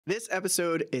This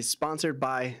episode is sponsored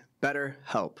by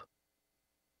BetterHelp.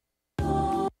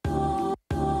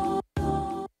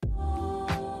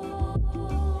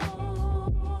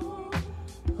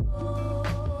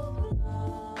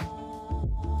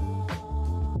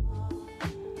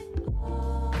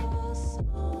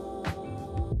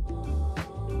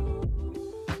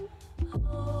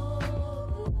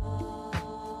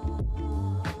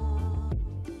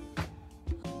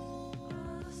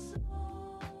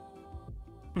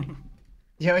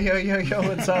 Yo,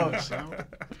 what's up?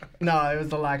 No, it was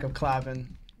the lack of clapping.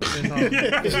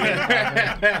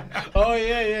 Oh,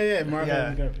 yeah. Marv.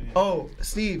 Yeah. Oh,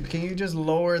 Steve, can you just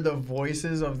lower the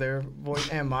voices of their voice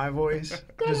and my voice?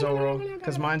 Just overall,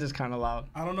 because mine's is kind of loud.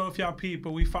 I don't know if y'all peep,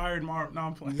 but we fired Marv. No,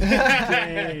 I'm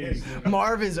playing.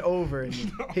 Marv is over.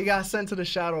 He got sent to the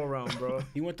shadow realm, bro.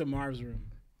 He went to Marv's room.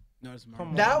 No, it's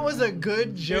Marv. That was a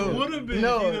good joke. It would have been.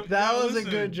 No, that was a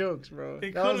good joke, bro.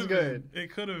 That was good.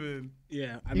 It could have been.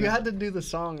 Yeah. You had to do the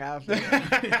song after.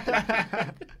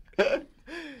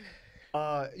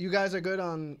 You guys are good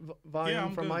on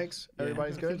volume from mics?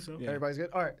 Everybody's good? so. Yeah. Everybody's good?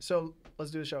 All right, so let's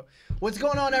do the show. What's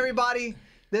going on, everybody?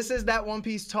 This is That One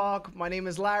Piece Talk. My name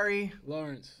is Larry.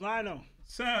 Lawrence. Lionel.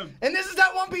 Sam. And this is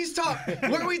That One Piece Talk,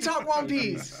 where we talk One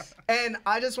Piece. And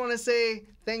I just want to say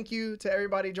thank you to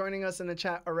everybody joining us in the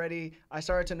chat already. I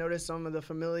started to notice some of the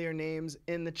familiar names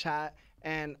in the chat,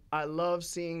 and I love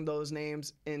seeing those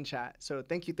names in chat. So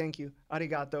thank you.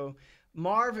 Arigato.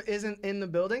 Marv isn't in the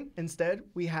building. Instead,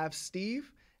 we have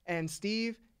Steve, and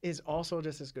Steve is also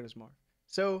just as good as Marv.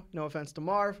 So no offense to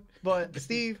Marv, but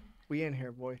Steve, we in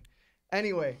here, boy.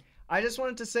 Anyway, I just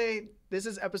wanted to say this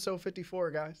is episode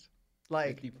 54, guys.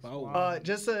 Like, 54.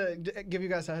 just to give you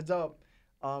guys a heads up,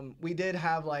 we did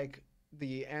have like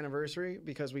the anniversary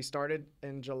because we started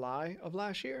in July of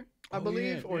last year, I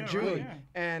believe, or June. Right, yeah.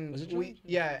 And Was it June?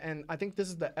 and I think this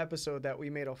is the episode that we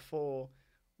made a full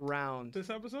round. This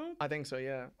episode? I think so,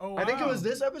 yeah. Oh, I think it wow. was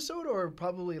this episode or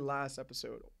probably last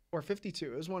episode or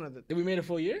 52. It was one of the. Did we made a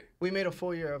full year? We made a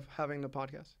full year of having the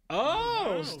podcast.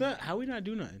 Oh, Wow. snap. How we not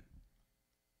do nothing?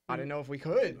 I didn't know if we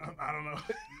could. I don't know.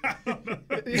 I don't know.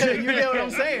 Yeah, you get what I'm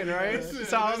saying, right?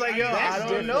 So I was like, yo, I don't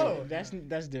different. know. That's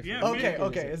different. Yeah,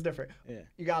 Okay, it's different. Yeah.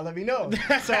 You gotta let me know.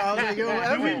 So I was like, yo, Did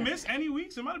whatever. we miss any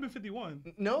weeks? It might have been 51.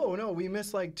 No, we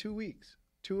missed like 2 weeks,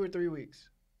 2 or 3 weeks,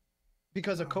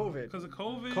 because of COVID. Because of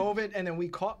COVID? COVID, and then we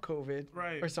caught COVID,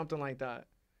 Right. or something like that,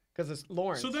 because it's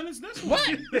Lawrence. So then it's this one.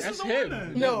 What? This That's is the him. one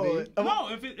then. No.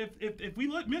 No, if we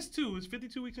missed 2, it's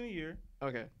 52 weeks in a year.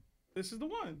 Okay, This is the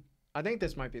one. I think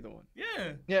this might be the one.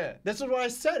 Yeah. Yeah, this is what I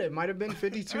said. It might have been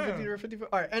 52, 50, or 54.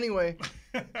 All right. Anyway,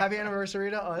 happy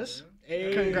anniversary to us.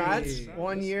 Hey. Congrats,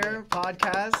 1 year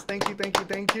podcast. Thank you. 1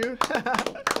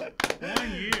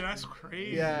 year. That's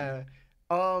crazy. Yeah.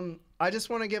 I just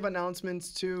want to give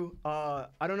announcements too. I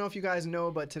don't know if you guys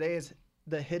know, but today is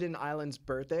the Hidden Island's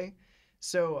birthday.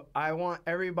 So I want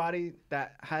everybody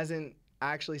that hasn't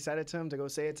actually said it to him to go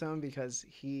say it to him, because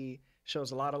he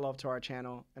shows a lot of love to our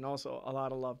channel and also a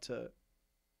lot of love to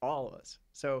all of us.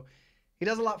 So he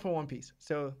does a lot for One Piece.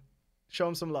 So show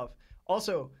him some love.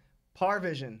 Also, Par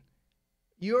Vision.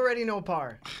 You already know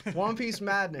Par. One Piece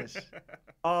Madness.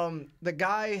 The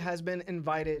guy has been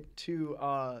invited to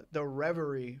the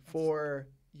Reverie for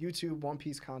YouTube One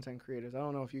Piece content creators. I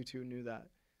don't know if you two knew that.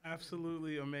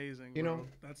 Absolutely amazing. You bro. know-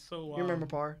 That's so wild. You remember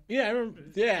Par? Yeah, I remember.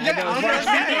 Yeah, Yeah, I know. I'm Par's-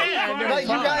 not- yeah, I know Like, you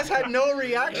Par. guys had no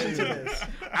reaction to this.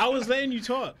 I was letting you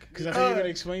talk because I thought you were gonna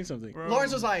explain something. Bro.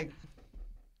 Lawrence was like,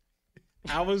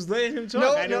 I was letting him talk.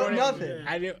 No, I didn't no, wanna- nothing.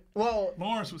 I didn't. well,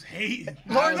 Lawrence was hating.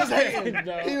 Lawrence was hating.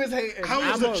 No. He was hating. How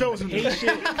I'm was the a chosen?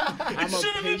 patient. I'm a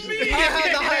Should've been patient. me. I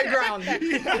had the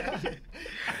high ground.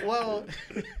 Well,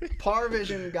 Par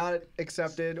Vision got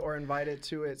accepted or invited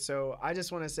to it, so I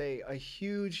just want to say a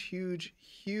huge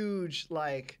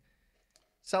like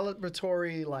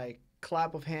celebratory like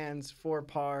clap of hands for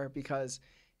Par, because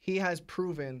he has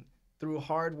proven through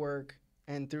hard work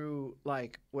and through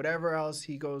like whatever else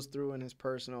he goes through in his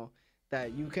personal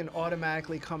that you can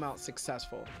automatically come out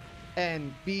successful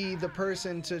and be the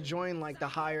person to join like the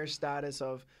higher status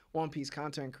of One Piece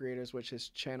content creators, which his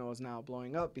channel is now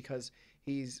blowing up because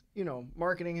he's, you know,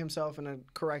 marketing himself in a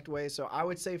correct way. So I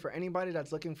would say for anybody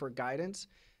that's looking for guidance,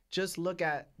 just look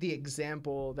at the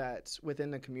example that's within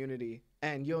the community,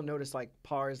 and you'll notice like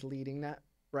Par is leading that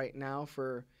right now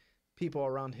for people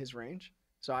around his range.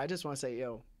 So I just want to say,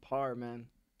 yo, Par, man,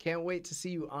 can't wait to see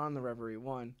you on the Reverie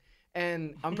 1.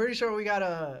 And I'm pretty sure we got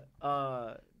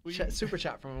a super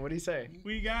chat from him. What do you say?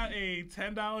 We got a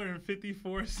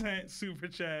 $10.54 super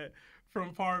chat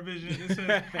from Par Vision. It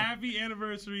says, "Happy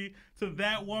anniversary to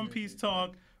That One Piece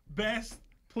Talk. Best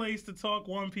place to talk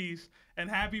One Piece. And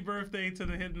happy birthday to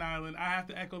the Hidden Island. I have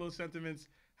to echo those sentiments.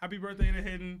 Happy birthday to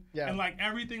Hidden. Yeah. And like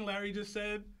everything Larry just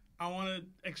said, I want to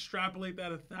extrapolate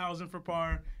that 1,000 for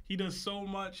Par. He does so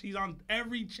much. He's on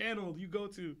every channel you go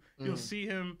to. You'll see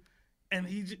him, and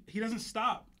he doesn't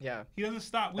stop. Yeah. He doesn't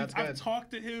stop. That's I've good.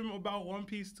 talked to him about One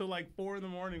Piece till like 4 in the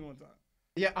morning one time.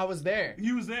 Yeah, I was there.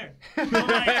 He was there. So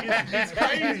like, it's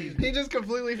crazy. He just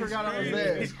completely forgot I was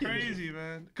there. It's crazy,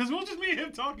 man. Because we'll just me and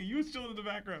him talking. You was chilling in the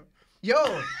background.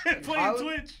 Yo, Playing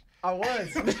Twitch. I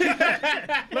was.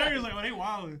 Larry was like, oh, they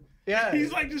wildin'. Yeah.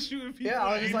 He's like just shooting people. Yeah,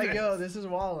 I was just like, Apex. yo, this is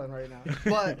wildin' right now.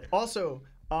 But also,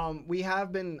 I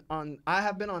have been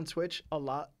on Twitch a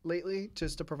lot lately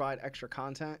just to provide extra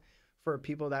content for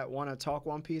people that want to talk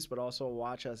One Piece but also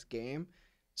watch us game.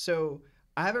 So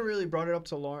I haven't really brought it up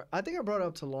to Lawrence. I think I brought it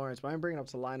up to Lawrence, but I didn't bring it up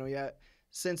to Lionel yet.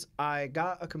 Since I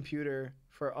got a computer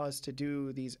for us to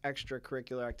do these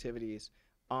extracurricular activities,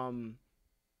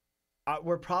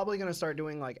 we're probably going to start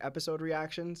doing like episode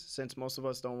reactions since most of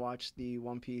us don't watch the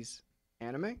One Piece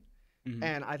anime.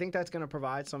 And I think that's going to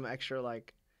provide some extra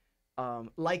like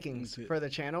likings for the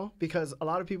channel because a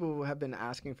lot of people have been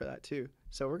asking for that too.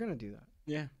 So we're going to do that.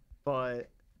 Yeah. But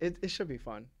it should be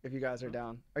fun if you guys are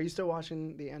down. Are you still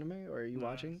watching the anime or are you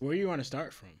watching? Where you want to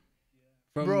start from?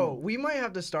 Bro, we might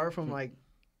have to start from like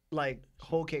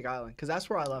Whole Cake Island because that's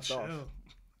where I left off.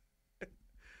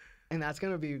 And that's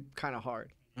going to be kind of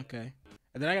hard. Okay.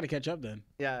 And then I got to catch up then.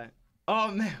 Yeah.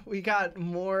 Oh, man. We got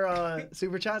more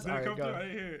super chats. Did All it right, come go. through? I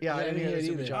didn't hear it. Yeah, I didn't hear the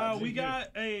super either. chats. We got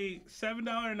a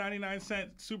 $7.99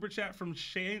 super chat from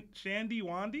Shandy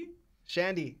Wandy.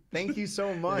 Shandy, thank you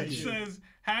so much. It says,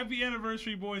 happy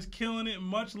anniversary, boys. Killing it.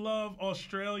 Much love,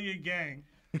 Australia gang.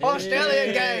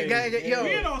 Australian gang. Yo,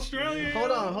 We in Australia. hold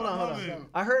yo. on. I love it.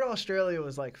 I heard Australia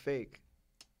was like fake.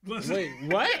 Listen, Wait,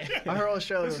 what? I heard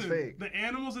Australia listen, was fake. the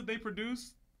animals that they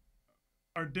produce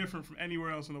are different from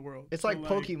anywhere else in the world. It's So, like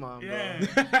Pokemon, bro. Yeah.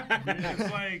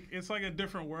 it's like a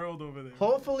different world over there.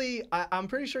 Hopefully, I'm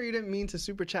pretty sure you didn't mean to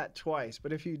super chat twice,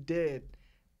 but if you did,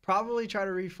 probably try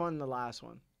to refund the last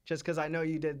one. Just because I know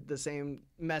you did the same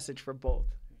message for both.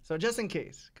 So just in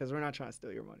case, because we're not trying to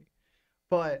steal your money.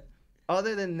 But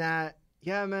other than that,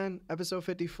 yeah, man, episode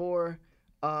 54.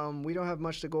 We don't have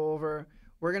much to go over.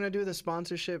 We're going to do the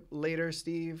sponsorship later,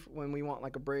 Steve, when we want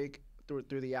like a break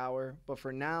through the hour. But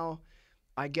for now,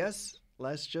 I guess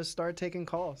let's just start taking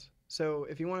calls. So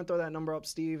if you want to throw that number up,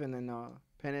 Steve, and then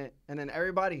pin it. And then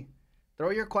everybody,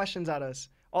 throw your questions at us.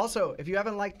 Also, if you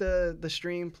haven't liked the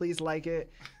stream, please like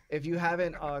it. If you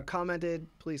haven't commented,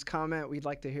 please comment. We'd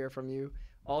like to hear from you.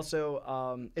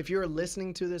 Also, if you're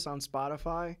listening to this on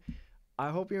Spotify, I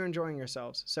hope you're enjoying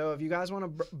yourselves. So if you guys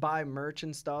want to buy merch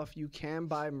and stuff, you can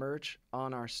buy merch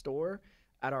on our store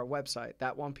at our website,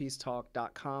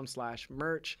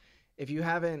 thatonepiecetalk.com/merch. If you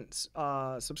haven't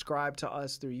subscribed to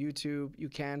us through YouTube, you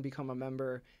can become a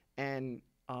member. And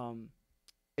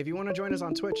if you want to join us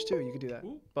on Twitch too, you can do that.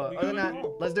 But other than that,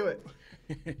 let's do it.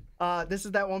 This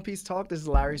is That One Piece Talk. This is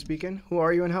Larry speaking. Who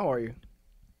are you and how are you?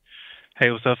 Hey,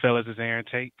 what's up, fellas? It's Aaron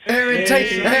Tate. Aaron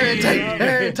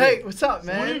Tate. What's up,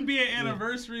 man? Wouldn't be an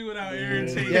anniversary without Aaron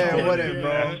Tate. Yeah, it wouldn't,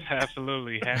 bro.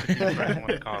 Absolutely. Happy to be the first one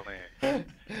to call in.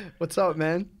 What's up,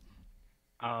 man?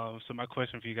 So my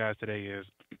question for you guys today is,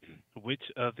 which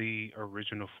of the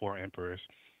original 4 emperors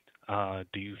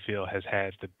do you feel has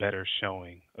had the better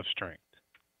showing of strength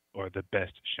or the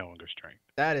best showing of strength?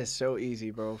 That is so easy,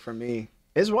 bro, for me.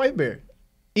 It's Whitebeard.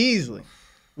 Easily.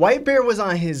 Whitebeard was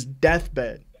on his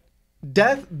deathbed.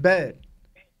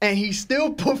 And he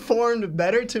still performed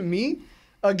better to me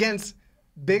against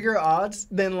bigger odds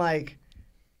than, like,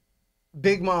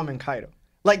 Big Mom and Kaido.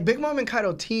 Like, Big Mom and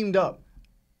Kaido teamed up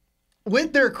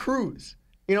with their crews.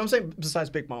 You know what I'm saying?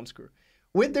 Besides Big Mom's crew.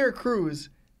 With their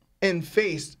crews and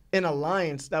faced an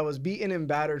alliance that was beaten and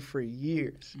battered for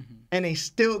years. And they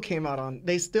still came out on,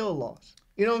 they still lost.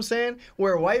 You know what I'm saying?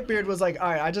 Where Whitebeard was like, all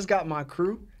right, I just got my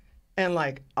crew and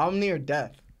like, I'm near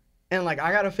death. And like,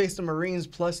 I got to face the Marines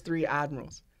plus 3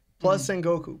 admirals, plus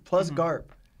Sengoku, plus Garp.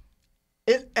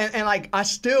 And like, I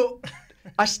still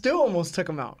almost took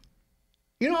him out.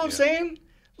 You know what I'm saying?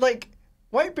 Like,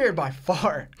 Whitebeard by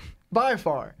far.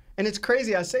 And it's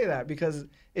crazy I say that because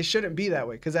it shouldn't be that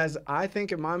way. Because as I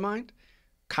think in my mind,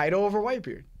 Kaido over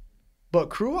Whitebeard. But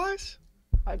crew-wise,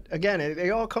 again, it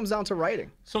all comes down to writing.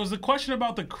 So is the question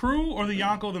about the crew or the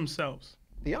Yonko themselves?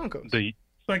 The Yonkos. The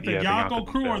Yonko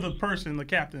crew or the person, the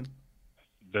captain?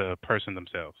 The person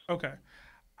themselves. Okay.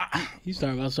 He's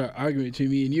starting about to start arguing between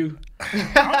me and you.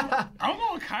 I'm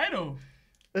going Kaido.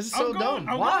 This is so dumb.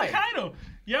 I'm Why? going Kaido.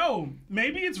 Yo,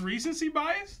 maybe it's recency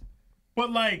bias,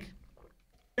 but like,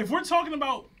 if we're talking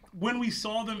about when we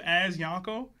saw them as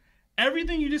Yonko,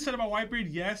 everything you just said about Whitebeard,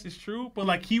 yes, it's true. But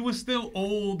like he was still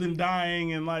old and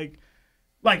dying, and like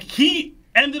he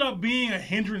ended up being a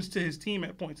hindrance to his team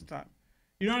at points in time.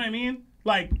 You know what I mean?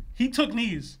 Like he took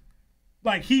knees,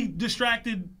 like he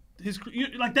distracted his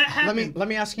like that happened. Let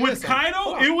me ask you with this,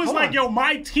 Kaido. It was like, yo,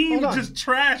 my team is just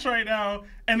trash right now,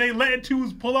 and they let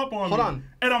twos pull up on me.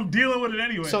 And I'm dealing with it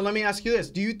anyway. So let me ask you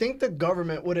this: do you think the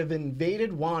government would have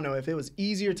invaded Wano if it was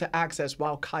easier to access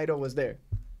while Kaido was there?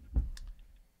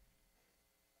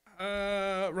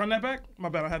 Run that back. My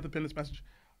bad. I had to pin this message.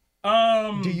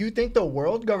 Do you think the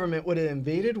world government would have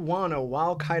invaded Wano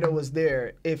while Kaido was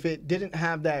there if it didn't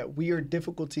have that weird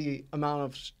difficulty amount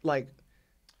of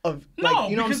no,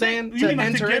 you know what I'm saying? To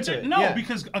enter into it. No, yeah.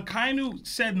 because Akainu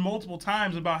said multiple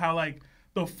times about how like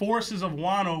the forces of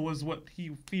Wano was what he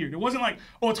feared. It wasn't like,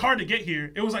 oh, it's hard to get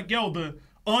here. It was like, yo, the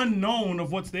unknown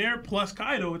of what's there plus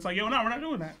Kaido. It's like, yo, no, we're not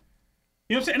doing that.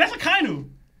 You know what I'm saying? And that's Akainu.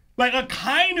 Like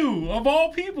Akainu of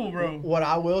all people, bro. What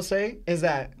I will say is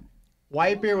that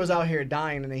Whitebeard was out here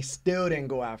dying and they still didn't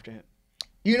go after him.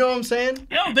 You know what I'm saying?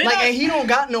 Yo, and he don't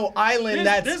got no island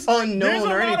that's unknown or anything. There's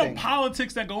a lot of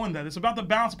politics that go in that. It's about the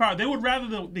balance of power. They would rather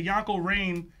the Yonko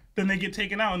reign than they get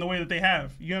taken out in the way that they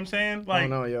have. You know what I'm saying? Like, I don't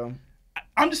know, yo.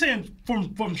 I'm just saying,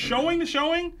 from showing to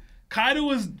showing, Kaido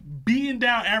was beating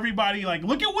down everybody. Like,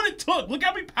 look at what it took. Look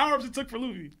how many power-ups it took for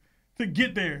Luffy to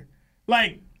get there.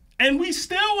 Like, and we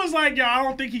still was like, yo, I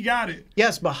don't think he got it.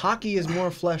 Yes, but hockey is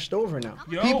more fleshed over now.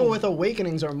 Yo, people with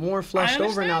awakenings are more fleshed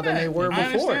over now than they were before. I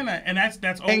understand that, and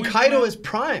that's always. And Kaido is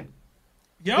prime.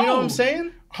 Yo, you know what I'm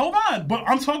saying? Hold on, but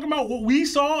I'm talking about what we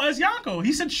saw as Yonko.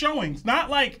 He said showings,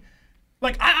 not like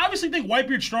I obviously think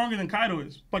Whitebeard's stronger than Kaido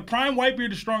is. Like prime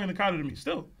Whitebeard is stronger than Kaido to me.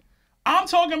 Still, I'm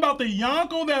talking about the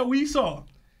Yonko that we saw.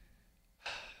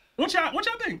 What y'all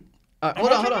think?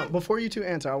 Hold on. Before you two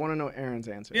answer, I want to know Aaron's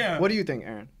answer. Yeah. What do you think,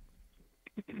 Aaron?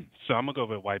 So I'm gonna go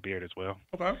with Whitebeard as well.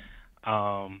 Okay.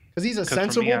 Because he's a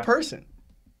sensible person.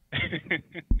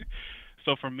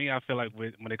 So for me, I feel like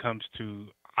when it comes to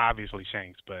obviously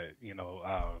Shanks, but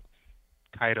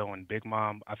Kaido and Big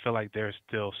Mom, I feel like there's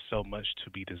still so much to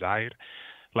be desired.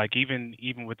 Like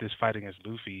even with this fight against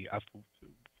Luffy,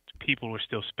 people were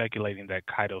still speculating that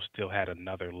Kaido still had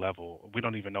another level. We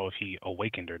don't even know if he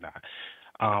awakened or not.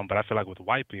 But I feel like with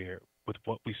Whitebeard, with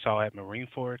what we saw at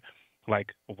Marineford, like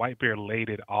Whitebeard laid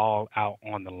it all out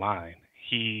on the line.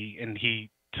 He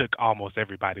took almost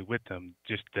everybody with him.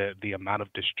 Just the amount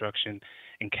of destruction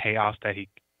and chaos that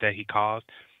he caused,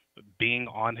 being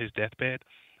on his deathbed.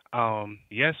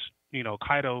 Yes, you know,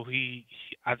 Kaido.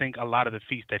 I think a lot of the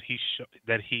feats that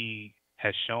he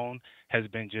has shown has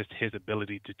been just his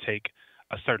ability to take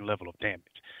a certain level of damage.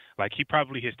 Like he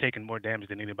probably has taken more damage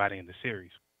than anybody in the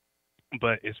series.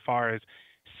 But as far as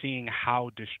seeing how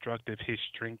destructive his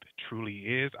strength truly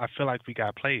is, I feel like we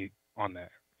got played on that.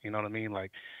 You know what I mean?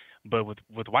 Like, but with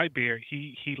Whitebeard,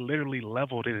 he literally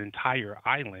leveled an entire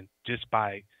island just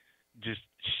by just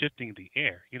shifting the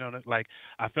air. You know, like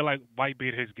I feel like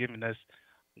Whitebeard has given us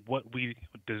what we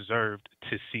deserved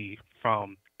to see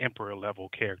from Emperor level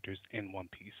characters in One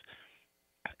Piece,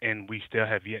 and we still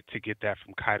have yet to get that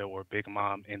from Kaido or Big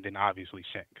Mom, and then obviously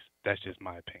Shanks. That's just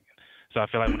my opinion. So I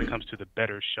feel like when it comes to the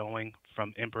better showing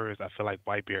from Emperors, I feel like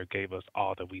Whitebeard gave us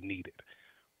all that we needed.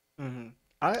 Mm-hmm.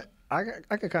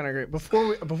 I could kind of agree.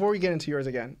 Before we get into yours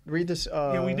again, read this.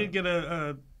 Yeah, we did get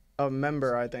a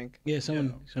member, I think. Yeah,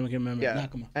 someone can remember. Yeah,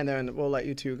 Nakama. And then we'll let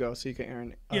you two go so you can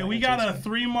Aaron. Yeah, we got a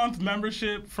 3-month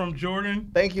membership from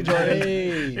Jordan. Thank you, Jordan. Hey,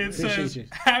 it says,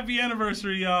 happy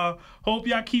anniversary, y'all. Hope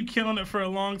y'all keep killing it for a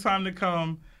long time to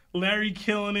come. Larry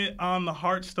killing it on the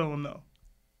Hearthstone, though.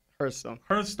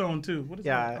 Hearthstone too. What is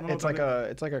that? Yeah, it's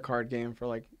like a card game for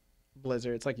like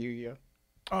Blizzard. It's like Yu-Gi-Oh.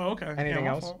 Oh, okay. Anything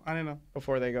else? Fault. I didn't know.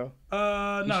 Before they go.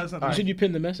 No, it's not. Right. Should you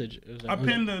pin the message? I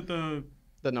pinned the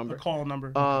number. The call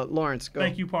number. Lawrence, go.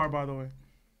 Thank you, Par, by the way.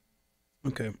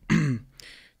 Okay.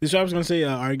 This I was gonna say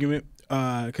argument,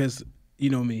 because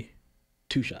you know me,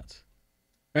 2 shots.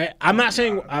 Right? I'm not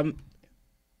saying I'm.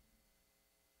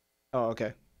 Oh,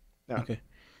 okay. Yeah. Okay.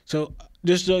 So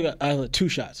just 2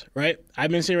 shots, right? I've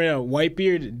been saying right now,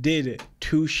 Whitebeard did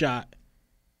 2-shot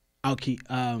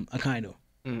Akainu,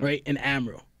 right? And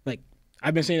Amro. Like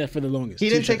I've been saying that for the longest. He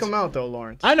didn't take him out though,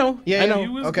 Lawrence. I know. Yeah, I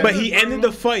know. Okay. But he ended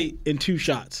the fight in 2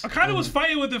 shots. Akainu was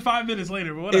fighting with it 5 minutes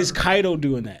later, but whatever. Is Kaido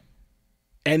doing that?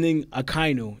 Ending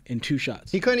Akainu in 2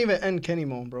 shots. He couldn't even end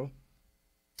Kennymon, bro.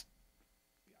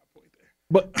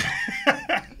 But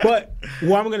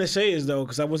what I'm gonna say is though,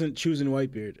 because I wasn't choosing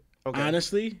Whitebeard. Okay.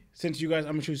 Honestly, since you guys,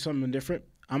 I'm gonna choose something different.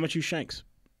 I'm gonna choose Shanks,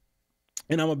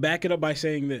 and I'm gonna back it up by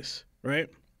saying this, right?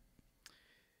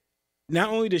 Not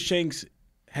only does Shanks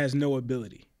has no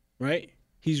ability, right?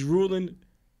 He's ruling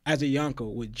as a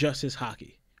Yonko with just his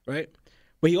haki, right?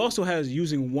 But he also has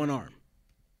using one arm,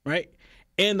 right?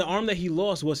 And the arm that he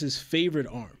lost was his favorite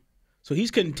arm. So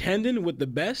he's contending with the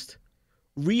best,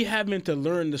 rehabbing to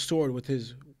learn the sword with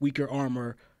his weaker arm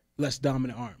or less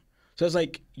dominant arm. So it's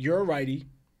like, you're a righty,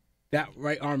 that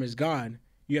right arm is gone,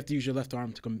 you have to use your left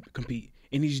arm to compete.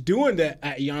 And he's doing that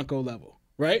at Yonko level,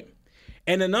 right?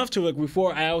 And enough to, like,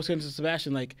 before I always get to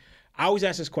Sebastian, like, I always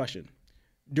ask this question.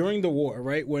 During the war,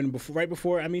 right, when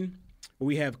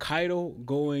we have Kaido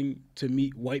going to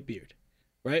meet Whitebeard,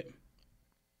 right?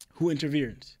 Who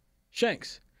intervenes?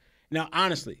 Shanks. Now,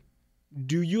 honestly,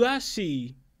 do you guys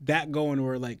see that going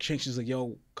where, like, Shanks is like,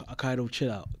 yo, Kaido,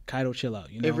 chill out. Kaido, chill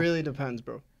out, you know? It really depends,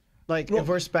 bro. Like, if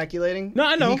we're speculating, no,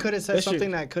 I know. He could have said That's something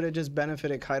true. that could have just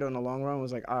benefited Kaido in the long run.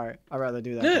 Was like, all right, I'd rather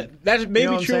do that. Yeah, then. that may You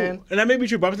know be what I'm true. saying? And that may be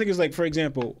true, but I'm thinking, like, for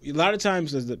example, a lot of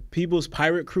times as the people's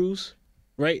pirate crews,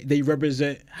 right, they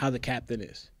represent how the captain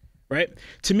is, right?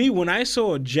 To me, when I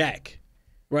saw Jack,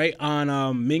 right,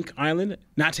 on Mink Island,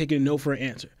 not taking no for an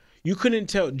answer, you couldn't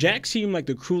tell. Jack seemed like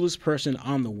the cruelest person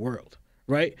on the world,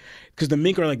 right? Because the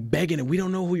Mink are, like, begging him, we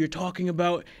don't know who you're talking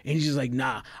about. And he's just like,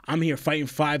 nah, I'm here fighting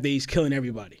 5 days, killing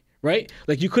everybody. Right?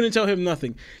 Like, you couldn't tell him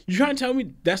nothing. You trying to tell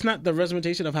me that's not the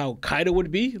representation of how Kaido would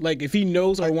be? Like, if he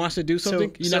knows or wants to do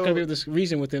something, you're not going to be able to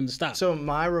reason with him to stop. So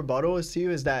my rebuttal is to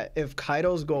you is that if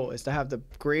Kaido's goal is to have the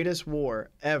greatest war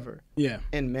ever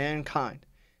in mankind,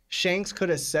 Shanks could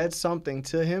have said something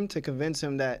to him to convince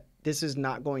him that this is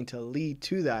not going to lead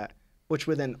to that, which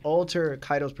would then alter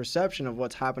Kaido's perception of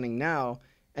what's happening now,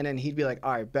 and then he'd be like,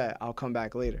 all right, bet, I'll come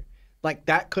back later. Like,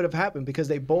 that could have happened because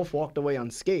they both walked away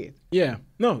unscathed. Yeah.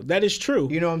 No, that is true.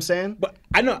 You know what I'm saying? But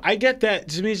I know, I get that.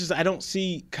 To me, it's just I don't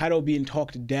see Kaido being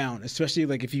talked down, especially,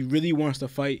 like, if he really wants to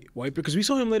fight Whitebeard. Because we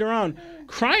saw him later on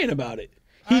crying about it.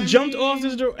 He jumped off the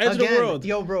edge of the world.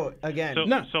 Yo, bro, again.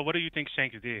 So what do you think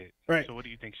Shanks did? Right. So what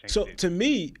do you think Shanks So did? to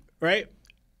me, right,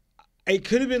 it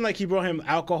could have been like he brought him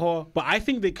alcohol, but I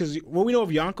think that because what we know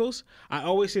of Yonkos, I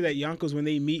always say that Yonkos, when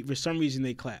they meet, for some reason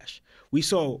they clash. We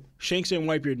saw Shanks and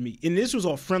Whitebeard meet, and this was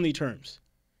on friendly terms.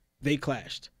 They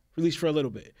clashed, at least for a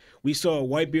little bit. We saw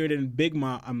Whitebeard and Big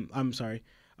Mom.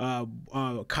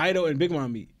 Kaido and Big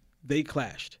Mom meet. They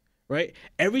clashed, right?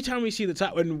 Every time we see the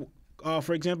top, and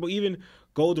for example, even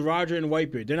Gold Roger and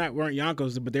Whitebeard, weren't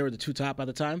Yonkos, but they were the two top at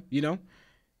the time. You know,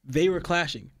 they were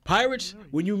clashing. Pirates,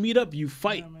 when you meet up, you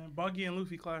fight. Yeah, man. Buggy and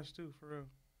Luffy clash too, for real.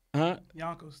 Huh?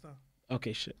 Yonko stuff.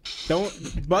 Okay, shit. Don't.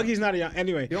 Buggy's not a young.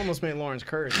 Anyway. You almost made Lawrence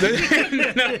curse.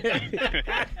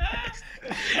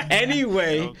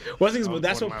 Anyway,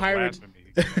 that's what my pirates.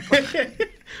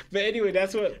 But anyway,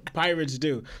 that's what pirates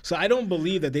do. So I don't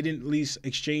believe that they didn't at least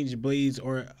exchange blades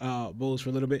or bows for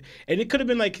a little bit. And it could have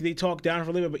been like they talked down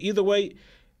for a little bit. But either way,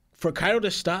 for Kaido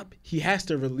to stop, he has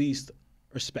to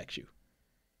respect you,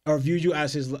 or view you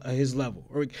as his level.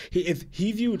 Or if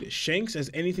he viewed Shanks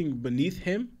as anything beneath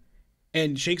him,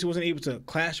 and Shanks wasn't able to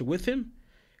clash with him,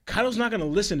 Kaido's not going to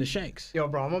listen to Shanks. Yo,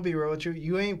 bro, I'm going to be real with you.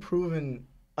 You ain't proven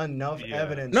enough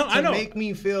evidence to make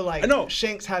me feel like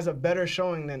Shanks has a better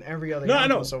showing than every other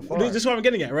Yonko so far. This is what I'm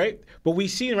getting at, right? But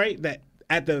we've seen, right, that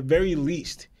at the very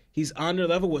least, he's on their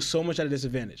level with so much at a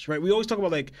disadvantage, right? We always talk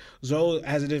about, like, Zoro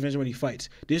has a disadvantage when he fights.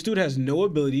 This dude has no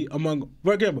ability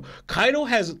for example, Kaido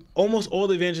has almost all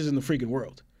the advantages in the freaking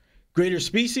world. Greater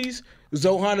species,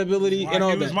 Zohan ability, and all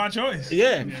that. It was my choice.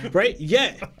 Yeah, right?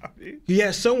 Yeah. He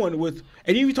has someone with,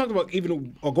 and even talked about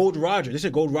even a Gold Roger. They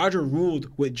said Gold Roger ruled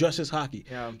with Justice Haki.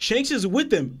 Yeah. Shanks is with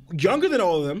them, younger than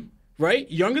all of them, right?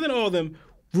 Younger than all of them,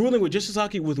 ruling with Justice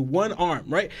Haki with one arm,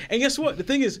 right? And guess what? The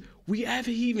thing is, we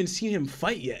haven't even seen him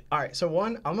fight yet. All right, so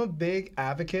one, I'm a big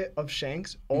advocate of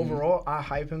Shanks. Overall, I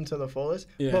hype him to the fullest.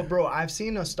 Yeah. But, bro, I've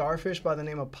seen a starfish by the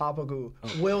name of Papagu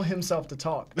will himself to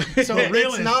talk. So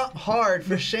it's not hard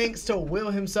for Shanks to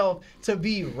will himself to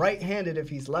be right-handed if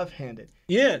he's left-handed.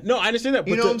 Yeah, no, I understand that.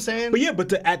 But you know what I'm saying? But yeah,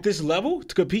 at this level,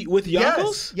 to compete with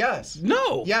Yonkos? Yes.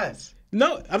 No. Yes.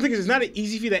 No, I'm thinking it's not an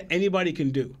easy feat that anybody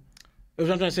can do. That's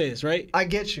what I'm trying to say is, right? I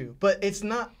get you, but it's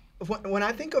not. When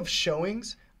I think of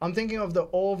showings, I'm thinking of the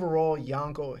overall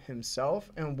Yonko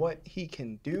himself and what he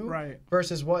can do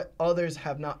versus what others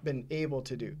have not been able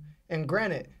to do. And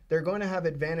granted, they're going to have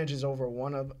advantages over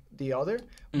one of the other,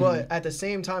 but at the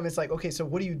same time, it's like, okay, so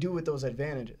what do you do with those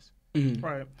advantages?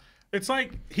 Right. It's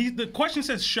like the question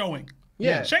says showing.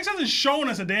 Yeah. Shanks hasn't shown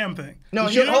us a damn thing. No,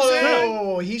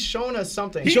 he's shown us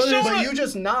something. But you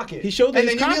just knock it. He showed and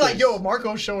then you be like, yo,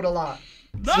 Marco showed a lot.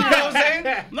 No. You know what I'm saying?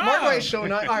 No. Marco ain't showing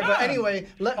nothing. All right, but anyway,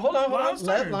 hold on.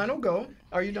 Let Lionel go.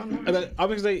 Are you done?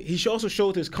 Obviously, he also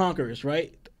showed his conquerors,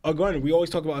 right? Again, we always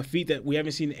talk about a feat that we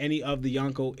haven't seen any of the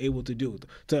Yonko able to do.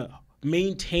 To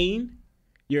maintain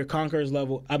your Conqueror's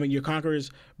level. I mean, your Conqueror's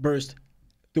burst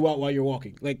throughout while you're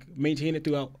walking. Like maintain it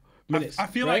throughout minutes. I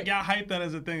feel right? like y'all hype that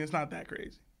as a thing. It's not that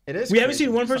crazy. It is. We haven't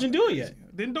seen one person do it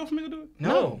yet. Didn't Doflamingo do it?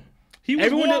 No. He was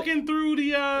Everyone walking through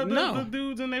the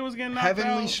dudes and they was getting knocked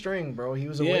Heavenly out. String, bro. He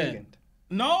was awakened.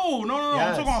 No. Yes.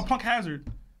 I'm talking about Punk Hazard.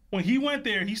 When he went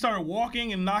there, he started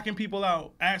walking and knocking people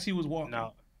out as he was walking.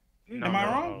 No. Am I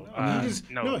wrong?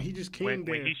 He just came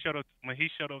there. When he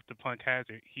showed up to Punk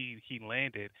Hazard, he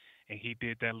landed and he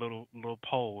did that little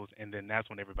pose, and then that's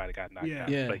when everybody got knocked out.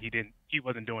 Yeah. But he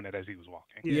wasn't doing it as he was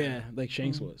walking. Yeah, like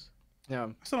Shanks was. Yeah.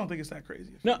 I still don't think it's that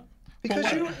crazy. No.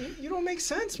 Because you don't make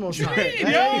sense most of the time. He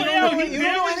You don't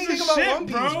know anything about shit, One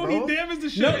Piece, bro. He damaged the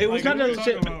shit. No, it was Like, not what that are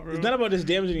shit. you talking about, It's not about this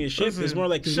damaging his shit. Listen, It's more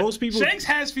like because most people. Shanks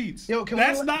has feats. Yo,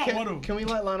 That's not one of them. Can we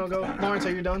let Lionel go? Lawrence,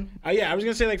 are you done? Yeah, I was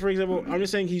gonna say like for example, I'm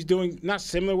just saying he's doing not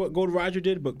similar what Gold Roger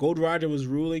did, but Gold Roger was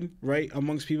ruling right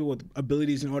amongst people with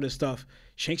abilities and all this stuff.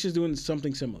 Shanks is doing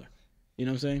something similar. You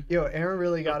know what I'm saying? Yo, Aaron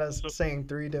really got us saying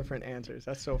 3 different answers.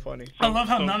 That's so funny. I love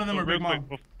how none of them are Big Mom.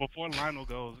 Before Lionel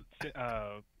goes,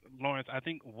 Lawrence, I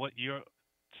think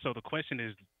so the question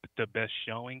is the best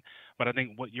showing, but I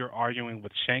think what you're arguing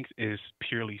with Shanks is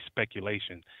purely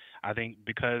speculation. I think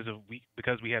because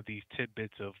we have these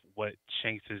tidbits of what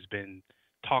Shanks has been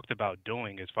talked about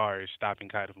doing as far as stopping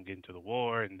Kaido from getting to the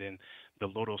war, and then the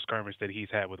little skirmish that he's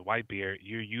had with Whitebeard,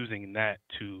 you're using that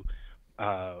to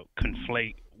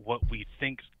conflate what we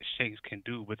think Shanks can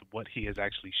do with what he has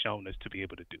actually shown us to be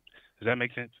able to do. Does that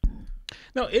make sense?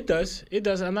 No, it does. It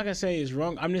does. I'm not gonna say it's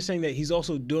wrong. I'm just saying that he's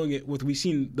also doing it with we've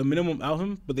seen the minimum of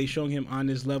him, but they showing him on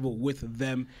this level with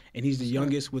them, and he's the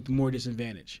youngest with more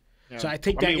disadvantage. Yeah. So I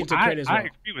take that into credit as well. I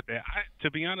agree with that.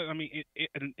 To be honest, I mean,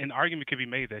 an argument could be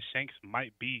made that Shanks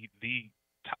might be the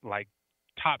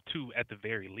top 2 at the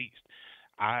very least.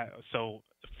 So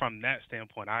from that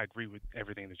standpoint, I agree with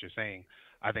everything that you're saying.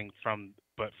 I think from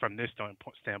this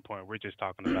standpoint, we're just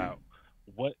talking about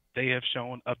what they have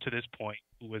shown up to this point,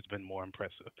 who has been more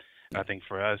impressive. And I think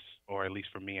for us, or at least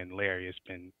for me and Larry, it's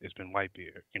been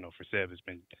Whitebeard. You know, for Seb, it's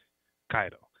been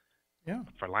Kaido. Yeah.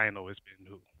 For Lionel, it's been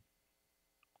who?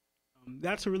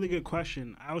 That's a really good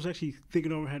question. I was actually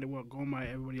thinking over how to going by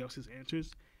everybody else's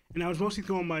answers, and I was mostly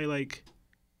going by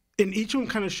and each one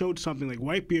kind of showed something. Like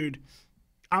Whitebeard,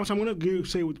 I'm going to agree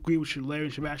with Larry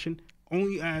and Sebastian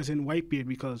only as in Whitebeard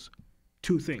because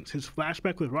 2 things: his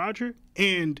flashback with Roger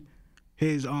and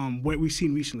his what we've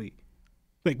seen recently.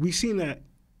 Like we've seen that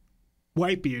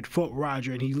Whitebeard fought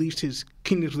Roger and he leased his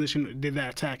kingdom's position, did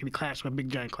that attack, and he clashed with a big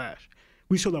giant clash.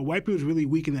 We saw that Whitebeard was really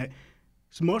weak in that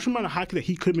the most amount of hockey that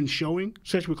he could have been showing,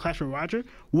 especially with Clash with Roger,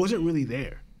 wasn't really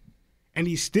there. And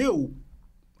he still,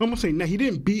 I'm going to say, now he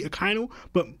didn't beat Akainu,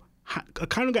 but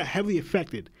Akainu got heavily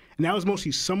affected. And that was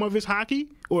mostly some of his hockey,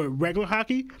 or regular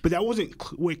hockey, but that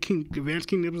wasn't with advanced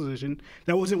kingdom position.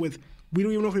 That wasn't with, we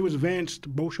don't even know if it was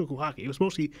advanced Boshoku hockey. It was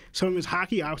mostly some of his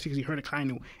hockey, obviously because he hurt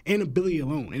Akainu, and ability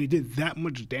alone, and he did that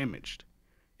much damage.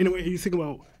 In a way, you think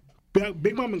about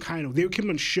Big Mom and Kaido, they kept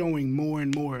on showing more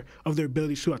and more of their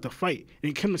abilities throughout the fight. And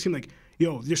it kept on seeming like,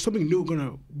 yo, there's something new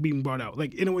gonna be brought out.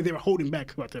 Like, in a way, they were holding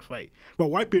back throughout their fight. But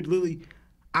Whitebeard, literally,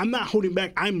 I'm not holding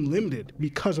back. I'm limited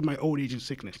because of my old age and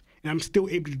sickness. And I'm still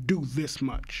able to do this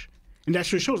much. And that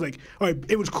just shows, like, all right,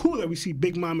 it was cool that we see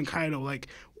Big Mom and Kaido,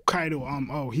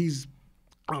 he's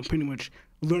pretty much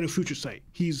learning future sight.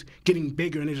 He's getting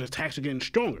bigger and his attacks are getting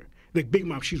stronger. Like, Big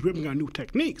Mom, she's ripping out new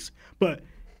techniques. But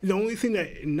the only thing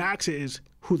that knocks it is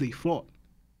who they fought.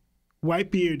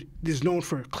 Whitebeard is known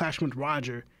for clashing with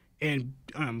Roger and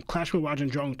clashing with Roger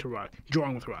and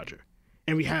drawing with Roger.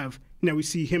 And we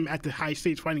see him at the high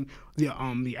stakes fighting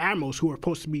the admirals who are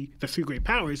supposed to be the 3 great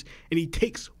powers, and he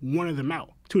takes one of them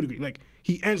out to a degree. Like,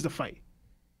 he ends the fight.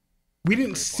 We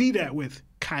didn't see that with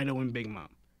Kaido and Big Mom.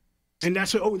 And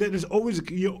that's that is always,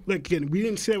 again, we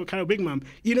didn't see that with Kaido and Big Mom.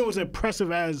 It was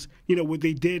impressive as, what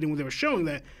they did and what they were showing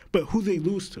that, but who they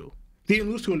lose to? They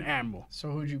didn't lose to an admiral. So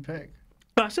who'd you pick?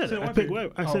 I said I picked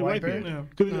Whitebeard. I said Whitebeard.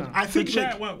 Yeah. I think the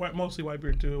chat went mostly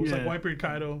Whitebeard too. It was like Whitebeard,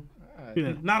 Kaido.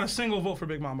 Yeah. Not a single vote for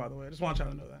Big Mom, by the way. I just want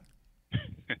y'all to know that.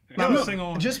 Not a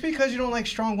single one. Just because you don't like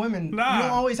strong women, you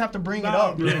don't always have to bring it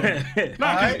up.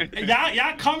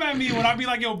 Y'all come at me when I be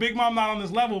like, yo, Big Mom not on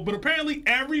this level, but apparently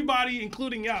everybody,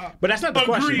 including y'all, but that's not the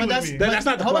question. But that's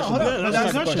not the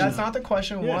question. That's not the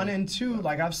question. 1 and 2,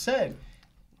 like I've said.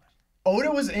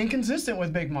 Oda was inconsistent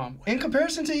with Big Mom in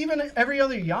comparison to even every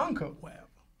other Yonko.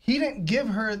 He didn't give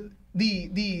her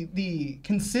the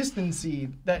consistency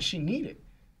that she needed.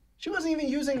 She wasn't even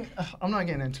using. I'm not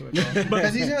getting into it, bro.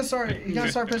 Because he's gonna start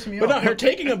pissing me off. But no, her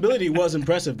taking ability was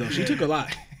impressive though. She took a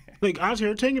lot. Like honestly,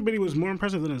 her taking ability was more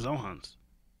impressive than Zohan's.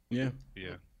 Yeah.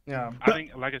 Yeah. Yeah. I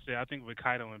think, like I said, I think with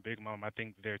Kaido and Big Mom, I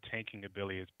think their tanking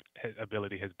ability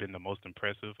has been the most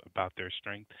impressive about their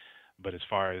strength. But as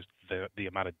far as the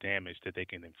amount of damage that they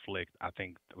can inflict, I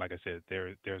think, like I said,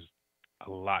 there's a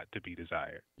lot to be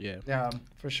desired. Yeah. Yeah,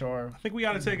 for sure. I think we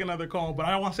got to take another call, but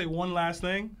I want to say one last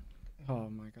thing. Oh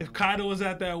my god. If Kaido was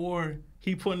at that war,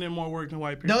 he putting in more work than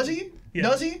Whitebeard. Does he? Yes.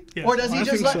 Does he? Yes. Or does he I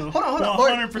just think let? so. Hold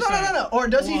on. 100%. No. Or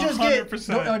does he just get?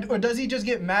 100%. Or does he just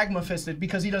get magma fisted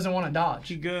because he doesn't want to dodge?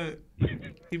 He good.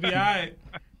 He be alright.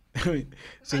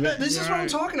 So This is what I'm alright.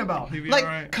 talking about. He be Like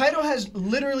alright. Kaido has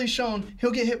literally shown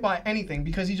he'll get hit by anything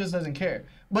because he just doesn't care.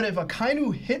 But if a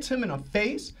Kainu hits him in the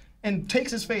face and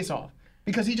takes his face off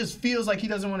because he just feels like he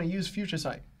doesn't want to use Future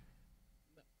Sight.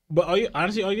 But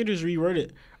honestly, all you do is reword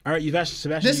it. All right, you've asked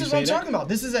Sebastian. This is what I'm talking about.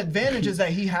 This is advantages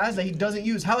that he has that he doesn't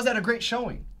use. How is that a great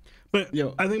showing? But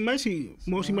Yo. I think mostly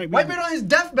might be. Whitebeard on his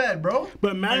deathbed, bro.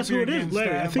 But it matters who it is, Whitebeard Larry.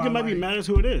 I getting think it might be stabbed by, matters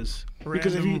who it is.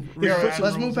 Because if he, random- Yo, random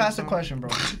let's move rules past the and question, bro.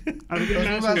 I think it Let's matters move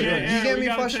who past it the is. question. You get we me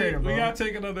gotta frustrated, take, bro. We gotta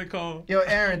take another call. Yo,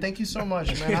 Aaron, thank you so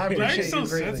much, man. I Larry's appreciate so you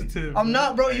greatly. sensitive. I'm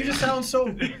not, bro. You just sound so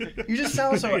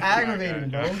aggravating,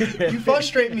 bro. You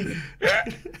frustrate me.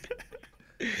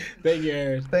 Thank you,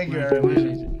 Aaron. Thank you,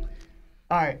 Aaron.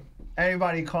 All right,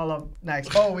 everybody, call up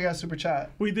next. Oh, we got super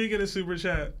chat. We did get a super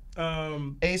chat.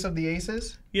 Ace of the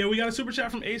Aces. Yeah, we got a super chat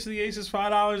from Ace of the Aces,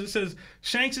 $5. It says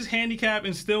Shanks is handicapped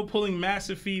and still pulling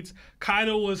massive feats.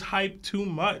 Kaido was hyped too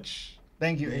much.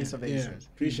 Thank you, Ace of Yeah, Aces.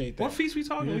 appreciate that. What feats we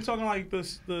talking? We talking like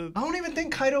the I don't even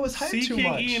think Kaido was hyped Sea too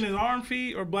King much. E in his arm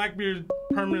feet or Blackbeard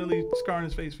permanently scarring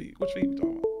his face feet? Which feet we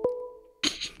talking about?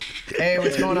 Hey,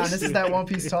 what's going on? This is that One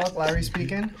Piece Talk. Larry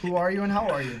speaking. Who are you and how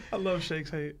are you? I love Shakes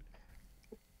hate.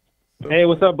 Hey,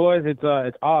 what's up, boys? It's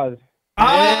Oz.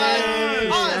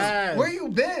 Oz, where you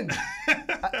been?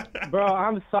 Bro,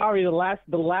 I'm sorry. The last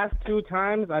 2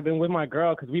 times I've been with my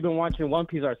girl because we've been watching One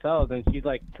Piece ourselves, and she's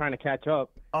like trying to catch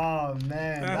up. Oh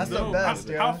man, that's the dope. best,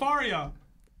 How far are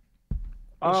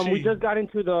y'all? We just got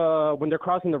into when they're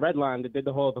crossing the red line. They did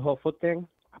the whole foot thing,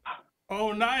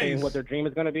 Oh, nice. saying what their dream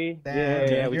is gonna be. Damn,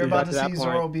 Yeah. We you're just about got to that see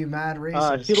point. Zoro be mad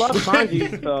racist She loves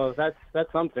Sanji, so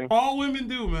that's something. All women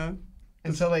do, man.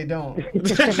 until they don't.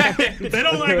 They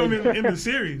don't like him in the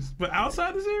series, but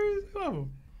outside the series, they love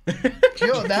him.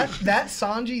 Yo, that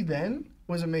Sanji then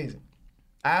was amazing.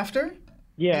 After,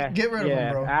 Yeah. Get rid of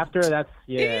him, bro. After that's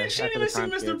She didn't after even the see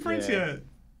time Mr. skip, Prince yeah. yet.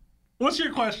 What's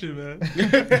your question,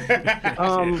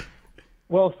 man?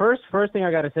 Well, first thing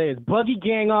I gotta say is Buggy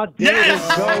Gang all day.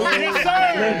 Yes! Let's go. Yes,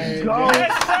 sir! Let's go.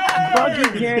 Yes, sir!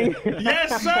 Buggy Gang.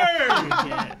 Yes,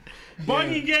 sir!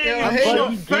 Buggy Gang Yo, is hey, full yo,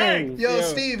 of fact. Yo,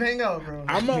 Steve, hang up, bro.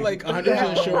 I'm not like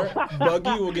 100% sure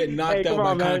Buggy will get knocked Hey, out come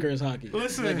by on, man. Conqueror's hockey.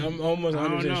 Listen. Like, I'm almost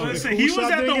 100% know. sure. Listen, Who he was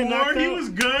stopped at the getting war. knocked He out? was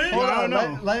good. Hold I on,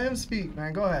 don't know. let him speak,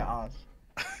 man. Go ahead, Oz.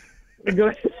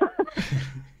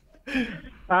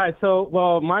 All right,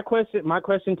 so my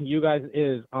question to you guys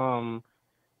is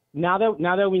now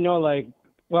that we know, like,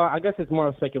 well, I guess it's more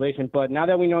of speculation, but now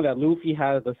that we know that Luffy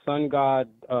has the Sun God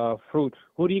fruit,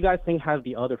 who do you guys think has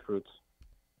the other fruits?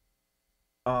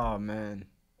 Oh man.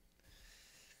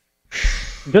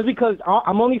 Just because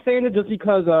I'm only saying it just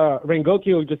because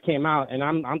Rengoku just came out, and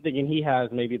I'm thinking he has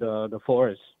maybe the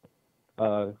forest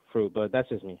fruit, but that's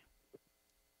just me.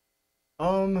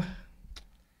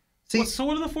 See, So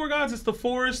what are the 4 gods? It's the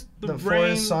forest, the rain.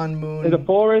 forest, sun, moon. The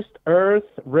forest, earth,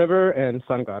 river, and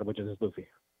Sun God, which is Luffy.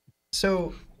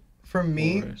 So, for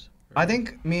me, I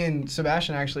think me and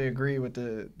Sebastian actually agree with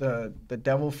the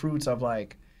devil fruits of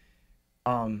like,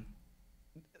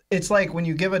 it's like when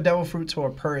you give a devil fruit to a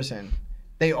person,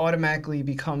 they automatically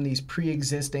become these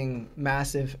pre-existing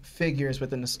massive figures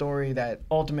within the story that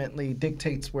ultimately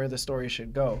dictates where the story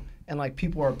should go. And like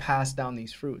people are passed down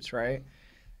these fruits, right?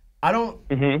 I don't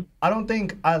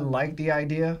think I like the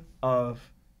idea of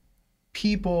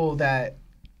people that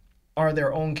are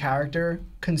their own character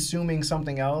consuming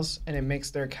something else, and it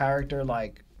makes their character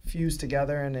like fuse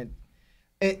together, and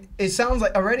it sounds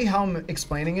like already how I'm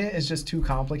explaining it is just too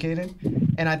complicated,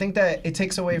 and I think that it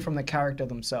takes away from the character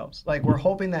themselves. Like we're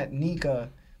hoping that Nika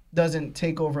doesn't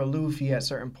take over Luffy at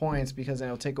certain points because then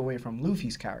it'll take away from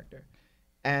Luffy's character.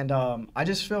 And I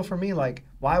just feel for me like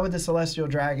why would the Celestial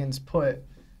Dragons put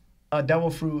a devil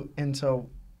fruit into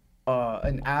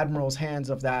an admiral's hands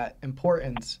of that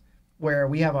importance where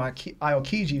we have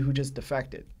Aokiji who just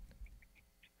defected?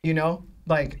 You know,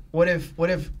 like what if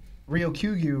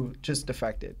Ryokugyu just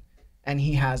defected and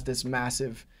he has this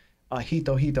massive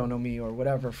Hito no Mi or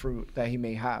whatever fruit that he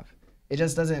may have? It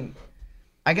just doesn't,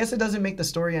 I guess it doesn't make the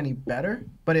story any better,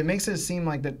 but it makes it seem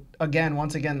like that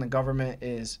once again the government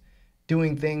is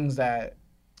doing things that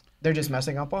they're just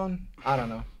messing up on. I don't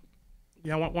know.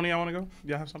 Yeah, one of y'all want to go?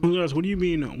 Y'all have something? What do you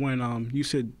mean when you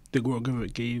said the world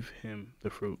government gave him the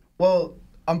fruit? Well,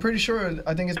 I'm pretty sure,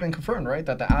 I think it's been confirmed, right?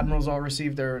 That the admirals all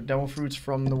received their devil fruits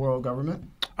from the world government.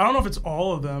 I don't know if it's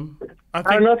all of them. I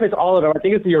don't know if it's all of them. I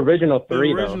think it's the original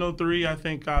three. The original three, I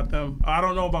think, got them. I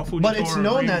don't know about Fujitora. But it's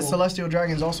known that celestial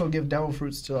dragons also give devil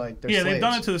fruits to like their slaves. They've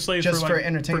done it to the slaves just for like,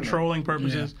 entertainment, for trolling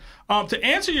purposes. Yeah. To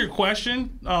answer your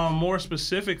question more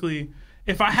specifically,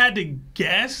 if I had to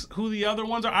guess who the other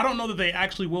ones are, I don't know that they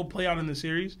actually will play out in the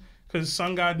series because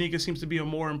Sun God Nika seems to be a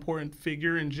more important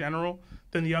figure in general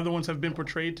than the other ones have been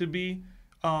portrayed to be.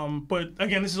 But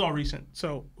again, this is all recent,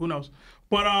 so who knows?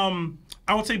 But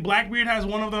I would say Blackbeard has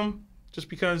one of them, just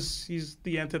because he's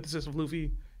the antithesis of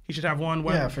Luffy. He should have one.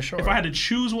 Yeah, for sure. If I had to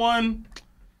choose one,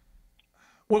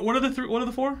 what are the three? What are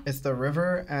the four? It's the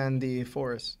river and the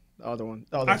forest. The other one.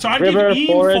 So I'd river, give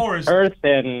forest, Earth,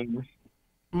 and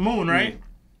Moon, right?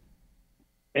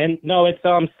 And no, it's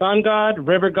Sun God,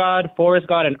 River God, Forest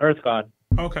God, and Earth God.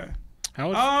 Okay.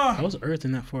 How is Earth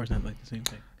and that forest not like the same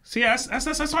thing? See, that's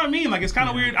what I mean. Like, it's kind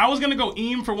of weird. I was gonna go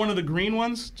Eam for one of the green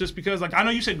ones, just because, like, I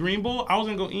know you said Green Bull. I was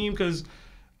gonna go Eam because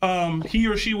he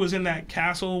or she was in that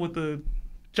castle with the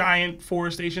giant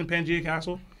forestation, Pangea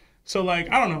Castle. So, like,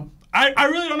 I don't know. I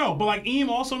really don't know. But, like, Eam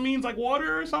also means, like,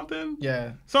 water or something.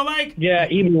 Yeah. So, like... Yeah,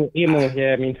 Emu,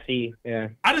 yeah, it means sea, yeah.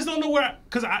 I just don't know where...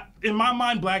 Because in my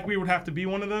mind, Blackbeard would have to be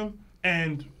one of them.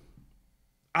 And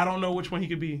I don't know which one he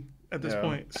could be at this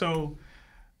point. So...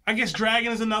 I guess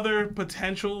Dragon is another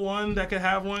potential one that could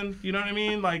have one. You know what I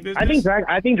mean? Like, I think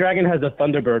Dragon has a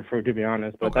Thunderbird fruit, to be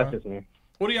honest, but that's just me.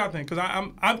 What do y'all think? Because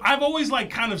I've always like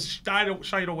kind of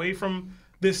shied away from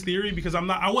this theory because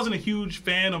I wasn't a huge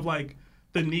fan of like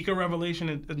the Nika revelation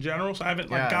in general, so I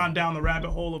haven't like gone down the rabbit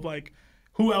hole of like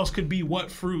who else could be what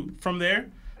fruit from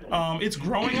there. It's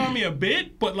growing on me a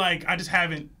bit, but like I just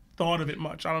haven't thought of it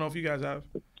much. I don't know if you guys have.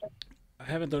 I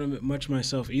haven't thought of it much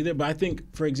myself either, but I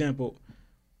think, for example.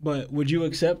 But would you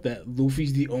accept that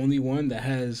Luffy's the only one that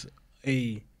has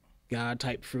a god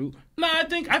type fruit? No, I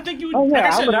think you would. Oh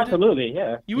yeah, I would absolutely,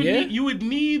 yeah. You would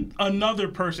need another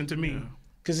person to me.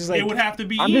 Because it's like it would have to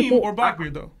be Eam or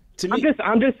Blackbeard though. To me,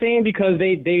 I'm just saying because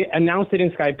they announced it in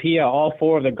Skypiea, all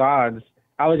four of the gods.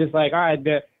 I was just like, all right,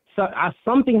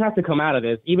 something has to come out of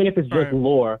this, even if it's just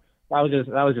lore. I was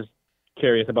just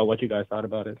curious about what you guys thought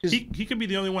about it. He could be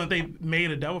the only one that they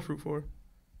made a devil fruit for.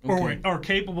 Or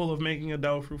capable of making a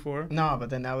devil fruit for. No,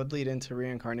 but then that would lead into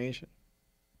reincarnation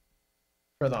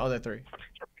for the other three.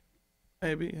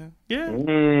 Maybe, yeah.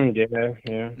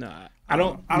 Yeah. No, I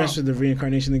don't mess with the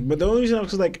reincarnation thing. But the only reason I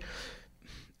was like,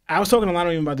 I was talking a lot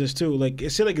about this too. Like, it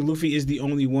said like Luffy is the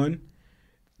only one.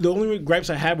 The only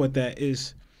gripes I have with that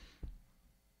is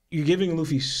you're giving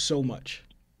Luffy so much.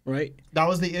 Right? That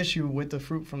was the issue with the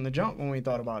fruit from the jump when we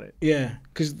thought about it. Yeah,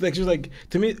 because like, just like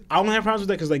to me, I don't have problems with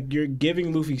that because like you're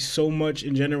giving Luffy so much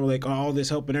in general, like all this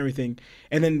help and everything,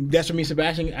 and then that's for me,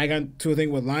 Sebastian. I got to a thing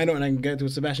with Lionel, and I can get to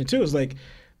with Sebastian too. It's like,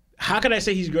 how could I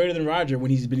say he's greater than Roger when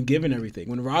he's been given everything?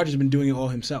 When Roger's been doing it all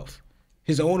himself,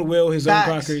 his own will, his own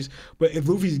conqueries. But if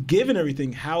Luffy's given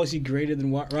everything, how is he greater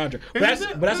than Roger? But that's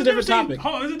a different topic.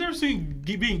 Hold on, there's a difference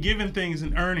between being given things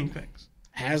and earning things.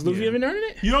 Has Luffy even earned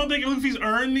it? You don't think Luffy's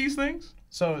earned these things?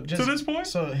 So just, to this point?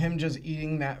 So him just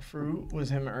eating that fruit was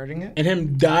him earning it? And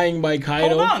him dying by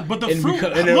Kaido. Hold on, but the fruit...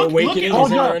 and then awakening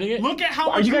was him earning it? Look at how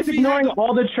much Are you guys ignoring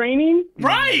all the training?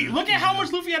 Right! Look at how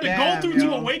much Luffy had to go through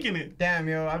to awaken it. Damn,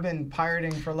 yo, I've been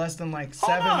pirating for less than like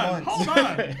 7 months. Hold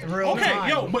on. Real time.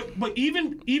 Yo, but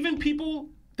even people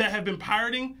that have been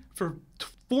pirating for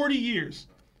 40 years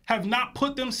have not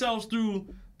put themselves through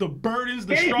the burdens,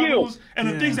 the struggles, and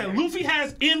the things that Luffy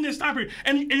has in this time period.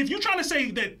 And if you're trying to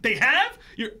say that they have,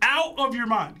 you're out of your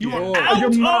mind. You are out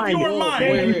of your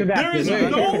mind. There is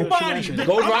nobody.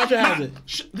 Gold Roger has it.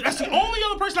 That's the only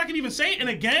other person I can even say. And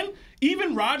again,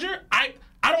 even Roger, I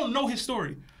don't know his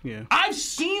story. Yeah. I've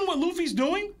seen what Luffy's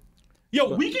doing.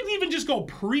 Yo, we can even just go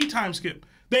pre-time skip.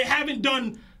 They haven't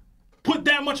put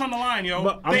that much on the line, yo.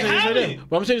 But I'm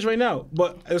saying this right now.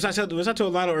 But as I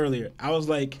told Lionel earlier, I was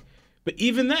like, but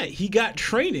even that, he got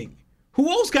training. Who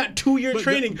else got 2-year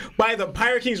training by the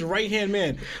Pirate King's right-hand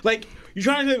man? Like, you're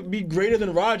trying to be greater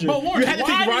than Roger. But Lawrence, you had to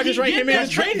take Roger's right-hand man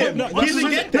to train him. He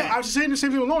didn't get that. I was saying the same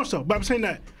thing with Lawrence, though. But I'm saying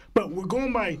that. But we're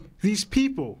going by these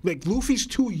people. Like, Luffy's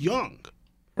too young.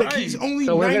 Like, he's only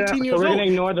 19 years old. So we're going to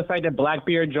ignore the fact that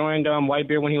Blackbeard joined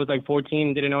Whitebeard when he was like 14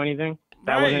 and didn't know anything?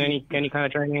 That wasn't any kind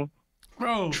of training?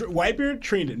 Bro, Whitebeard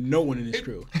trained no one in his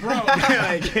crew. Bro,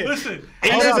 listen,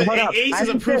 Ace is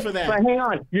a proof of that. But hang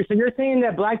on, you're saying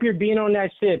that Blackbeard being on that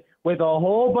ship with a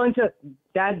whole bunch of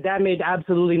that made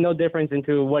absolutely no difference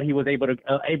into what he was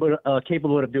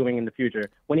capable of doing in the future.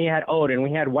 When he had Odin, when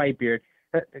he had Whitebeard,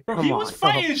 Bro, Come he on. was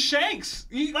fighting Shanks.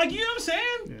 You know what I'm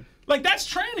saying? Yeah. Like, that's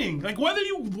training. Like, whether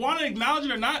you want to acknowledge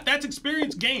it or not, that's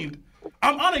experience gained.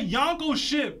 I'm on a Yonko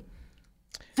ship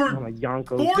for I'm a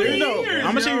Yonko 40 ship. years.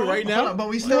 I'm gonna say it right Hold now. on, but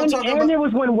we still talking And about. it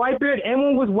was when Whitebeard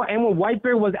and when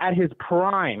Whitebeard was at his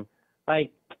prime.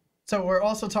 Like, So we're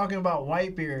also talking about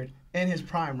Whitebeard in his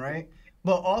prime, right?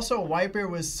 But also Whitebeard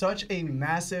was such a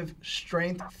massive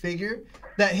strength figure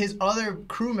that his other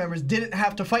crew members didn't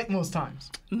have to fight most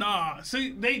times. Nah,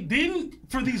 see, they didn't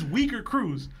for these weaker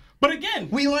crews. But again,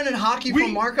 We learned in hockey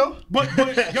from Marco. but yo,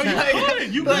 you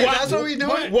could. You Like, could. that's what we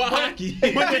doing? What hockey?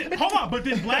 But then, hold on, but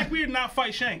did Blackbeard not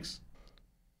fight Shanks?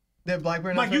 Did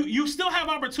Blackbeard Like, not you still have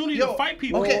opportunity Yo, to fight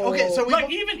people. okay, so we like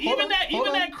go- even hold on,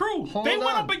 that crew, hold they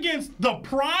went on. up against the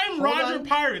prime Hold Roger on.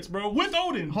 Pirates, bro, with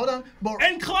Odin. Hold on. But,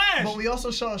 And Clash. But we also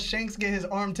saw Shanks get his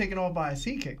arm taken off by a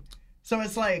sea kick. So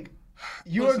it's like,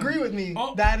 you Listen, agree with me,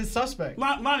 oh, that is suspect.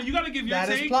 Lana, you got to give your That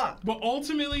is take. plot. But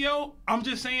ultimately, yo, I'm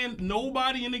just saying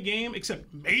nobody in the game except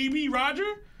maybe Roger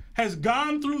has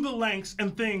gone through the lengths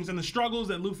and things and the struggles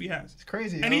that Luffy has. It's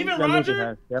crazy. And yo. even That Luffy Roger,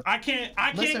 has, yep. I can't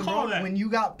Listen, call bro, that. when you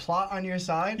got plot on your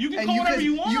side, You can and call whatever can,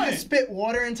 you want. You can spit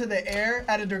water into the air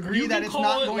at a degree You that can it's call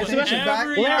not it going to hit your back,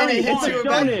 whatever you and it hits want. you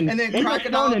back, shonen. and then It's a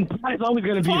crocodile. shonen. Plot is always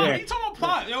gonna be Plot, there. he talking about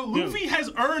plot. Yo, Luffy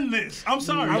has earned this. I'm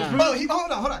sorry. Oh,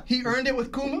 hold on. He earned it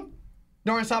with Kuma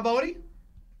during Sabaody.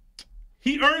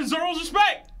 He earned Zoro's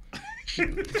respect.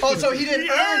 Oh, so he didn't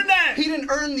earned that. He didn't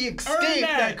earn the escape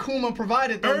that Kuma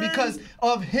provided them because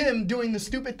of him doing the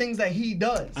stupid things that he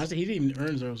does. Honestly, he didn't even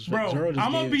earn Zoro's Bro, respect. Zoro just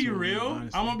I'm gonna gave it be to him, real.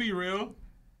 honestly. I'm gonna be real.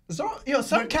 Zoro,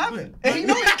 some capping, and he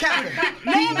knows he's capping.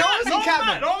 He knows he's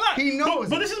capping. No, I'm not. He knows.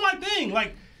 But this is my thing.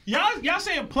 Like, y'all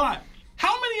saying plot.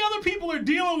 How many other people are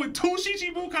dealing with 2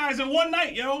 Shichibukais in one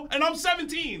night, yo? And I'm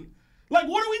 17. Like,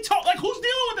 what are we talking? Like, who's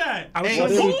dealing with that? I was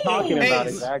What are we Who? talking about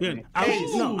Ace. exactly?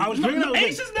 I was bringing up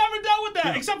Ace has never dealt with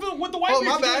that, except for with the white Oh,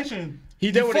 my bad. situation. He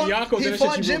did with a Yonko. He then a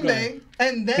fought Shichibukai. Jinbei,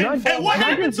 and then Not- fought And what Not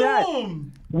happened just to that.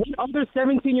 him? What other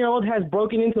 17-year-old has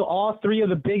broken into all three of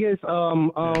the biggest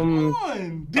Come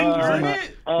on. Didn't earn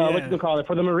it? what you call it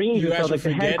for the Marines You and stuff, guys like are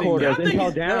the forgetting headquarters, that.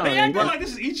 Intel down. They acting and- like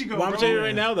this is Ichigo, Well, I'm bro. telling you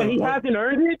right now, though. and he hasn't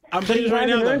earned it. I'm telling you He right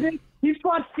now, hasn't though. earned it. He's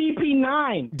fought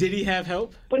CP9, Did he have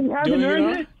help? but he hasn't doing it earned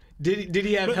all? it. Did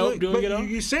he have help doing but it all?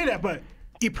 You say that, but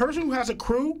a person who has a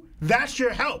crew, that's your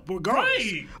help, regardless.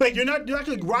 Right. Like you're not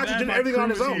like Roger Man, did my everything on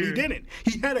crew his is own. He here. didn't.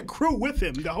 He had a crew with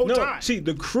him the whole No, time. see,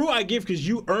 the crew I give because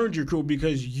you earned your crew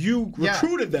because you Yeah,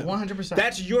 recruited them. 100%.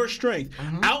 That's your strength.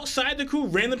 Outside the crew,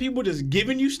 random people just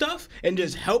giving you stuff and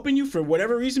just helping you for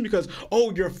whatever reason because,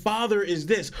 oh, your father is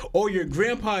this, or your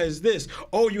grandpa is this,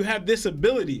 oh, you have this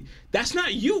ability. That's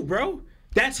not you, bro.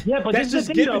 That's Yeah, but that's this is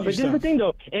the just thing, giving though. you But this is the stuff.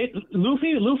 thing,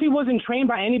 though. Luffy wasn't trained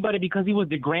by anybody because he was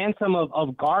the grandson of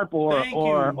Garp or Thank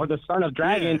you. the son of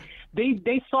Dragon.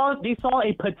 They saw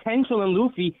a potential in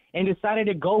Luffy and decided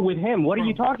to go with him. What are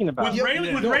you talking about? With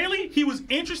Rayleigh, he was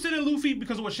interested in Luffy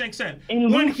because of what Shanks said. In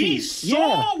When Luffy, he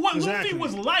saw what Exactly. Luffy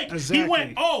was like, he Exactly.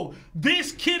 went, "Oh,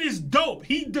 this kid is dope.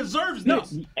 He deserves No,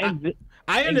 this."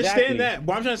 I understand Exactly. that.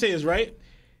 What I'm trying to say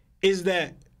is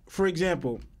that, for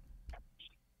example,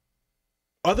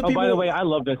 other Oh, people. by the way, I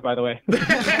love this. By the way,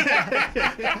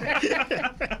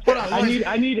 Hold on, Lawrence.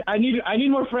 I need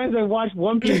more friends that watch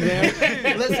One Piece,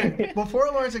 man. Listen, before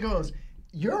Lawrence goes,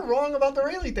 you're wrong about the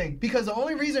Rayleigh thing because the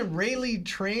only reason Rayleigh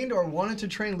trained or wanted to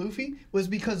train Luffy was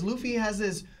because Luffy has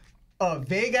this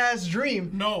vague ass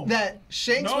dream that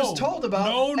Shanks was told about.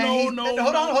 No.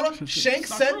 Hold on. Shanks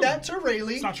not said true. that to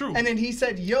Rayleigh. It's not true. And then he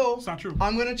said, "Yo, It's not true.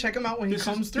 I'm gonna check him out when he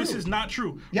comes through." This is not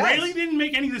true. Yes. Rayleigh didn't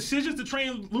make any decisions to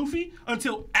train Luffy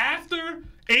until after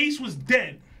Ace was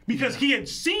dead because he had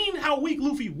seen how weak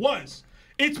Luffy was.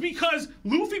 It's because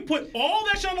Luffy put all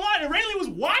that shit on the line, and Rayleigh was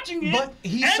watching it But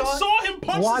he and saw him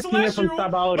punch the Watching it from Celestial.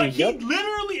 Sabaody, Like, yep. he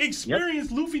literally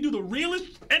experienced Luffy do the realest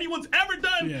anyone's ever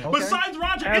done, Yeah. Okay. besides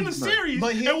Roger in the Ever. series,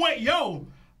 But he- and went, yo,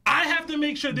 I have to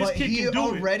make sure this But kid he can do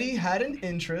it. already had an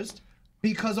interest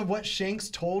because of what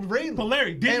Shanks told Rayleigh. But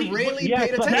Larry, did and he- Rayleigh Yes,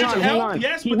 paid but attention. hang on, That hang helped, on.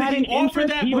 yes, he but had did an he offer interest.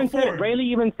 that He even before? said, Rayleigh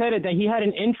even said it that he had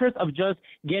an interest of just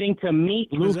getting to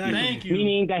meet Luffy, Exactly. Thank you.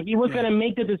 meaning that he was going to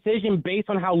make the decision based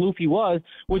on how Luffy was,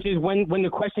 which is when the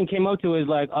question came out to is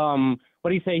like, what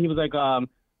did he say? He was like,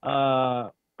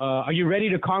 are you ready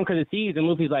to conquer the seas? And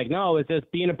Luffy's like, no, it's just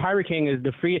being a pirate king is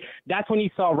the free. That's when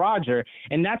he saw Roger,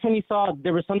 and that's when he saw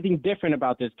there was something different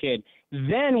about this kid.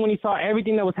 Then when he saw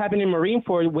everything that was happening in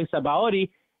Marineford with Sabaody,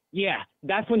 yeah,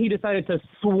 that's when he decided to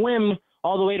swim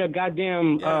all the way to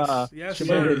goddamn yes, what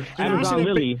sir. is it, And Amazon honestly,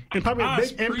 Lily. and probably a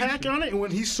Us big impact preaching. on it. And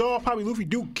when he saw probably Luffy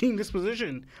do King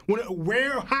disposition, when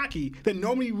rare hockey that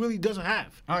nobody really doesn't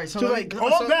have. All right, so like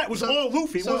all that was all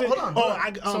Luffy. It So wasn't, hold on.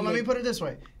 I, So let me put it this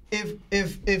way: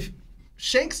 if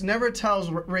Shanks never tells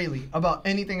Rayleigh about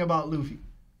anything about Luffy,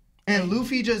 and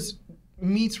Luffy just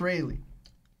meets Rayleigh,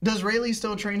 does Rayleigh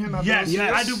still train him? Yes,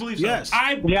 I do believe so.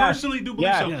 I personally do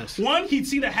believe so. Yes. One, he'd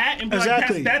see the hat and be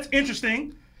like, that's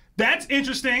interesting. That's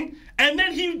interesting. And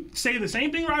then he'd say the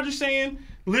same thing Roger's saying,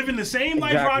 living the same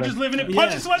life Roger's living it,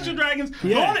 punching celestial dragons,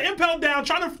 going to Impel Down,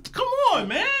 trying to, come on,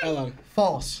 man.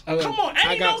 False. Come on.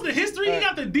 And he knows the history. He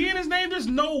got the D in his name. There's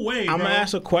no way, I'm bro. going to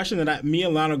ask a question that me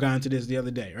and Lano got into this the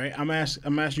other day, right? I'm going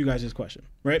to ask you guys this question,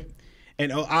 right?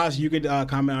 And Oz, you could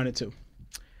comment on it too.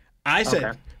 I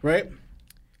said, right,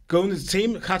 going to the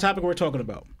same topic we're talking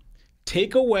about.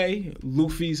 Take away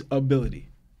Luffy's ability.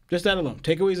 Just that alone.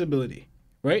 Take away his ability,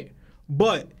 right?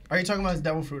 But are you talking about his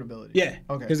devil fruit ability? Yeah.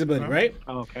 Okay. His ability, right?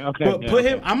 Okay. But put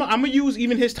him. I'm gonna use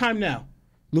even his time now,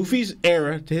 Luffy's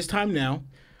era to his time now,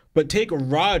 but take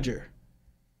Roger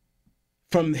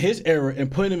from his era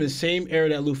and put him in the same era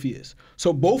that Luffy is.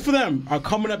 So both of them are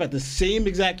coming up at the same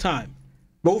exact time,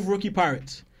 both rookie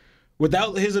pirates.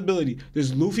 Without his ability,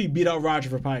 does Luffy beat out Roger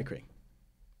for Pirate King?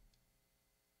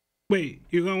 Wait,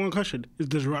 you got one question.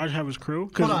 Does Roger have his crew?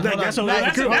 That's a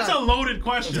loaded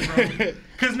question, bro.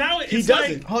 Because now it's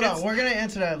like... Hold on, we're going to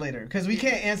answer that later. Because we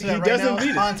can't answer that right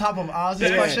now on top of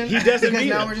Oz's question. He doesn't because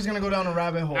now we're just going to go down a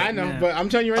rabbit hole. I know, but I'm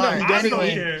telling you right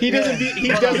now, he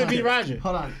doesn't beat Roger.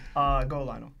 Hold on. Go,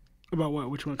 Lionel. About what?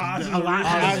 Which one? Oz's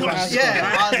Oz's question.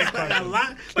 A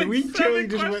lot. Like we totally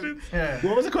just went. Yeah.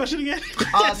 What was the question again?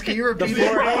 Oz, can you repeat it?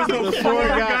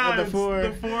 The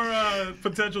four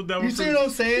potential devil fruits. You see what I'm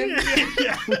saying?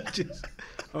 Yeah.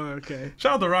 Oh, okay.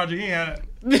 Shout out to Roger. He ain't had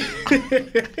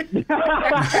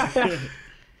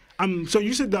it. So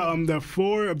you said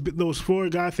those four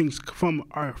guy things from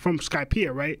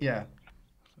Skypiea, right? Yeah.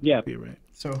 Yeah. Right.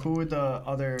 So who would the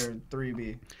other three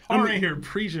be? I'm right here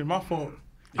preaching. My fault.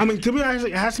 I mean, to be honest,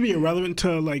 it has to be irrelevant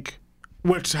to like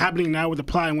what's happening now with the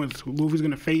plot and what Luffy's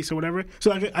gonna face or whatever. So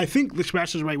like, I think the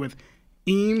Smasher's right with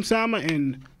Sama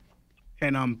and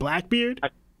Blackbeard.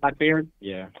 Blackbeard,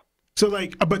 yeah. So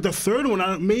like, but the third one,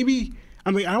 I don't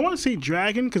want to say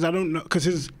Dragon because I don't know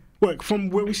because from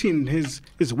where we seen his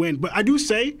win, but I do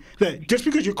say that just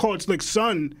because you call it like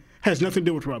Sun has nothing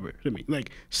to do with Rubber to me.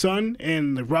 Like Sun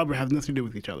and the Rubber have nothing to do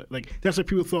with each other. Like that's what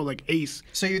people thought. Like Ace.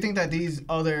 So you think that these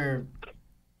other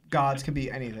gods could be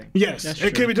anything? Yes,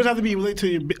 it doesn't have to be related to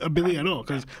your ability at all.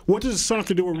 Because what does the Sun have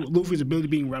to do with Luffy's ability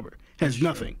being Rubber? It has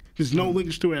nothing. There's no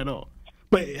linkage to it at all.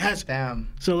 But it has.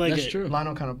 Damn. So like that's true.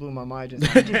 Lionel kind of blew my mind just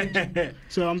now.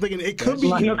 So I'm thinking it could be.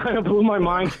 Lionel kind of blew my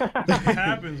mind. It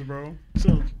happens, bro.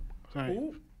 So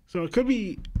it could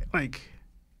be like.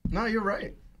 No, you're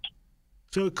right.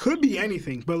 So it could be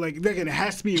anything, but like again, it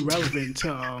has to be relevant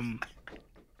to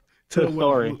the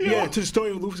story. To the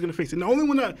story of Luffy's gonna face. And the only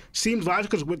one that seems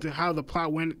logical is with how the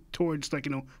plot went towards like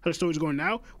how the story's going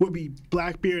now would be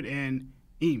Blackbeard and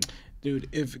Eam. Dude,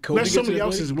 if Kobe Unless gets somebody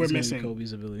ability, else's we're missing.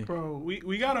 Kobe's ability. Bro,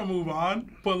 we gotta move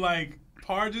on. But like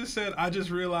Par just said, I just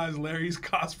realized Larry's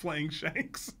cosplaying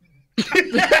Shanks.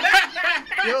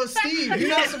 Yo, Steve, you're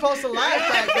not supposed to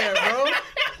laugh back there, bro.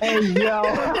 Hey, yo. All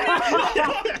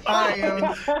right,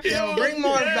 yo, bring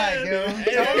Marv back, yo.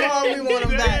 Tell Marv we want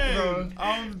him back, bro.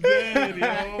 I'm dead,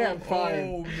 yo. Fine.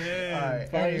 Oh, man. All right,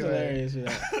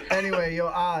 anyway, yo,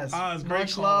 Oz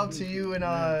much love to you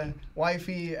and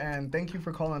wifey, and thank you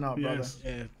for calling up, brother.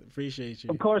 Yeah, appreciate you.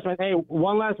 Of course, man. Hey,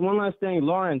 one last thing,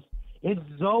 Lawrence. It's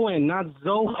Zoan, not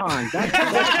Zohan. That's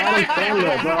Adam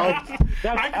Sandler, bro.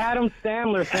 That's Adam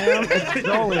Sandler, fam. It's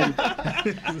Zoan.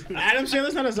 Adam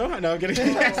Sandler's not a Zohan. No, I'm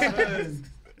kidding.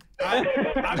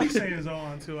 I be saying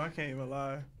Zohan too. I can't even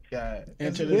lie. Yeah.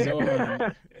 Enter the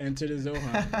Zohan. Enter the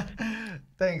Zohan.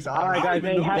 Thanks, Oz. All right, guys.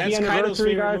 Hey, happy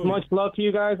anniversary, guys. Much love to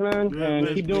you guys, man. Yeah, and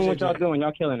keep doing what y'all doing.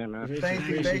 Y'all killing it, man. Thank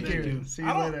you. See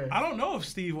you later. I don't know if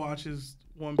Steve watches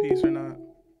One Piece or not.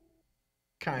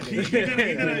 Kind of. He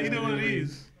did one of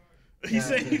these. He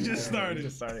said he just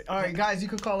started. All right, guys, you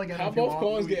can call again. How both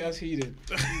calls get us heated?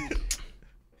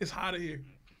 It's hot in here.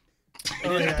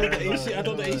 Oh, yeah, I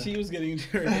thought the AC was getting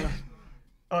turned.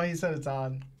 Oh, he said it's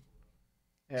on.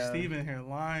 Yeah. Steve in here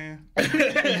lying.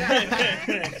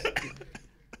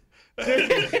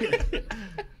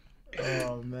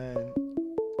 Oh man.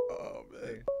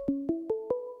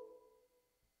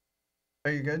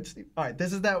 Are you good, Steve? All right,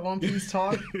 this is that One Piece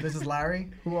talk. This is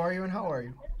Larry. Who are you and how are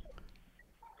you?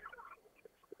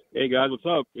 Hey guys, what's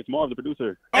up? It's Marv, the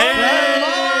producer. Hey,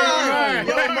 Marv!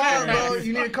 Yo, Marv, bro,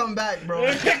 you need to come back,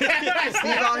 bro. Steve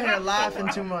out here laughing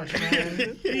too much,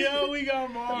 man. Yo, we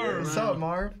got Marv. What's up,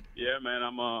 Marv? Yeah, man,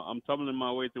 I'm tumbling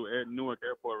my way through Newark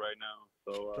Airport right now.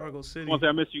 So, Struggle City. I want to say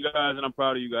I miss you guys and I'm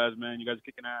proud of you guys, man. You guys are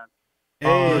kicking ass.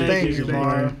 Hey, thank you, you,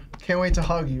 Marv. Can't wait to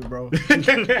hug you, bro.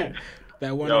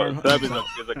 That one Yo, arm. Seb is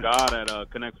a god at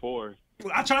Connect Four.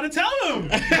 I try to tell them.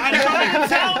 I try to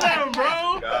tell them,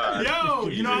 bro. God. Yo,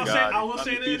 you know what I'm saying? I will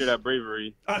say Undefeated this. at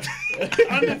bravery.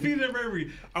 Undefeated at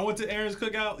bravery. I went to Aaron's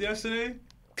cookout yesterday.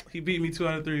 He beat me 2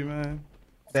 out of 3, man.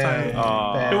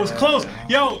 Damn. It was close.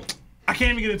 Yo, I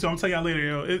can't even get into it. I'm telling y'all later,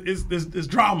 yo. It's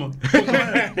drama.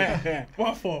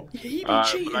 My fault.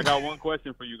 But I got one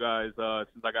question for you guys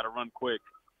since I got to run quick.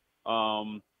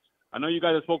 I know you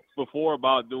guys have spoke before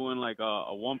about doing like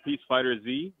a One Piece Fighter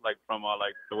Z, like from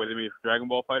like the way they made Dragon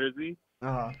Ball Fighter Z.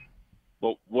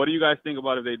 But what do you guys think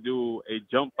about if they do a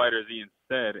Jump Fighter Z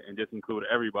instead and just include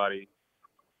everybody?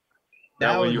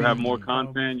 That way you have more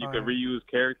content. You could reuse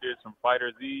characters from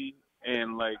Fighter Z,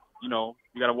 and like you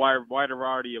got a wider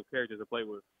variety of characters to play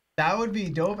with. That would be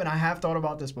dope, and I have thought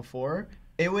about this before.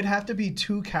 It would have to be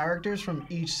 2 characters from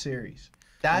each series.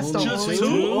 That's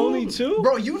Only two?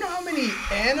 Bro, you know how many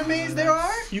animes there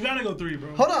are? You gotta go 3,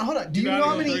 bro. Hold on. Do you know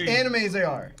how many 3. animes there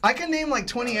are? I can name like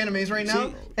 20 animes right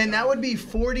now, and that would be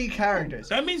 40 characters.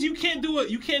 That means you can't do a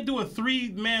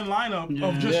 3-man lineup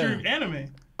of just your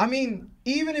anime. I mean,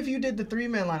 even if you did the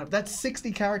 3-man lineup, that's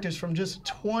 60 characters from just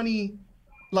 20,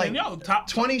 like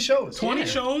 20 shows. 20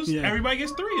 shows. Everybody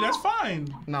gets 3. That's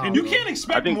fine. No, and you can't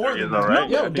expect more than that. Right.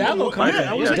 Yo, download content.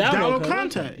 I was like, download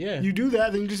content. content. Yeah. You do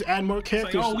that, then you just add more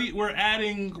characters. It's like, we're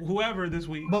adding whoever this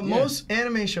week. But most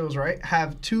anime shows, right,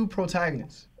 have 2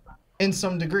 protagonists in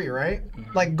some degree, right?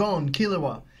 Like Gon,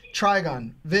 Killua,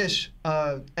 Trigon, Vish,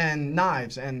 and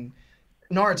Knives, and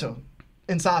Naruto,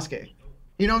 and Sasuke.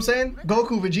 You know what I'm saying?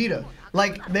 Goku, Vegeta.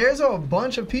 Like, there's a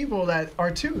bunch of people that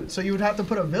are 2. So you would have to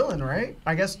put a villain, right?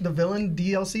 I guess the villain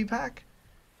DLC pack.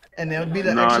 And that would be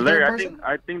the extra Larry, third person?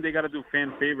 I think they got to do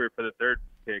fan favorite for the third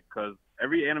pick because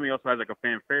every anime also has like a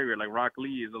fan favorite. Like Rock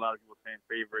Lee is a lot of people's fan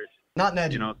favorite. Not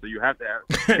Neji. So you have to have.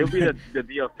 It'll be the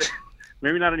DLC.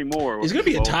 Maybe not anymore. It's gonna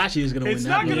be Itachi who's gonna win. It's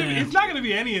not gonna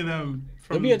be any of them.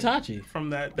 It'll be Itachi from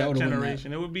that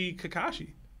generation. It would be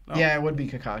Kakashi. No. Yeah, it would be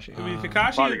Kakashi. It would be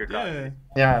Kakashi.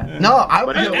 Yeah. No, I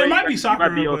would. But it might be Sakura.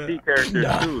 DLC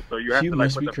characters too, so you have to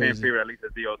like put the fan favorite at least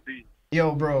as DLC.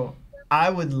 Yo, bro, I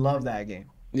would love that game.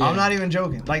 Yeah. I'm not even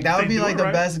joking. Like that would be like the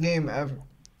best game ever.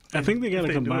 I think they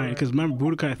gotta combine because remember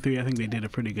Budokai 3. I think they did a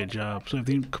pretty good job. So if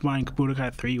they combine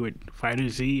Budokai 3 with Fighter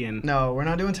Z and no, we're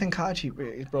not doing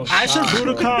Tenkaichi, bro. I said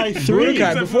Budokai 3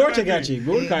 Budokai before Tenkaichi.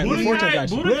 Budokai before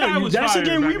Tenkaichi. Budokai was that's the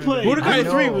game we played. Budokai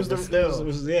 3 was that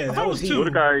was 2.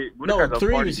 Budokai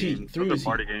 3 was Heat. 3 was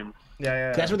party game.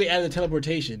 Yeah. That's where they added the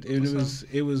teleportation.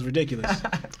 It was ridiculous.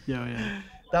 Yeah.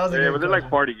 That was a good but they're like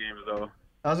party games though.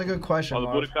 That was a good question. All the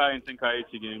Budokai and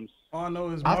Tenkaichi games. All I know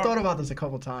is I've thought about this a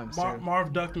couple times.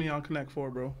 Marv ducked me on Connect 4,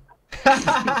 bro.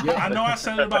 I know I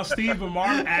said it about Steve, but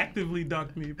Marv actively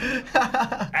ducked me, bro.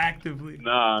 Actively.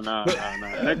 Nah.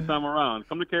 Next time around,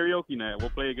 come to karaoke night. We'll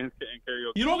play against in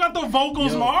karaoke. You don't got the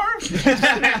vocals, Marv?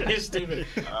 You're stupid.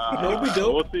 It'll be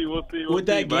dope. We'll see. With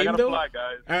that game, I gotta though? fly,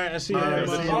 guys. All right, I see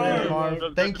you.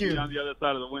 Marv. Thank you. On the other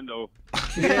side of the window.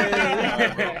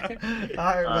 All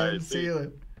right, man. See you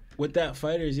later. With that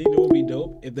Fighters, you know what would be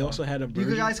dope if they also had a version.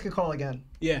 You guys could call again.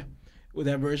 Yeah, with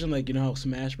that version, like you know how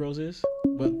Smash Bros is,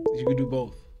 but you could do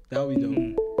both. That would be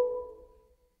dope.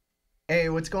 Hey,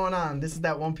 what's going on? This is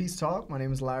that One Piece Talk. My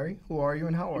name is Larry. Who are you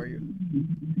and how are you?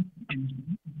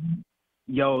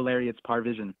 Yo, Larry, it's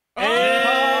Parvision.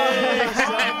 Hey,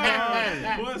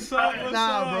 what's up?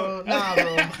 Nah, bro.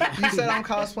 You said I'm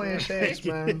cosplaying Shanks,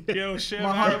 man. Yo,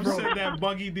 Marv said that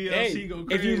Buggy DLC go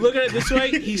crazy. If you look at it this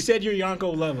way, he said you're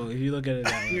Yonko level. If you look at it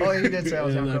that way. Oh, he did say I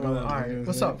was Yonko level. All right.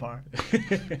 What's up, Par?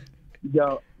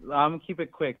 Yo, I'm gonna keep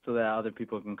it quick so that other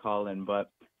people can call in.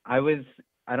 But I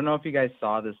don't know if you guys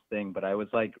saw this thing, but I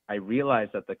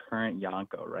realized that the current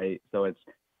Yonko, right? So it's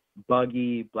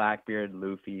Buggy, Blackbeard,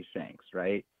 Luffy, Shanks,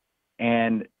 right?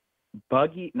 And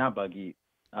Blackbeard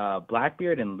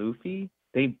and Luffy,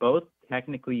 they both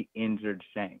technically injured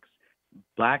Shanks.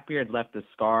 Blackbeard left a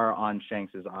scar on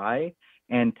Shanks' eye,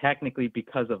 and technically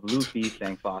because of Luffy,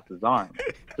 Shanks lost his arm.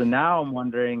 So now I'm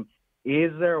wondering,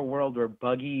 is there a world where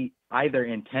Buggy either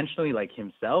intentionally, like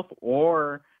himself,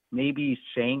 or maybe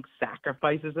Shanks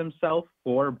sacrifices himself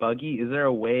for Buggy? Is there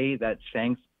a way that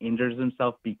Shanks injures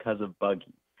himself because of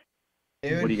Buggy?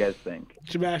 Dude. What do you guys think?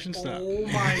 Sebastian, stop. Oh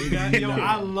my god, yo,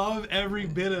 I love every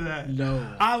bit of that.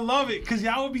 No. I love it, because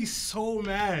y'all would be so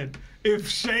mad if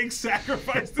Shanks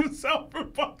sacrificed himself for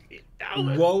Buggy.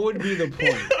 What would be the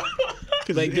point?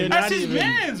 Like, that's his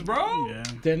man's, bro. Yeah.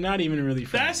 They're not even really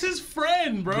friends. That's his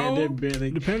friend, bro. They're barely.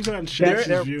 Depends on Shanks'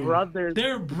 view. Brothers.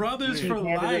 They're brothers for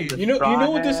life. You know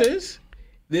what this is?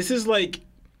 This is like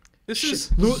This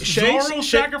is Shanks Zoro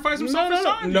sacrifice himself for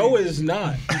Sanji. No, it is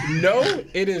not. No,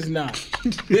 it is not.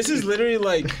 This is literally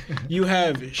like you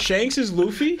have Shanks is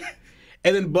Luffy,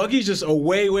 and then Buggy's just a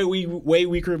way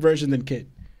weaker version than Kid.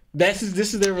 This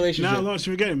is their relationship. Nah, Lawrence,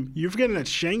 you're forgetting that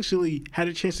Shanks really had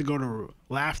a chance to go to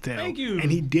Laugh Tale. Thank you.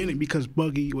 And he didn't because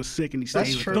Buggy was sick and he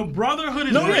stayed with The him. brotherhood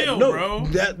is real, bro.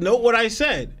 Note what I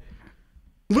said.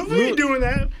 Luffy ain't doing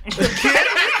that.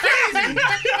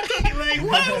 Like,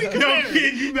 what are we doing?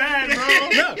 Kid, you bad, bro.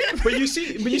 No, but you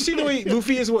see the way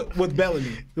Luffy is with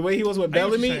Bellamy, the way he was with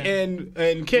Bellamy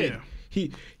and Kid. Yeah.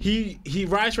 He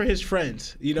rides for his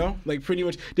friends, you know, like pretty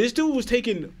much. This dude was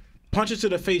taking punches to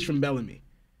the face from Bellamy.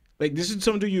 Like, this is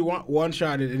some dude you want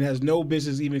one-shotted and has no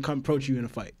business even come approach you in a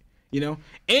fight, you know?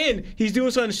 And he's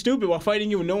doing something stupid while fighting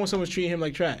you and knowing someone's treating him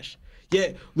like trash.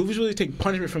 Yet, Luffy's really taking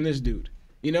punishment from this dude,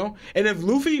 you know? And if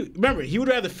Luffy, remember, he would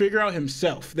rather figure out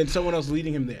himself than someone else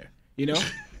leading him there, you know?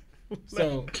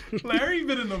 So Larry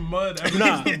been in the mud ever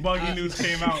since the Buggy news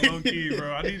came out, low key,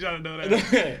 bro. I need y'all to know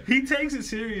that. He takes it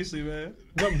seriously, man.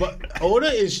 But Oda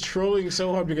is trolling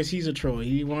so hard because he's a troll.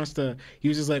 He was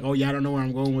just like, oh yeah, I don't know where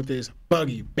I'm going with this.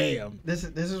 Buggy, bam. This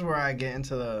is where I get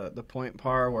into the point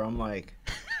part where I'm like,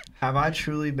 have I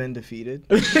truly been defeated?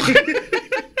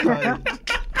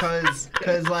 Cause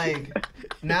like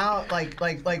now like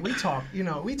we talk, you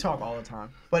know, we talk all the time,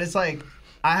 but it's like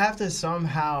I have to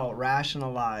somehow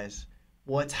rationalize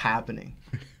what's happening.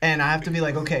 And I have to be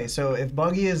like, okay, so if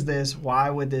Buggy is this, why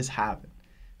would this happen?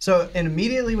 So, and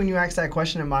immediately when you asked that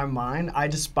question in my mind, I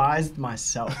despised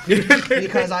myself.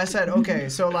 Because I said, okay,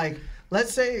 so like,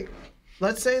 let's say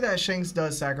that Shanks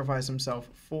does sacrifice himself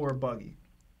for Buggy.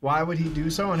 Why would he do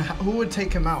so? And who would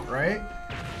take him out, right?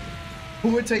 Who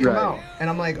would take him out? And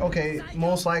I'm like, okay,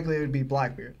 most likely it would be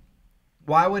Blackbeard.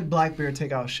 Why would Blackbeard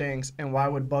take out Shanks, and why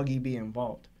would Buggy be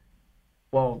involved?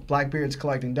 Well, Blackbeard's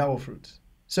collecting devil fruits.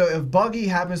 So if Buggy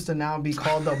happens to now be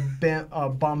called a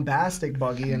bombastic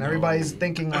Buggy, and everybody's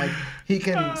thinking like he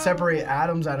can separate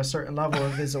atoms at a certain level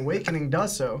if his awakening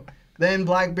does so, then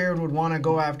Blackbeard would want to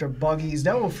go after Buggy's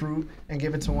devil fruit and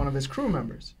give it to one of his crew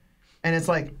members. And it's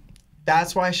like,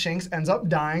 that's why Shanks ends up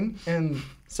dying in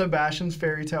Sebastian's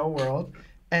fairy tale world.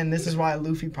 And this is why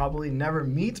Luffy probably never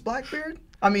meets Blackbeard.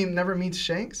 Never meets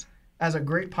Shanks as a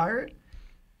great pirate.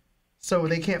 So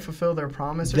they can't fulfill their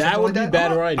promise or that something would like be that.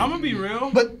 bad writing. I'm gonna be real.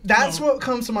 But that's what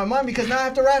comes to my mind because now I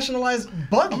have to rationalize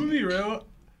Buggy. I'm gonna be real.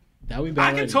 That would be bad I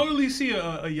can writing. totally see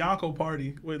a Yonko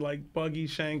party with like Buggy,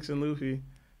 Shanks, and Luffy,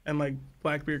 and like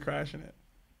Blackbeard crashing it.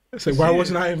 It's like, why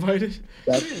wasn't I invited?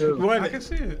 That's true. I can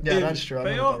see it. Yeah, that's true.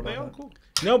 They all cool.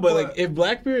 No, but like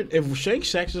if Shanks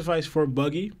sacrificed for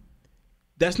Buggy,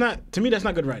 that's not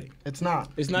good writing. It's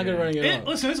not. It's not good writing at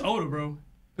all. Listen, it's Oda, bro.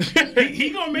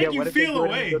 he gonna make you what if they feel do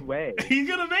it a in a good way? He's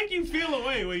gonna make you feel a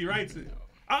way when he writes it.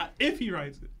 If he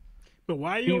writes it. But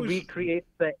why He you always... recreates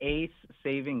the Ace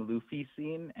saving Luffy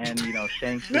scene, and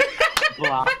Shanks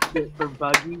blocks it for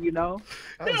Buggy. Yo,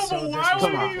 but why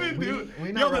would he even do it? We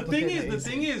Yo, not the thing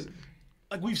replicating is,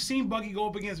 like we've seen Buggy go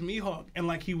up against Mihawk, and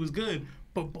like he was good.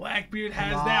 But Blackbeard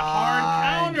has that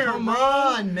hard counter, Come bro.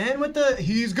 on, man.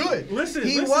 He's good. Listen,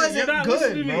 he you're wasn't not good,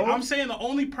 listening to me. bro. I'm saying the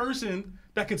only person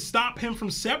that could stop him from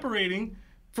separating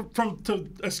to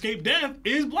escape death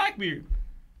is Blackbeard.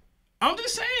 I'm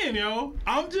just saying, yo.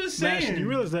 I'm just saying. Mash, you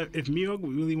realize that if Mihawk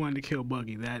really wanted to kill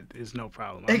Buggy, that is no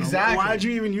problem. Exactly. Why'd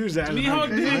you even use that?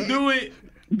 Mihawk didn't do it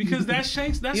because that's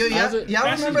Shanks. That's Y'all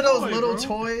that's remember his those boy, little bro.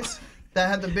 toys that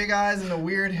had the big eyes and the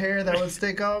weird hair that would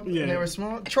stick up Yeah. and they were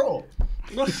small? Troll.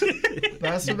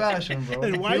 That's Sebastian, bro.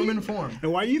 And why Human you, form.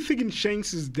 And why are you thinking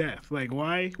Shanks is death? Like,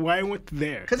 why went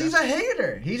there? Because he's a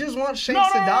hater. He just wants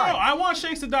Shanks to die. No. I want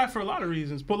Shanks to die for a lot of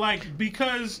reasons, but like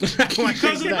because Shanks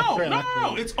to die for a lot of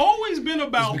no. It's always been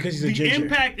about because he's a the ginger.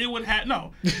 impact it would have.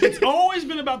 No, it's always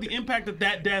been about the impact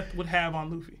that death would have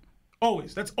on Luffy.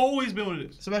 Always. That's always been what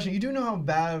it is. Sebastian, you do know how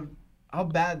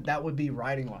bad that would be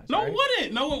writing-wise, No, right? it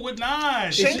wouldn't. No, it would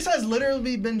not. Shanks has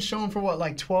literally been shown for what,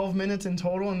 like 12 minutes in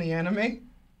total in the anime?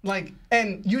 Like,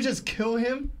 and you just kill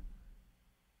him?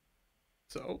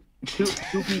 So To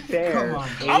be fair, Come on.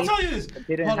 I'll tell you this.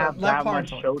 didn't Hold on, have let that Parr much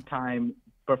talk. showtime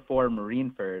before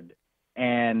Marineford,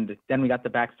 and then we got the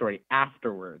backstory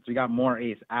afterwards. We got more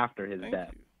Ace after his Thank death,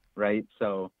 you. right?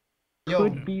 So Yo,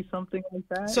 could be something like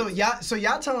that. so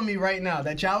y'all telling me right now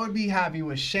that y'all would be happy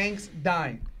with Shanks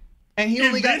dying. And he In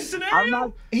only got this scenario, I'm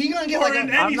not. he gonna get or like in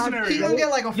a any not- scenario. he gonna get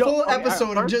like a Yo, full okay,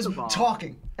 episode of first just of all-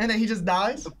 talking. And then he just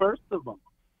dies? First of all,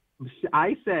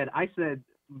 I said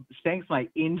Shanks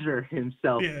might injure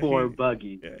himself for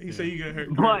Buggy. Yeah, he said he got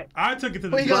hurt. But- I took it to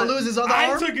the Well, he death. gonna lose his other I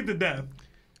arm? took it to death.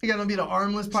 He gonna be the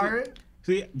armless pirate?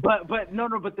 See, but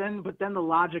then the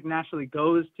logic naturally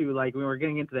goes to like when we're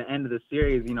getting into the end of the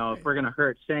series, you know, if we're gonna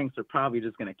hurt Shanks, we're probably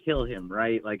just gonna kill him,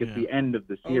 right? Like it's the end of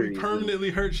the series. We permanently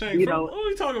hurt Shanks. You Bro, know, what are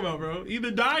we talking about, bro? Either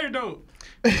die or don't.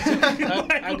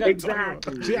 Exactly.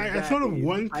 See, I thought of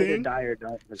one Either thing. die or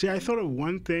don't. See, I thought of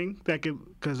one thing that could,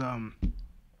 because I'm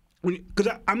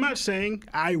not saying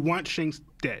I want Shanks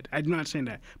dead. I'm not saying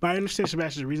that, but I understand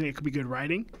Sebastian's reason. It could be good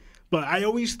writing, but I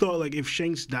always thought like if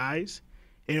Shanks dies,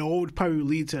 it all would probably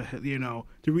lead to, you know,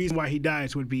 the reason why he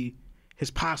dies would be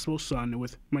his possible son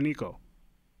with Maniko,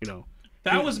 you know.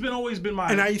 That was always been my.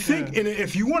 And I think, and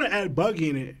if you want to add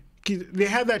Buggy in it, 'cause they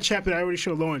have that chapter that I already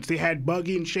showed Lawrence. They had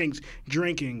Buggy and Shanks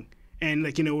drinking, and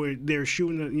like, you know, where they're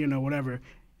shooting, you know, whatever.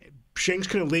 Shanks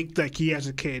could have linked like he has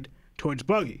a kid towards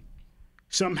Buggy.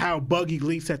 Somehow Buggy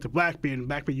leaks that to Blackbeard, and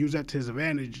Blackbeard used that to his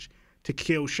advantage to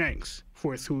kill Shanks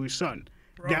through his son.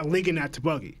 That linking that to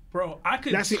Buggy. Bro, I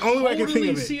could. That's the only way I can think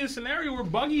of it. See a scenario where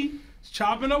Buggy is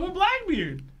chopping up with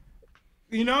Blackbeard.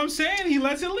 You know what I'm saying? He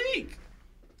lets it leak.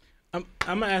 I'm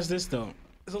gonna ask this though.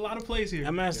 There's a lot of plays here.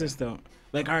 I'm gonna ask this though.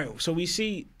 Like, all right, so we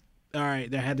see, all right,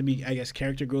 there had to be, I guess,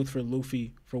 character growth for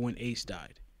Luffy for when Ace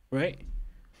died, right?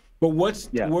 But where's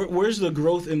the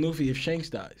growth in Luffy if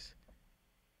Shanks dies?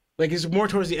 Like, it's more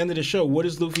towards the end of the show. What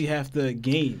does Luffy have to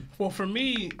gain? Well, for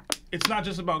me, it's not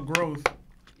just about growth.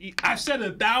 I've said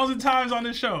it 1,000 times on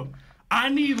this show. I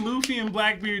need Luffy and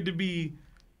Blackbeard to be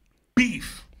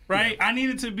beef, right? Yeah. I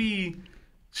need it to be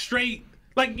straight.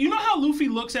 Like, you know how Luffy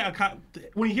looks at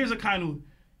when he hears Akainu,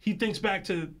 he thinks back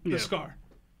to the scar.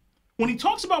 When he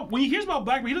hears about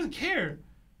Blackbeard, he doesn't care.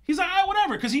 He's like,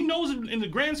 whatever, because he knows in the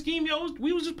grand scheme,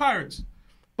 we was just pirates.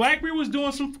 Blackbeard was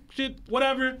doing some shit,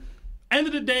 whatever. End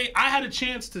of the day, I had a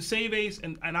chance to save Ace,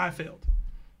 and I failed.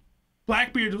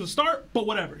 Blackbeard was a start, but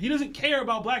whatever. He doesn't care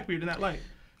about Blackbeard in that light.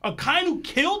 Akainu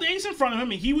killed Ace in front of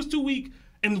him, and he was too weak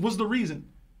and was the reason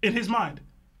in his mind.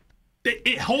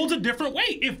 It holds a different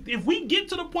weight. If we get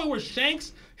to the point where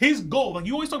Shanks, his goal, like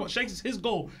you always talk about Shanks is his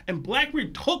goal, and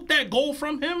Blackbeard took that goal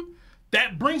from him,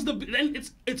 that brings then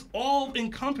it's all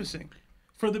encompassing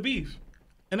for the beef.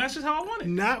 And that's just how I want it.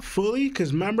 Not fully,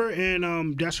 because remember in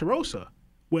Dressrosa,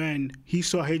 when he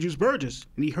saw Jesus Burgess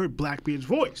and he heard Blackbeard's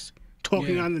voice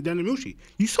talking on the Dendemushi.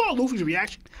 You saw Luffy's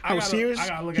reaction. How serious he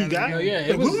got.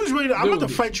 Luffy's ready. I'm about to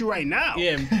fight you right now.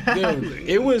 Yeah, dude.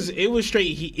 it was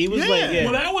straight.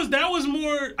 Well, that was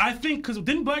more. I think because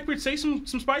didn't Blackbeard say some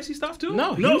spicy stuff too?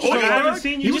 No, he was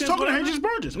talking to Jesus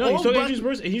Burgess. No, he was talking to Jesus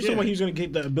Burgess. And he was talking about he was going to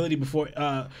get the ability before.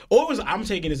 I'm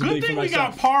taking his ability for myself. Good thing we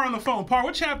got Par on the phone. Par,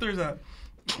 what chapter is that?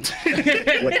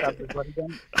 What chapter is what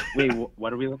again? Wait,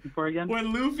 what are we looking for again?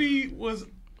 When Luffy was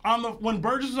when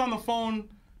Burgess was on the phone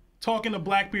talking to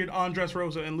Blackbeard on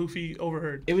Dressrosa and Luffy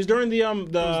overheard. It was during the It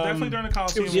was definitely during the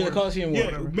Coliseum War. Yeah, the Coliseum War.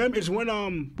 Yeah, remember it's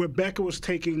when Rebecca was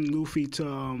taking Luffy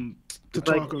to it's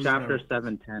talk. Like chapter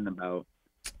 710 about.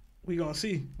 We gonna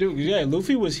see, dude. Yeah,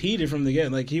 Luffy was heated from the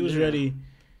get. Like he was ready.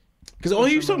 Because all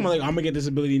he was talking about, like, I'm gonna get this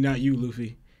ability, not you,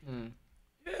 Luffy.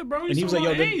 Yeah, bro. And he was like,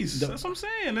 "Yo, Ace." That's what I'm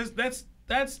saying.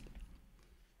 That's.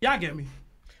 Y'all get me.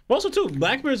 Also, too,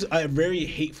 Blackbeard's a very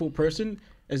hateful person.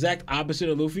 Exact opposite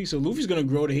of Luffy. So Luffy's gonna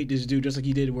grow to hate this dude just like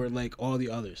he did with like all the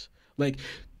others. Like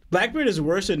Blackbeard is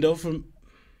worse than Dofus.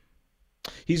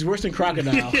 He's worse than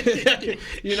Crocodile.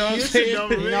 You know what I'm saying? I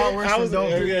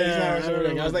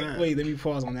was like, wait, let me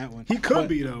pause on that one. He could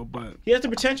be though, but he has the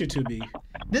potential to be.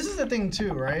 This is the thing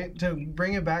too, right? To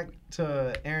bring it back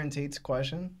to Aaron Tate's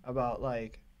question about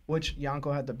like which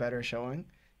Yonko had the better showing.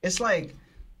 It's like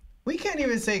we can't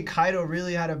even say Kaido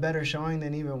really had a better showing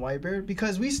than even Whitebeard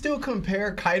because we still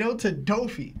compare Kaido to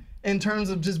Dofi in terms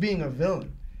of just being a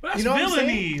villain. But that's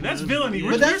villainy. That's villainy.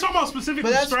 We're talking about specifically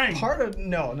but that's strength. Part of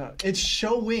no. It's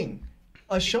showing.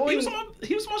 A showing. He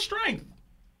was more strength.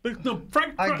 The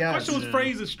question was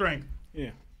phrased as strength.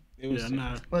 Yeah. It was.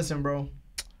 Listen, bro.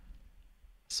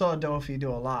 Saw Dofi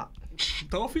do a lot.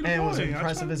 Dofi and was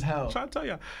impressive as hell. I'm trying to tell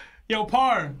you. Yo,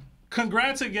 Par,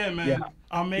 congrats again, man. Yeah.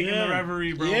 On making the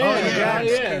reverie, bro.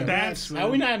 That's how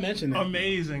we not mention that.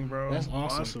 Amazing, bro. That's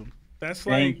awesome. That's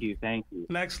like thank you.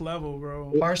 Next level,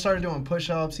 bro. Bar started doing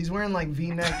push-ups. He's wearing like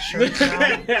V-neck shirts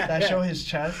now that show his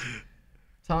chest. I'm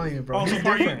telling you, bro. Also, he's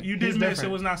Bar, different. you did miss. It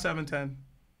was not 710.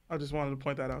 I just wanted to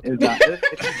point that out.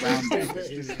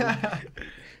 It's round.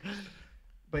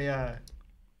 But yeah.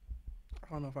 I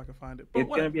don't know if I can find it. But it's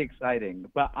gonna be exciting.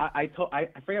 But I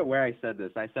forget where I said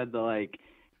this. I said the like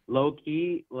low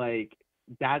key like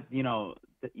that.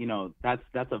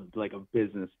 That's a like a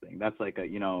business thing. That's like a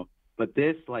But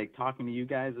this, like talking to you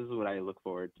guys, this is what I look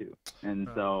forward to. And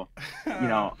so,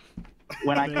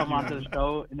 when I come onto the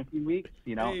show in a few weeks,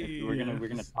 we're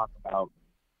gonna talk about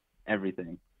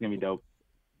everything. It's gonna be dope.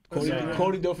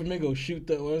 Cody Doflamingo shoot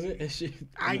the, what was it?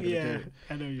 I know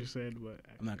what you said, but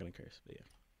I'm not gonna curse, but yeah.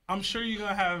 I'm sure you're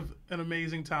gonna have an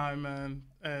amazing time, man,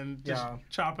 and just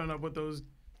chopping up with the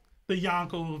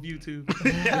Yonko of YouTube,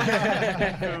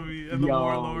 and the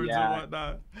warlords and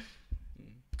whatnot.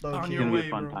 On your way,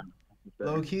 bro.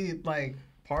 Low key, like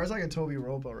Par's like a Toby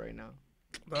Robo right now.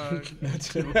 He is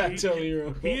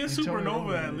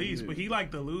Supernova at least, but he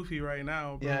like the Luffy right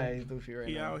now, bro. Yeah, he's Luffy right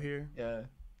now. He out here. Yeah,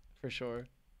 for sure.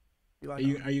 Are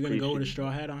you gonna go with a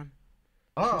straw hat on?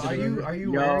 Oh, are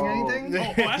you wearing anything?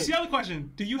 Oh, that's the other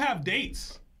question. Do you have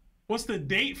dates? What's the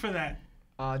date for that?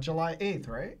 July 8th,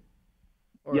 right?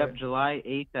 Yep, July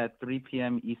 8th at 3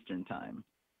 p.m. Eastern time.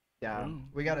 Yeah,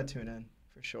 we gotta tune in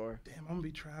for sure. Damn, I'm gonna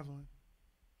be traveling.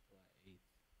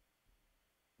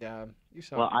 Yeah, you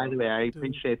saw. Well, either way, I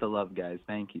appreciate the love, guys.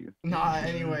 Thank you. Nah,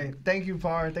 anyway, thank you,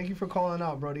 Par. Thank you for calling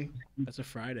out, Brody. That's a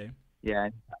Friday. Yeah.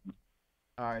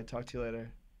 All right, talk to you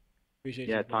later. Appreciate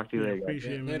you. Yeah, talk to you later.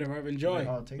 Appreciate it, man. Later, Marv. Enjoy.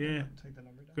 Take the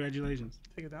number down. Congratulations.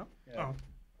 Take it down. Yeah.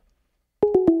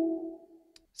 Oh.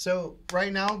 So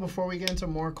right now, before we get into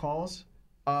more calls,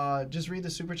 just read the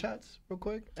super chats real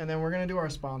quick, and then we're gonna do our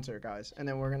sponsor, guys, and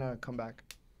then we're gonna come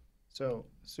back. So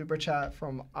super chat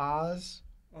from Oz.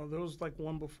 Oh, there was like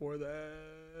one before that.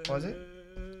 Was it?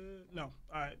 No.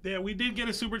 All right. Yeah, we did get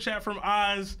a super chat from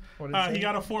Oz. He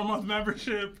got a 4-month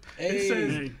membership. Hey. It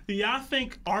says, "Do y'all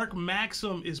think Arc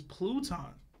Maxim is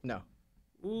Pluton?" No.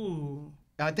 Ooh.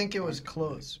 I think it was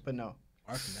close, but no.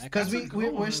 Because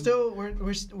we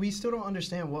still don't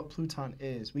understand what Pluton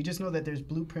is. We just know that there's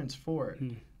blueprints for it.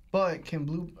 But can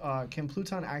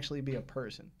Pluton actually be a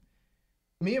person?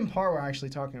 Me and Par were actually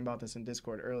talking about this in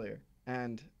Discord earlier,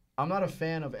 and I'm not a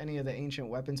fan of any of the ancient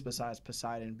weapons besides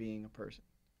Poseidon being a person.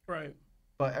 Right.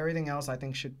 But everything else I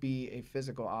think should be a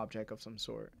physical object of some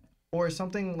sort. Or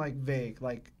something like vague.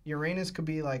 Like Uranus could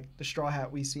be like the straw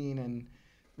hat we seen in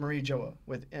Marie Joa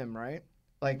with M, right?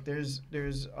 Like there's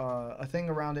a thing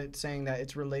around it saying that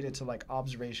it's related to like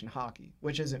observation hockey,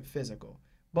 which isn't physical.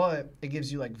 But it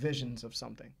gives you like visions of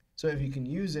something. So if you can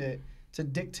use it to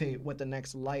dictate what the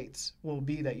next lights will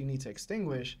be that you need to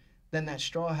extinguish, then that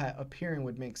straw hat appearing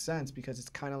would make sense because it's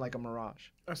kind of like a mirage.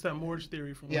 That's that Morge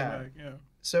theory from way back. Yeah.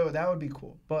 So that would be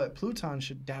cool. But Pluton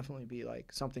should definitely be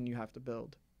like something you have to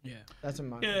build. Yeah. That's in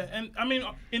my Yeah, and I mean,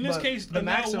 in this case,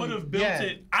 Anel would have built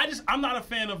it. I'm not a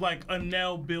fan of like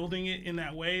Anel building it in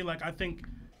that way. Like I think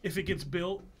if it gets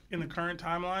built in the current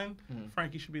timeline,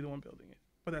 Frankie should be the one building it.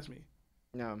 But that's me.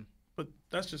 Yeah. But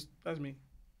that's me.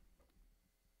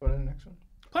 What is the next one?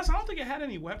 Plus, I don't think it had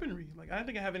any weaponry. Like I didn't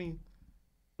think it had any.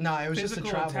 No, it was just a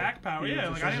physical travel. attack power. Yeah,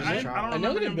 like I don't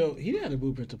know remember he didn't have the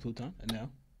blueprint to Pluton. No.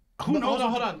 Who knows?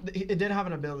 Hold on. It did have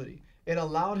an ability. It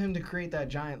allowed him to create that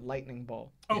giant lightning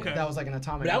ball. Okay. That was like an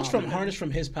atomic. But that was harnessed from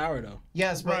his power, though.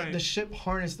 Yes, but the ship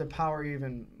harnessed the power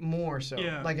even more so.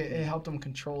 Yeah. Like it helped him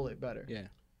control it better. Yeah.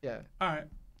 Yeah. All right.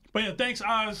 But yeah, thanks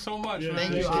Oz so much. Yeah,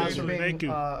 thank you Oz for being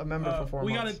a member for 4 months.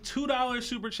 We got a $2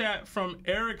 super chat from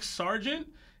Eric Sargent.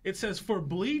 It says, for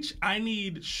Bleach, I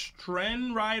need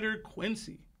Stren Rider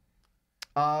Quincy.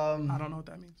 I don't know what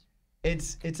that means.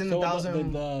 It's in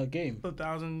the game. The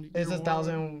 1,000. It's a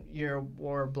 1,000-year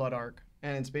war blood arc,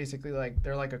 and it's basically like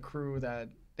they're like a crew that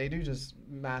they do just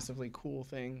massively cool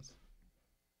things.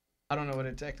 I don't know what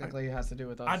it technically has to do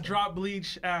with us. I dropped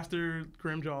Bleach after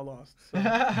Grimjaw lost. So.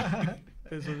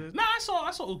 Nah, I saw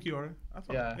Ukiura.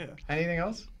 Yeah. Anything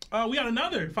else? We got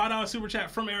another $5 super chat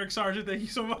from Eric Sargent. Thank you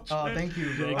so much. Oh, thank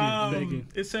you, bro. Thank you.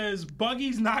 It says,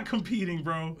 Buggy's not competing,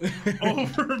 bro.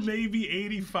 Over maybe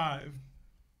 85.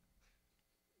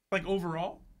 Like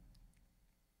overall?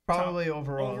 Probably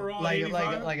overall. Like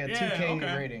 85? like a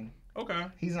 2K rating. Okay.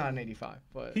 He's not an 85,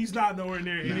 but he's not nowhere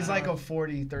near 85. He's like a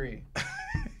 43.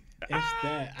 If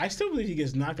that. I still believe he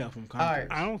gets knocked out from Conquest. All right.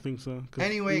 I don't think so.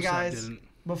 Anyway, guys,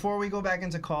 before we go back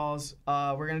into calls,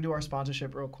 we're going to do our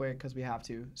sponsorship real quick because we have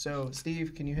to. So,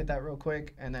 Steve, can you hit that real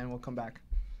quick, and then we'll come back.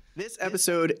 This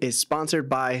episode is sponsored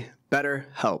by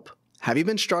BetterHelp. Have you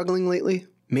been struggling lately?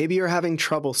 Maybe you're having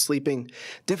trouble sleeping,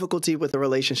 difficulty with a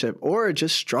relationship, or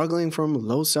just struggling from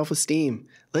low self-esteem.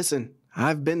 Listen,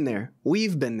 I've been there.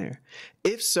 We've been there.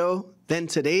 If so, then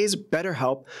today's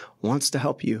BetterHelp wants to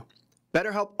help you.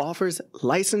 BetterHelp offers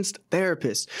licensed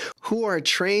therapists who are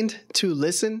trained to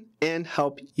listen and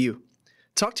help you.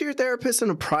 Talk to your therapist in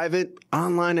a private,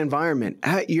 online environment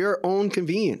at your own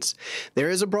convenience. There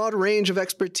is a broad range of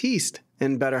expertise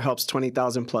in BetterHelp's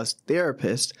 20,000 plus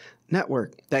therapist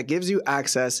network that gives you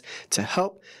access to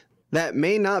help that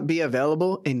may not be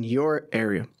available in your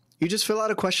area. You just fill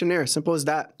out a questionnaire, simple as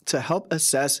that, to help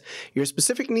assess your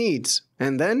specific needs,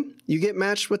 and then you get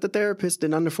matched with a therapist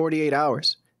in under 48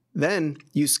 hours. Then,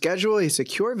 you schedule a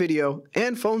secure video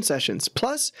and phone sessions.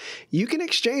 Plus, you can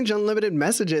exchange unlimited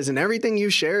messages and everything you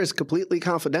share is completely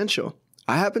confidential.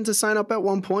 I happened to sign up at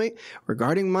one point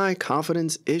regarding my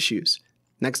confidence issues.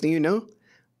 Next thing you know,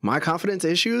 my confidence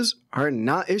issues are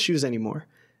not issues anymore.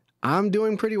 I'm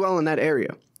doing pretty well in that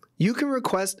area. You can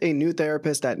request a new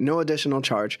therapist at no additional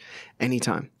charge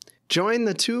anytime. Join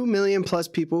the 2 million plus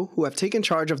people who have taken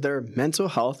charge of their mental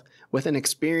health with an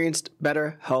experienced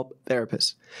BetterHelp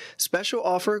therapist. Special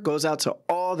offer goes out to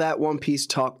all that One Piece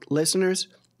Talk listeners.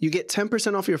 You get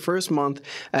 10% off your first month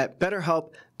at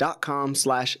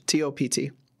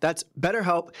betterhelp.com/TOPT. That's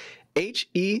BetterHelp,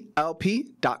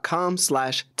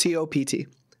 HELP.com/TOPT.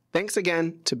 Thanks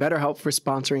again to BetterHelp for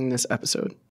sponsoring this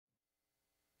episode.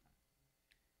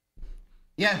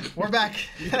 Yeah, we're back.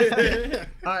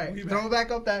 All right, throw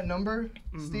back up that number,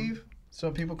 Steve, so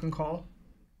people can call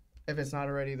if it's not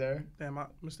already there. Damn,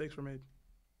 mistakes were made.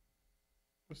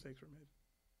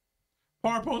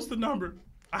 Par, post the number.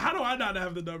 How do I not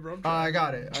have the number? I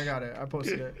got it. I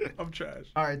posted it. I'm trash.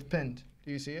 All right, it's pinned.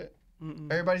 Do you see it?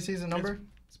 Everybody sees the number?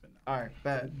 It's pinned. All right,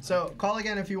 bet. So call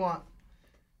again if you want.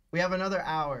 We have another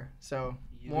hour, so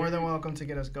more than welcome to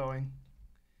get us going.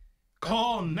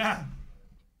 Call now.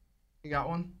 You got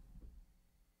one?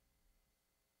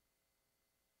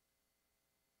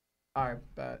 All right,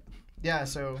 bet. Yeah,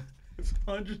 so... It's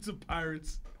hundreds of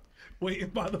pirates waiting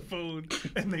by the phone,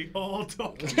 and they all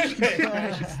talk.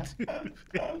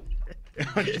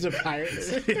 Hundreds of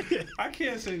pirates. I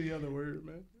can't say the other word,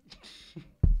 man.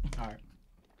 All right.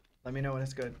 Let me know when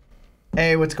it's good.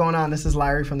 Hey, what's going on? This is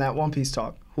Larry from That One Piece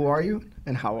Talk. Who are you,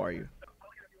 and how are you?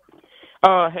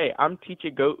 Hey, I'm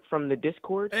Teacher Goat from the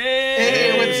Discord.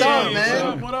 Hey, what's up,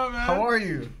 man? What up, man? How are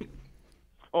you?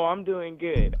 Oh, I'm doing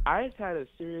good. I just had a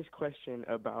serious question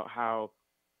about how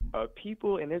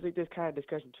people, and there's like this kind of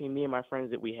discussion between me and my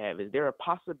friends that we have. Is there a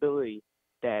possibility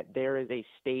that there is a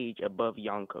stage above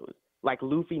Yonko's? Like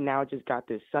Luffy now just got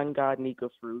this sun god Nika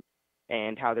fruit,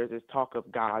 and how there's this talk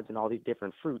of gods and all these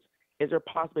different fruits. Is there a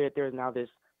possibility that there's now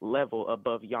this level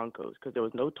above Yonko's? Because there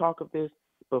was no talk of this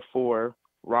before.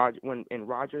 When in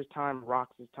Roger's time,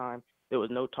 Rox's time, there was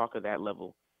no talk of that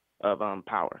level of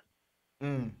power.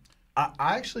 I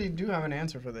actually do have an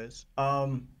answer for this.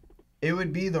 It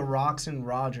would be the Rox and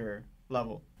Roger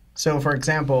level. So, for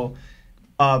example,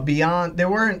 beyond there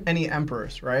weren't any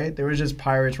emperors, right? There was just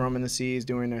pirates roaming the seas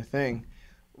doing their thing.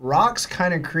 Rox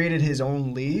kind of created his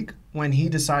own league when he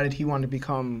decided he wanted to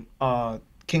become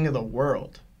king of the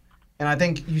world, and I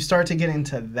think you start to get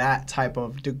into that type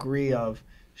of degree of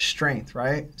strength,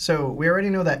 right? So we already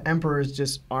know that emperors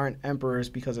just aren't emperors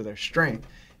because of their strength.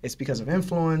 It's because of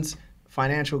influence,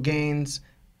 financial gains,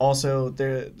 also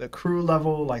the crew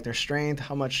level, like their strength,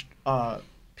 how much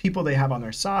people they have on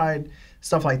their side,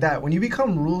 stuff like that. When you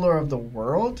become ruler of the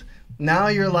world, now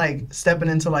you're like stepping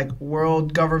into like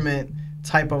world government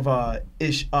type of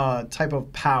type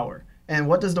of power. And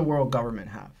what does the world government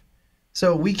have?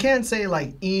 So we can't say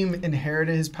like Eam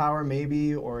inherited his power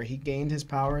maybe, or he gained his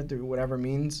power through whatever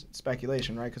means,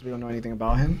 speculation, right? Because we don't know anything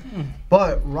about him.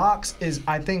 But Rox is,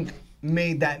 I think,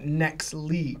 made that next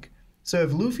league. So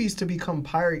if Luffy's to become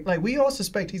Pirate, like we all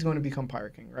suspect he's going to become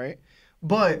Pirate King, right?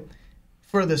 But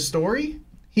for the story,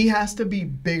 he has to be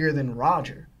bigger than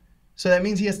Roger. So that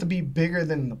means he has to be bigger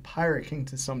than the Pirate King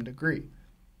to some degree.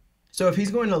 So if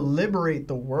he's going to liberate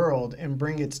the world and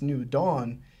bring its new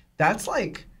dawn, that's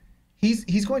like...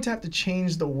 He's going to have to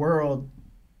change the world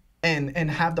and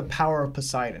have the power of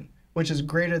Poseidon, which is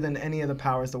greater than any of the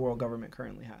powers the world government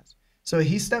currently has. So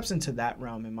he steps into that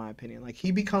realm, in my opinion. Like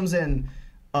he becomes an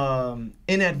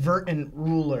inadvertent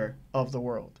ruler of the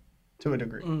world to a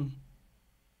degree.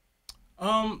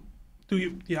 I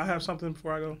have something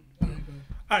before I go? All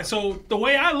right, so the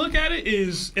way I look at it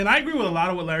is, and I agree with a lot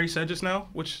of what Larry said just now,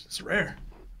 which is rare,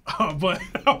 but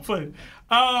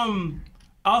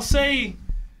I'll say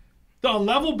the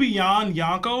level beyond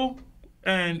Yonko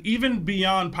and even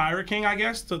beyond Pirate King, I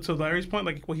guess, to Larry's point,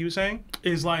 like what he was saying,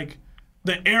 is like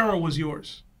the era was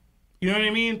yours. You know what I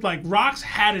mean? Like Rox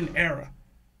had an era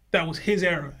that was his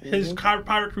era. His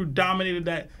pirate crew dominated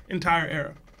that entire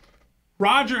era.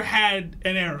 Roger had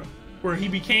an era where he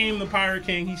became the Pirate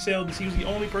King. He sailed the sea. He was the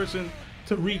only person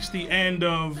to reach the end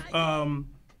of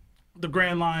the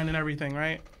Grand Line and everything,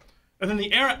 right? And then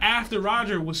the era after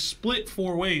Roger was split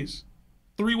 4 ways.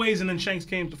 3 ways, and then Shanks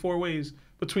came to 4 ways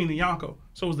between the Yonko.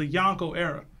 So it was the Yonko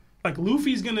era. Like,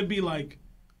 Luffy's going to be, like,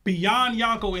 beyond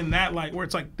Yonko in that light, where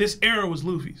it's like, this era was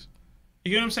Luffy's.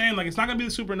 You get what I'm saying? Like, it's not going to be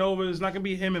the Supernova. It's not going to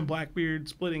be him and Blackbeard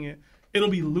splitting it. It'll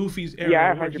be Luffy's era.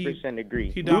 Yeah, I 100%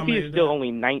 agree. Luffy is still only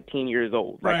 19 years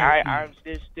old. Like, right. I'm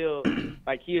still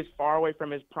Like he is far away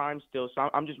from his prime still. So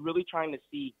I'm just really trying to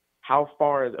see how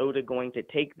far is Oda going to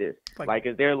take this. Like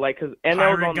is there like because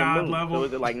NL's on the moon, level. so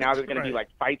is it like now there's gonna be like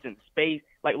fights in space?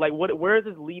 Like what? Where is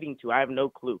this leading to? I have no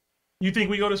clue. You think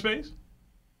we go to space?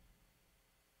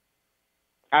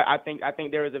 I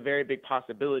think there is a very big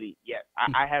possibility. Yes,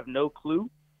 I have no clue,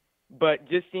 but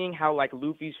just seeing how like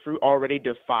Luffy's fruit already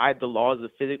defied the laws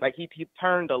of physics, like he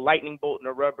turned a lightning bolt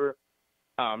into rubber,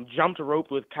 jumped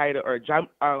rope with Kaido, or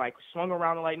like swung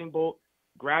around a lightning bolt,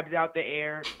 grabbed it out the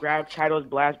air, grabbed Kaido's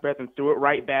blast breath and threw it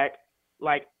right back.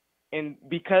 Like, and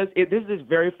because this is his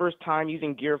very first time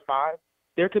using Gear 5,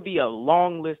 there could be a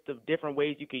long list of different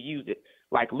ways you could use it.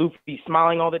 Like Luffy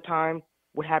smiling all the time.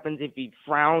 What happens if he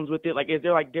frowns with it? Like, is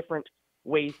there like different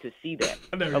ways to see that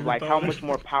of like how much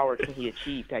more power can he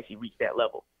achieve to actually reach that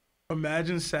level?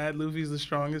 Imagine sad Luffy's the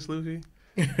strongest Luffy.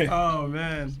 Oh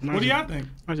man, what do y'all think?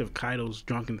 Imagine if Kaido's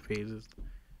drunken phases.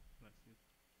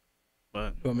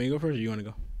 But you want me to go first, or you want to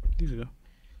go? You can go.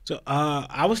 So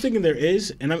I was thinking there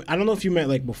is, and I don't know if you meant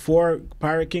like before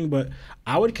Pirate King, but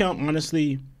I would count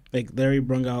honestly like Larry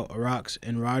brung out Rocks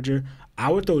and Roger. I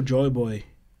would throw Joy Boy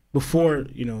before,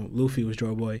 Luffy was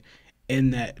Joy Boy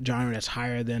in that genre that's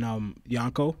higher than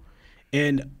Yonko.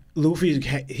 And Luffy,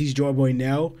 he's Joy Boy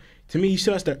now. To me, he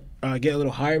still has to get a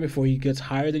little higher before he gets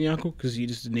higher than Yonko because he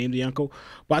just named the Yonko.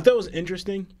 But I thought it was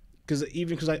interesting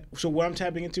so what I'm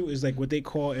tapping into is like what they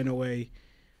call in a way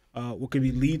what could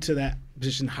be lead to that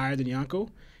position higher than Yonko.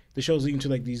 The show's leading to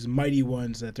like these mighty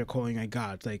ones that they're calling like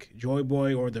gods, like Joy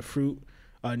Boy or the fruit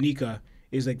Nika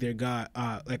is like their god,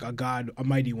 like a god, a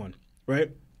mighty one,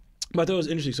 right? But I thought it was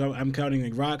interesting. So I'm counting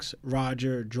like Rocks,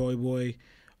 Roger, Joy Boy,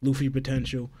 Luffy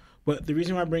potential. But the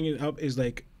reason why I bring it up is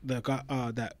like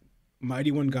that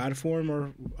mighty one god form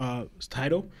or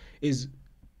title is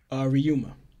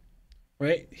Ryuma,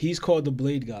 right? He's called the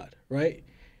Blade God, right?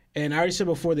 And I already said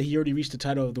before that he already reached the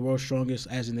title of the world's strongest,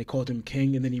 as in they called him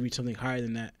king, and then he reached something higher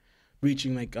than that,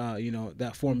 reaching like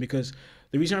that form. Because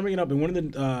the reason I bring it up in one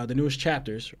of the newest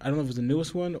chapters, I don't know if it was the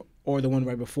newest one or the one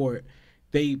right before it,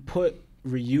 they put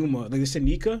Ryuma, like they said,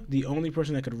 Nika, the only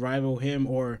person that could rival him,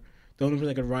 or the only person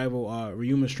that could rival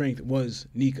Ryuma's strength was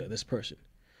Nika, this person.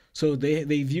 So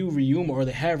they view Ryuma, or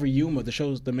they have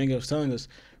Ryuma, the manga was telling us,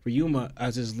 Ryuma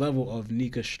as his level of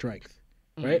Nika's strength,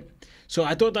 right? So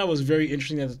I thought that was very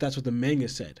interesting that that's what the manga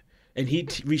said. And he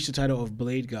reached the title of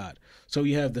Blade God. So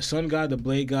you have the Sun God, the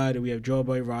Blade God, and we have Joy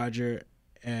Boy, Roger,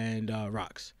 and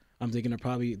Rocks. I'm thinking of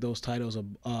probably those titles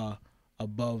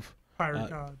above Pirate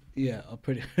God. Yeah, a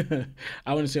pretty.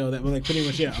 I wouldn't say all that, but like pretty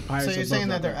much, yeah, a pirate. So you're saying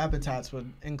that their epithets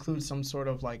would include some sort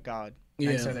of like god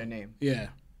next to their name? Yeah.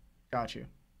 Got you.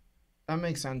 That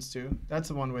makes sense too. That's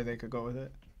the one way they could go with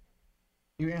it.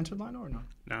 You answered Lino or no?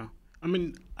 No. I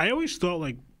mean, I always thought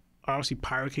like obviously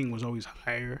Pirate King was always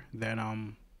higher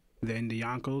than the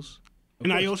Yonkos,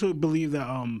 and I also believe that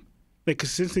like cause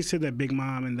since they said that Big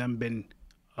Mom and them been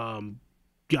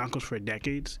Yonkos for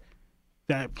decades,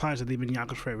 that implies that they've been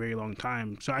Yonkos for a very long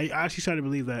time. So I actually started to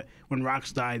believe that when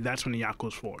Rocks died, that's when the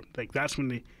Yonkos formed. Like that's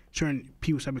when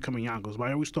people started becoming Yonkos. But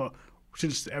I always thought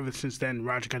ever since then,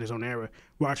 Roger got his own era.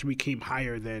 Roger became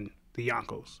higher than the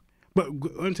Yonkos. But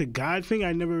onto God thing,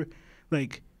 I never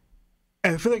like.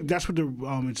 I feel like that's what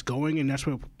it's going, and that's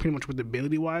what pretty much with the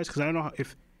ability wise. Because I don't know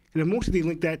if mostly they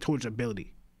link that towards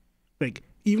ability. Like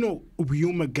even though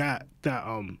Ryuma got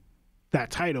that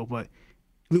title, but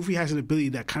Luffy has an ability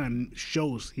that kind of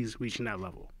shows he's reaching that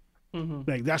level. Mm-hmm.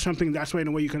 Like that's something. That's why in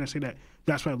a way you kind of say that.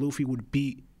 That's why Luffy would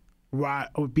beat out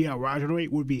Roger in a way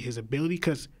would be his ability,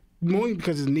 mainly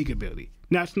because his Nika ability.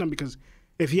 That's not because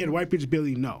if he had Whitebeard's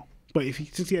ability, no. But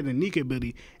since he had the Nika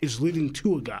ability, it's leading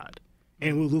to a god.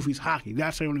 And with Luffy's hockey,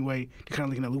 that's the only way to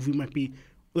kind of look at Luffy might be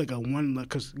like a one.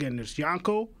 Because again, there's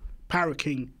Yonko, Pirate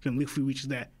King, then Luffy reaches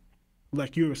that,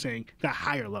 like you were saying, that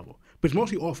higher level. But it's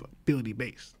mostly off ability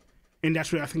based. And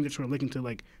that's what I think that's sort of linking to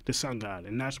like the Sun God.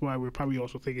 And that's why we're probably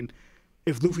also thinking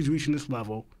if Luffy's reaching this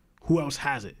level, who else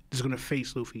has it that's going to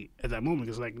face Luffy at that moment?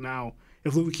 Because like now,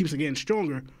 if Luffy keeps getting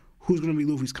stronger, who's going to be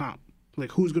Luffy's comp?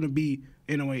 Like who's going to be,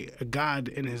 in a way, a god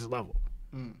in his level?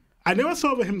 I never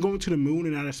thought about him going to the moon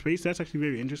and outer space. That's actually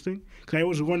very interesting. Because I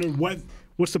always wondered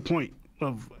what's the point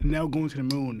of now going to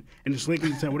the moon and just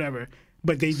linking to whatever,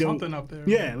 but they don't. Something up there.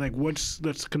 Yeah, like that's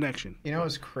the connection. You know,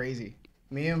 it's crazy.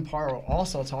 Me and Par were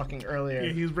also talking earlier,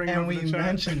 yeah, he's bringing and up we the chat.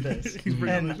 mentioned this.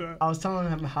 And I was telling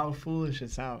him how foolish it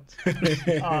sounds.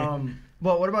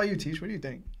 But what about you, Tish? What do you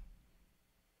think?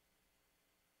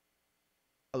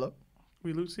 Hello?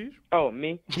 We lose Siege? Oh,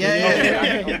 me?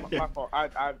 Yeah. My fault.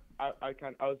 I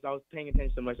was paying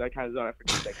attention so much I kind of zoned out for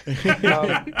 2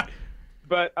 seconds.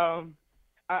 But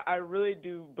I really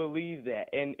do believe that,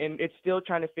 and it's still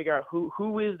trying to figure out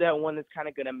who is that one that's kind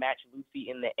of gonna match Luffy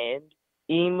in the end,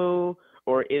 Emu,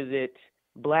 or is it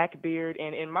Blackbeard?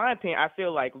 And in my opinion, I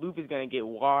feel like Luffy's gonna get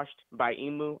washed by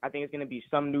Emu. I think it's gonna be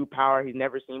some new power he's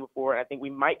never seen before. I think we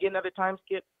might get another time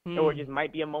skip, or it just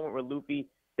might be a moment where Luffy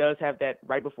does have that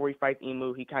right before he fights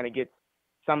Emu. He kind of gets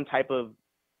some type of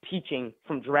teaching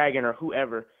from Dragon or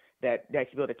whoever that he's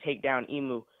able to take down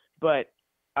Emu, but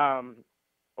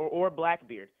or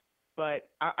Blackbeard. But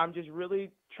I'm just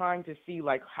really trying to see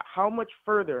like how much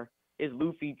further is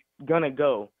Luffy gonna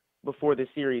go before the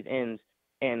series ends,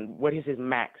 and what is his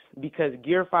max? Because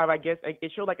Gear 5, I guess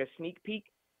it showed like a sneak peek,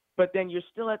 but then you're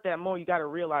still at that moment. You got to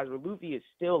realize where Luffy is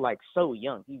still like so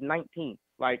young. He's 19.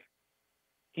 Like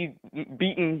he's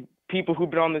beaten people who've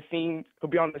been on the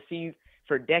seas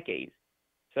for decades.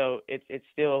 So it's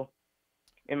still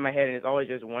in my head, and it's always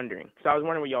just wondering. So I was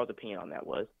wondering what y'all's opinion on that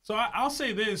was. So I'll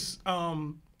say this: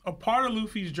 a part of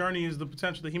Luffy's journey is the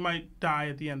potential that he might die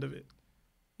at the end of it.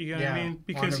 You know what I mean?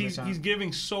 Because 100%. he's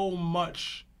giving so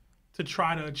much to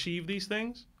try to achieve these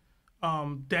things,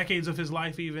 decades of his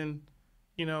life, even,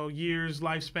 years,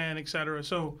 lifespan, etc.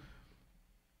 So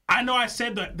I know I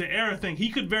said the era thing.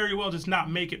 He could very well just not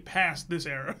make it past this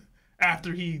era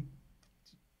after he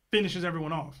finishes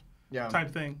everyone off. Yeah.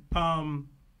 Type thing.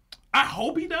 I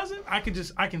hope he doesn't. I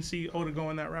can see Oda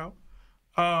going that route.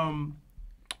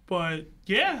 But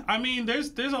yeah, I mean,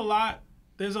 there's a lot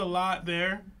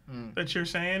there that you're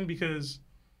saying, because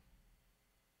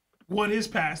what his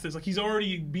past is like, he's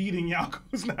already beating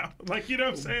Yonko's now. Like, you know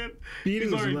what I'm saying? Beating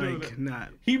he's is already doing like it. not.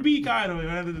 He beat Kaido at the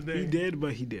end of the day. He did,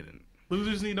 but he didn't.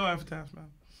 Losers need no epitaphs, man.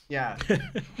 Yeah.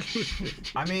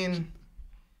 I mean,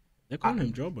 they're calling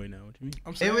him Joe Boy now. What do you mean?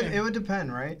 I'm saying it would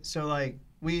depend, right? So like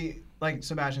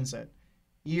Sebastian said,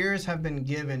 years have been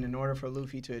given in order for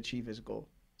Luffy to achieve his goal.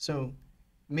 So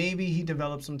maybe he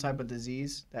developed some type of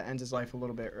disease that ends his life a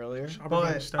little bit earlier.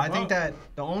 But I think that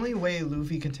the only way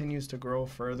Luffy continues to grow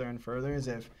further and further is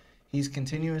if he's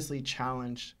continuously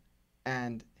challenged,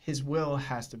 and his will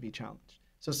has to be challenged.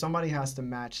 So somebody has to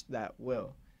match that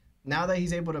will. Now that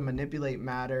he's able to manipulate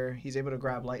matter, he's able to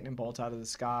grab lightning bolts out of the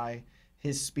sky,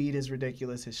 his speed is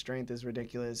ridiculous, his strength is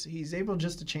ridiculous, he's able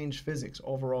just to change physics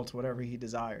overall to whatever he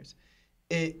desires.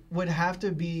 It would have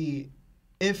to be,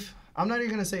 I'm not even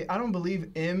going to say, I don't believe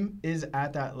M is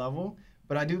at that level,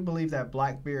 but I do believe that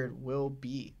Blackbeard will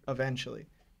be eventually.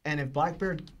 And if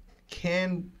Blackbeard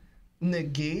can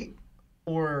negate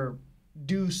or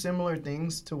do similar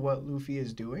things to what Luffy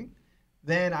is doing,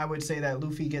 then I would say that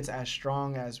Luffy gets as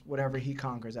strong as whatever he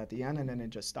conquers at the end, and then it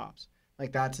just stops.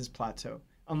 Like, that's his plateau.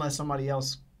 Unless somebody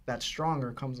else that's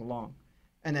stronger comes along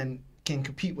and then can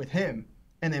compete with him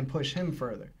and then push him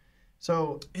further.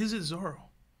 So is it Zoro?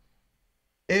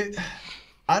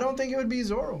 I don't think it would be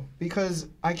Zoro, because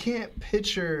I can't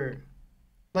picture,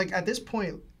 like, at this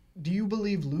point, do you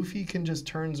believe Luffy can just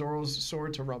turn Zoro's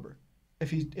sword to rubber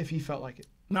if he felt like it?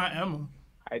 Not Emma.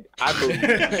 I believe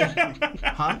it.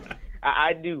 Huh?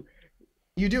 I do.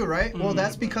 You do, right? Well,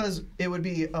 that's because it would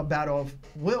be a battle of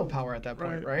willpower at that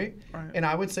point, right? And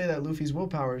I would say that Luffy's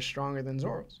willpower is stronger than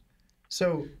Zoro's.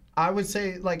 So I would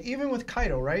say, like, even with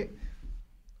Kaido, right?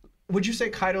 Would you say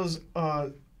Kaido's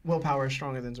willpower is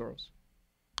stronger than Zoro's?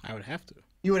 I would have to.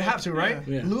 You would have to, right?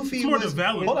 Yeah. Luffy it's more was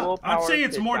developed. Hold up. I'd say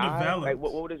it's more developed. Like,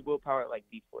 what would his willpower like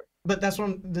be for it? But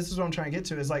this is what I'm trying to get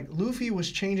to, is like Luffy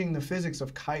was changing the physics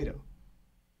of Kaido.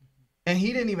 And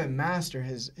he didn't even master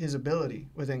his ability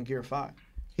within Gear 5.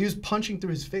 He was punching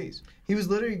through his face. He was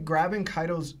literally grabbing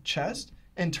Kaido's chest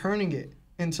and turning it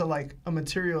into like a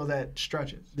material that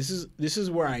stretches. This is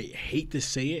where I hate to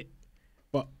say it,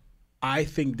 but I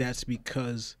think that's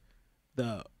because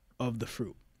of the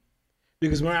fruit.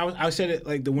 Because when I said it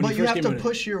like when but he you first have came to out,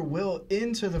 push your will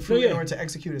into the fruit in order to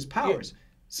execute his powers.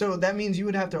 So that means you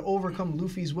would have to overcome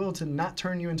Luffy's will to not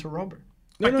turn you into rubber.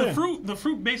 The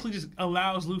fruit basically just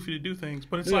allows Luffy to do things,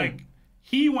 but it's like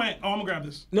he went, I'm gonna grab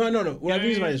this. No. What I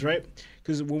mean by this, right?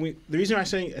 Because the reason I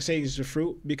say it's the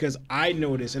fruit, because I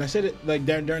noticed, and I said it like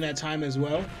during that time as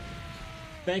well.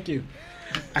 Thank you.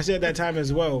 I said at that time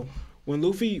as well, when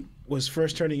Luffy was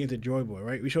first turning into Joy Boy,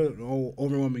 right? We showed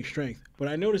overwhelming strength, but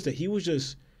I noticed that he was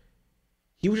just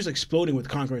exploding with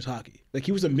Conqueror's Haki. Like,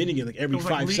 he was emitting it like every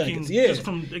 5 seconds. Yeah, just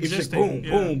from existing.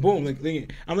 Boom, boom.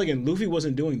 Like, I'm thinking Luffy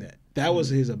wasn't doing that. That was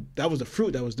the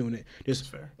fruit that was doing it.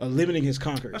 Just limiting his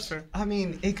conquerors. That's fair. I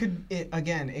mean, it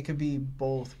could be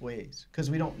both ways,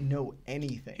 because we don't know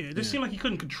anything. Yeah, it just seemed like he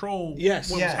couldn't control what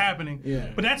was happening.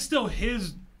 Yeah. But that's still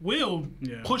his will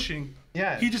pushing.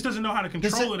 Yeah. He just doesn't know how to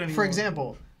control it anymore. For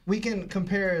example, we can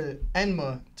compare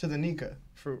Enma to the Nika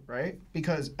fruit, right?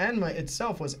 Because Enma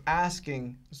itself was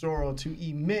asking Zoro to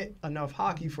emit enough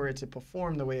haki for it to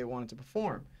perform the way it wanted to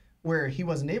perform, where he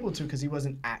wasn't able to because he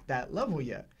wasn't at that level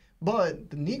yet. But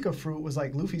the Nika fruit was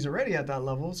like, Luffy's already at that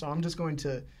level, so I'm just going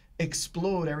to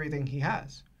explode everything he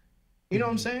has. You know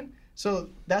what I'm saying? So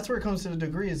that's where it comes to the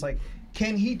degree. Is like,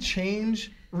 can he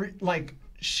change like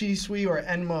Shisui or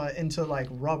Enma into like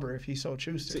rubber if he so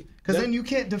chooses? Because then you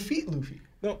can't defeat Luffy.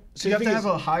 No, so you have to have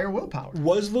a higher willpower.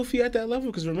 Was Luffy at that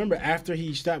level? Because remember, after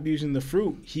he stopped using the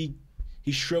fruit, he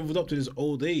shriveled up to his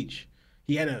old age.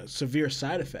 He had a severe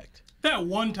side effect. That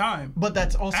one time. But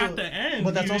that's also at the end.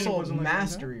 But that's also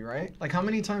mastery, right? Like how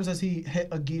many times has he hit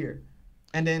a gear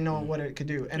and didn't know what it could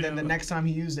do, and then the next time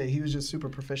he used it, he was just super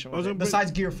proficient with it.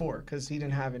 Besides Gear 4, because he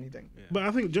didn't have anything. Yeah. But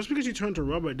I think just because you turn to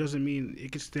rubber, it doesn't mean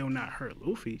it can still not hurt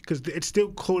Luffy, because it's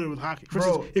still coated with haki.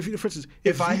 For instance,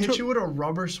 if I hit you with a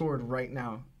rubber sword right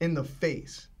now in the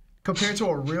face, compared to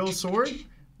a real sword,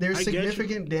 there's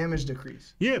significant damage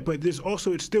decrease. Yeah, but there's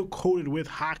also, it's still coated with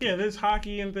haki. Yeah, there's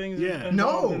haki and things. Yeah.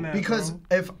 No, because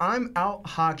if I'm out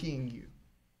hakiing you,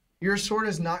 your sword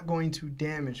is not going to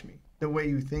damage me the way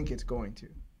you think it's going to.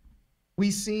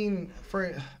 We seen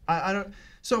I don't.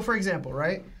 So for example,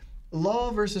 right?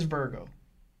 Law versus Virgo.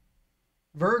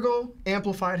 Virgo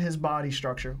amplified his body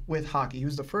structure with haki. He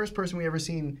was the first person we ever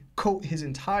seen coat his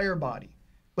entire body.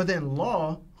 But then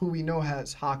Law, who we know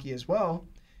has haki as well,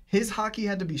 his haki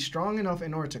had to be strong enough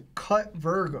in order to cut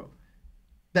Virgo,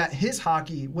 that his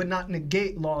haki would not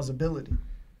negate Law's ability.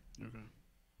 Okay.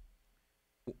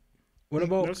 What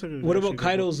about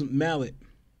Kaido's mallet?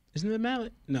 Isn't it a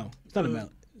mallet? No, it's not a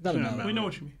mallet. It's not a mallet. We know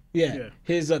what you mean. Yeah.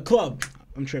 His club.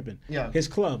 I'm tripping. Yeah. His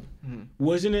club.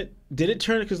 Wasn't it? Did it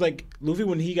turn? Because like Luffy,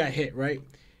 when he got hit, right?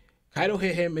 Kaido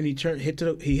hit him and he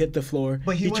hit the floor.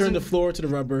 But he turned the floor to the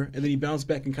rubber and then he bounced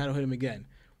back and Kaido hit him again.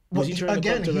 Well,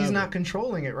 again, he's not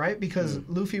controlling it, right? Because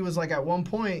Luffy was like, at one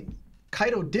point,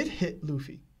 Kaido did hit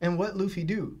Luffy, and what Luffy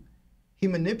do? He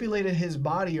manipulated his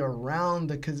body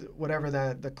around whatever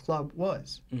the club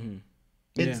was.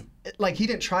 It's like he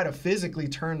didn't try to physically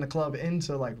turn the club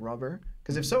into like rubber,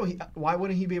 because if so, why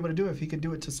wouldn't he be able to do it if he could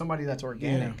do it to somebody that's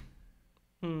organic?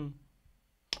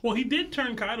 Well, he did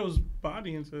turn Kaido's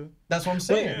body into. That's what I'm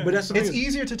saying. But it's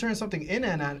easier to turn something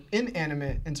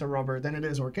inanimate into rubber than it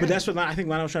is organic. But that's what I think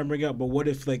Lana was trying to bring up. But what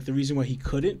if like the reason why he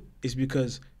couldn't is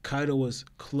because Kaido was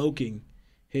cloaking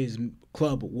his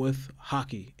club with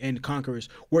haki and conquerors,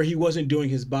 where he wasn't doing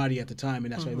his body at the time,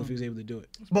 and that's why Luffy was able to do it.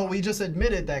 But we just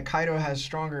admitted that Kaido has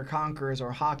stronger conquerors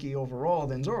or haki overall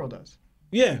than Zoro does.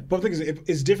 Yeah, but the thing is,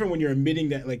 it's different when you're admitting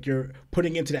that, like you're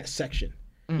putting into that section.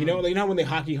 You know, like, you know how when they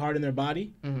haki hard in their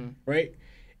body, right?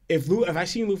 If I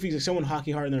seen Luffy, like someone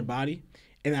haki hard in their body,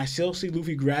 and I still see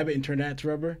Luffy grab it and turn that to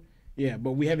rubber, yeah,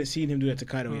 but we haven't seen him do that to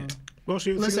Kaido yet. Well,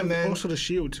 listen, man. Also, the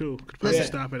shield too. Could probably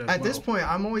stop it. At this point,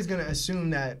 I'm always gonna assume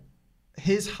that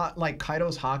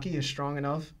Kaido's haki is strong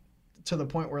enough to the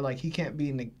point where like he can't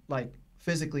be like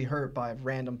physically hurt by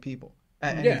random people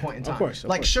at any point in time. Of course.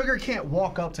 Sugar can't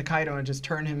walk up to Kaido and just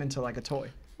turn him into like a toy.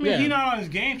 I mean, he's not on his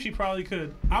game. She probably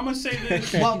could. I'm gonna say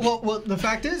this. well, the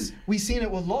fact is, we seen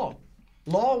it with Law.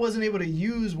 Law wasn't able to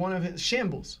use one of his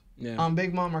shambles on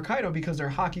Big Mom or Kaido because their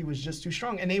haki was just too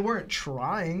strong, and they weren't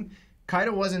trying.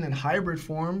 Kaido wasn't in hybrid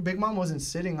form. Big Mom wasn't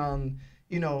sitting on,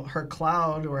 her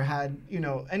cloud or had,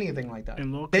 anything like that.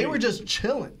 And they were just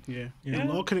chilling. Yeah. And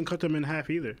Law couldn't cut them in half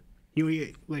either.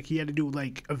 He had to do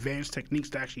like advanced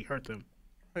techniques to actually hurt them.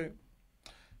 Right.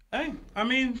 Hey, I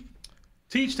mean,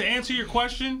 Teach, to answer your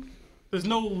question, there's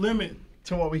no limit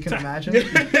to what we can imagine.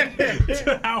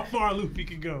 To how far Luffy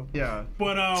can go. Yeah.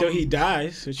 But till he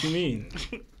dies. What you mean?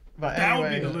 But that would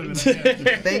be the limit.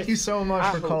 Thank you so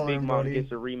much for calling, Big Mom buddy.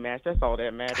 gets a rematch. That's all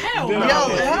that matters. Hell no.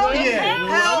 Hell yeah.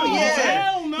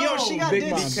 Hell no. Yo, she got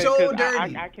did so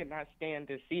dirty. I cannot stand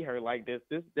to see her like this.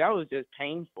 That was just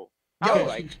painful.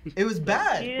 Yo, it was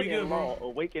bad. Kid and Law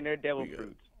awaken their devil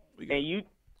fruits, and you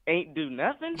ain't do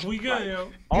nothing. We good,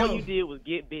 yo. All you did was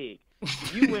get big.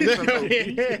 You went from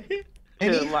obese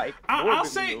to like I'll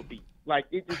say obese. Like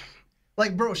it just.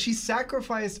 Like, bro, she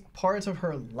sacrificed parts of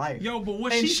her life. Yo, but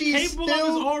what she's capable of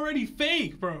is already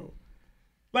fake, bro.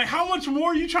 Like, how much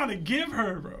more are you trying to give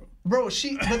her, bro? Bro,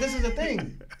 but this is the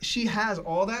thing. She has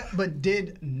all that, but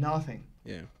did nothing.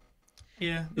 Yeah.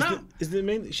 Yeah. She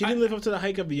didn't live up to the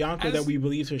hype of Yonko that we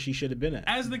believed her she should have been at.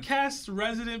 As the cast's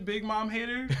resident Big Mom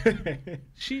hater,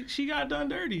 she got done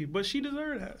dirty, but she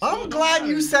deserved that. So I'm glad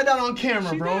you said that on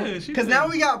camera, bro. Because now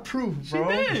we got proof,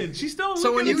 bro. She did. She still.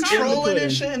 So when you trolling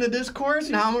and shit in the Discord,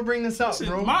 now I'm gonna bring this up,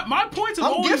 bro. My points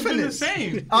have always been the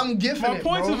same. I'm gifting My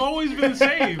points have always been the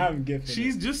same. I'm gifting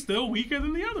She's just still weaker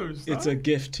than the others. It's a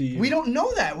gift to you. We don't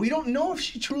know that. We don't know if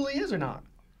she truly is or not.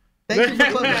 Thank you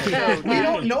for clarifying. So, We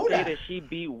don't know say that. that she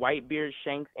beat Whitebeard,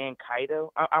 Shanks, and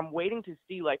Kaido. I'm waiting to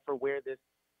see like for where this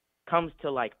comes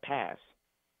to like pass.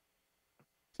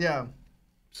 Yeah.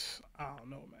 I don't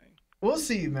know, man. We'll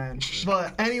see, man.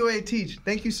 But anyway, Teach,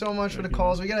 thank you so much for the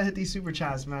calls. We gotta hit these super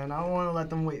chats, man. I don't want to let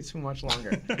them wait too much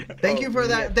longer. Thank you for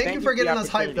that. Thank you for getting us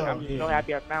hyped, though. I'm so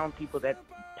happy I found people that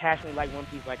passionately like One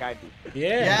Piece like I do.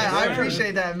 Yeah, I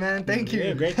appreciate that, man. Thank you.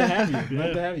 Yeah, great to have you.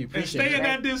 Great to have you. And Appreciate stay it. in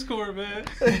that Discord, man.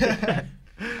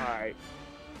 All right.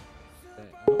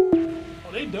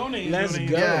 Oh, they donating. Let's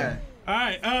donating. go. Yeah. All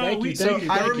right. Thank you. So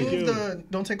Thank I you. removed the.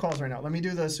 Don't take calls right now. Let me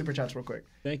do the super chats real quick.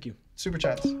 Thank you. Super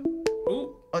chats.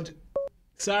 Ooh.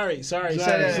 Sorry.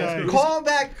 Call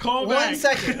back. Call One back.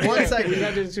 second. We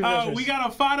got the super We got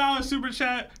a $5 super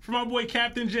chat from our boy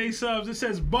Captain J Subs. It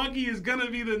says Buggy is gonna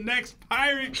be the next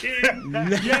Pirate King.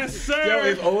 Yes, sir. Yo,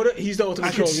 if Oda, he's the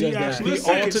ultimate troll. see He does that. actually-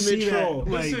 The I can see ultimate that. troll.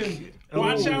 Listen,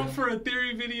 watch out for a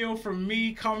theory video from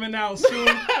me coming out soon.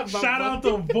 Shout out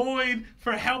to Void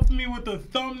for helping me with the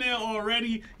thumbnail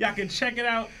already. Y'all can check it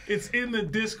out. It's in the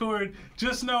Discord.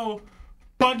 Just know,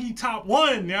 Buggy top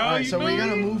 1, yo. All right, You so feel we're me?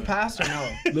 gonna move past or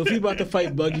no? Luffy about to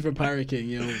fight Buggy for Pirate King,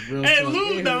 yo. Real Hey, talk.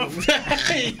 Luke,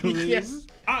 though. Yes.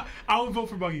 I would vote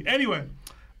for Buggy. Anyway,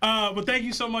 but thank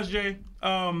you so much, Jay.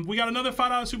 We got another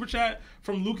 $5 super chat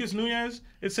from Lucas Nunez.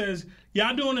 It says,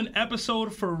 y'all doing an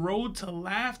episode for Road to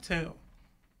Laugh Tale.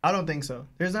 I don't think so.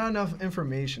 There's not enough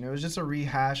information. It was just a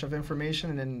rehash of information,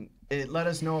 and then it let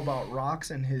us know about Rocks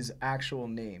and his actual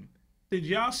name. Did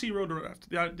y'all see Road to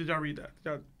Laugh? Did y'all read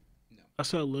that? I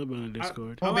saw a little bit on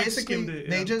Discord. Well, like basically, skimmed it,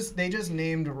 they yeah. just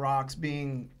named Rocks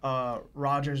being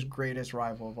Roger's greatest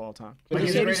rival of all time. But Like, they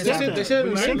his said- greatest they said- athlete. they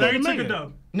said- Larry that took a Mega.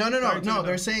 dub. No. Larry took a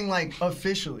They're dub. saying like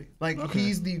officially, like Okay.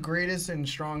 he's the greatest and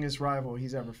strongest rival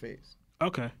he's ever faced.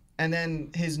 Okay. And then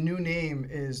his new name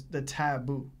is the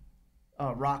Taboo.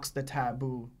 Rocks the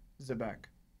Taboo Zebek.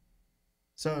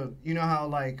 So you know how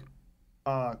like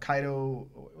Kaido,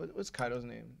 what's Kaido's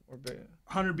name? Or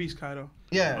 100 Beast Kaido.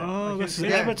 yeah. Oh, that's his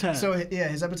yeah. avatar. So yeah,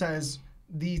 his avatar is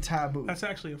the Taboo. That's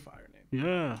actually a fire name.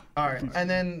 Yeah. All right, and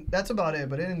then that's about it.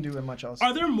 But it didn't do much else.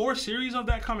 Are there more series of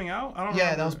that coming out? I don't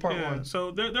Yeah, remember. that was part one.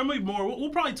 So there may be more. We'll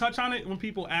probably touch on it when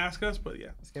people ask us, but yeah.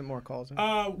 Let's get more calls.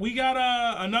 We got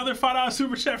another $5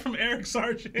 super chat from Eric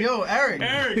Sargent. Yo, Eric.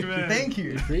 Eric, man. Thank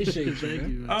you. Appreciate you. Thank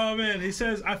man. you. Oh man, he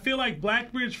says, I feel like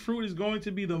Blackbeard's fruit is going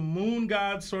to be the moon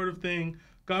god sort of thing.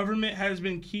 Government has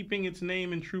been keeping its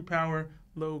name and true power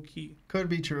low key. Could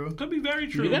be true. Could be very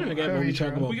true. We gotta forget when we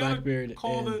talk about We gotta Blackbeard.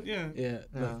 call and, the yeah,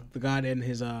 Yeah. the god and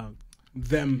his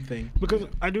them thing. Because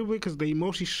I do because they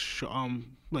mostly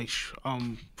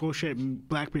foreshadowing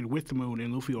Blackbeard with the moon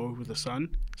and Luffy over with the sun.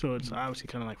 So it's obviously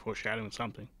kind of like foreshadowing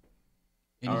something.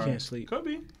 And you can't sleep. Could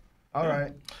be. All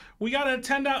right. We got a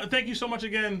 $10. Thank you so much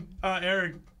again,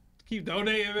 Eric. Keep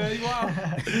donating, man.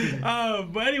 Wow.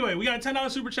 But anyway, we got a $10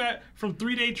 super chat from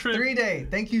 3-Day Trip. 3-Day.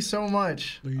 Thank you so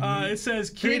much. It says,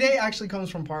 3-Day actually comes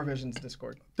from Parvision's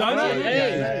Discord. Does Oh, it?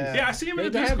 hey. Yeah, I see him in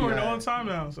the Great to have you. Discord all the time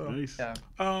now. So. Nice.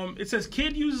 Yeah. It says,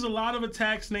 Kid uses a lot of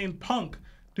attacks named Punk.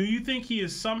 Do you think he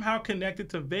is somehow connected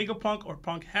to Vegapunk or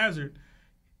Punk Hazard?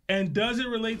 And does it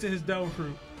relate to his Devil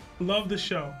Fruit? Love the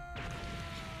show.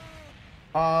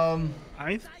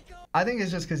 I I think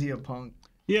it's just because he's a punk.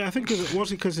 Yeah, I think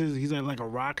mostly because he's like a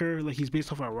rocker, like he's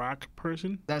based off a rock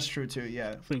person. That's true too.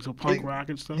 Yeah. Things so punk Like, rock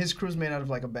and stuff. His crew's made out of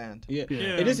like a band. Yeah.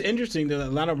 Yeah. It is interesting that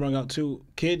Atlanta brought out too.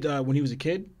 Kid, when he was a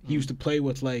kid, he used to play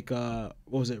with like what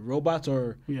was it, robots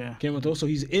or Game of Thrones. So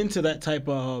he's into that type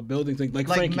of building thing, like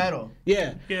Frankie. metal.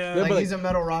 Yeah. Yeah. but Like he's a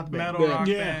metal rock band. Metal rock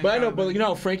Yeah. band. But I know, kinda. but you know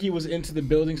how Frankie was into the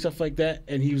building stuff like that,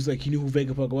 and he was like he knew who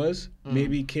Vegapunk was.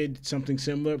 Maybe Kid something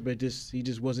similar, but he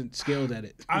just wasn't skilled at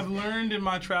it. I've learned in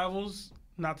my travels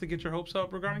not to get your hopes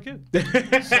up regarding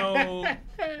Kid. So,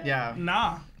 Yeah.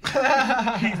 nah.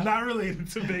 He's not related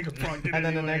to Vegapunk. in And then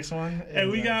any the way. next one. And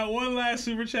is, we got one last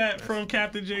super chat from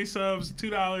Captain J Subs,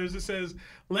 $2. It says,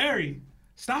 Larry,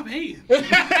 stop hating.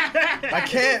 I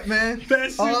can't, man.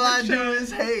 Best All super I do chat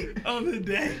is hate. of the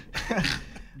day.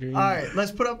 All right,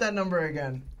 let's put up that number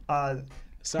again. Sorry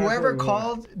Whoever for-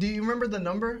 called, do you remember the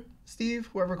number, Steve?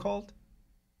 Whoever called?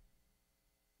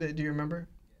 Do you remember?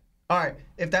 All right,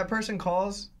 if that person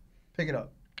calls, pick it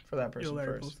up for that person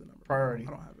Larry, first. post the number. Priority. I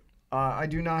don't have it. I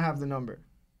do not have the number.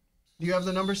 Do you have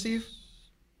the number, Steve?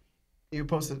 You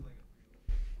posted.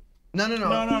 No.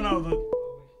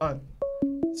 No.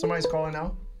 Somebody's calling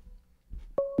now.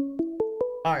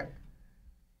 All right.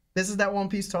 This is that One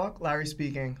Piece talk. Larry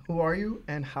speaking. Who are you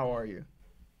and how are you?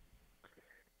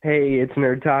 Hey, it's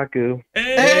Nerdtaku.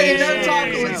 Hey,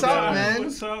 Nerdtaku, what's up, man?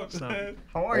 What's up, man?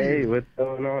 How are Hey, you? what's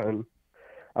going on?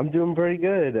 I'm doing pretty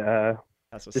good.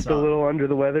 That's what's Just up. a little under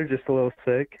the weather, just a little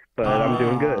sick, but I'm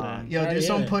doing good. Yo, do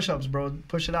some push-ups, bro.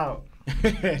 Push it out.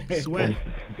 Sweat.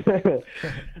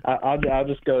 I'll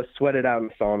just go sweat it out in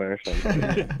the sauna or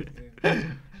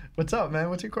something. What's up, man?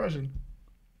 What's your question?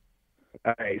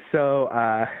 All right, so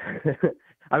I've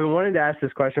been wanting to ask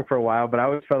this question for a while, but I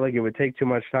always felt like it would take too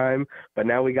much time. But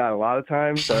now we got a lot of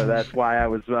time, so that's why I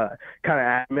was kind of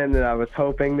adamant that I was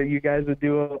hoping that you guys would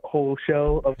do a whole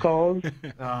show of calls.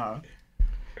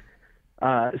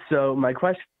 So my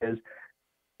question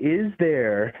is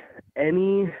there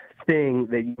anything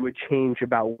that you would change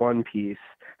about One Piece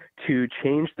to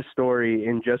change the story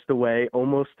in just a way,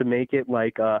 almost to make it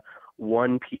like a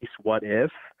One Piece what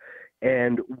if?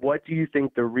 And what do you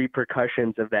think the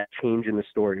repercussions of that change in the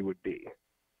story would be?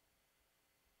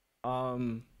 For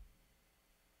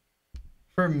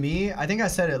me, I think I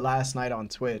said it last night on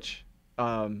Twitch.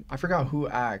 I forgot who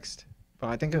asked, but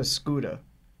I think it was Scooter.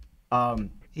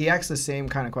 He asked the same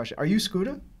kind of question. Are you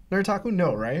Scooter? Nerdtaku?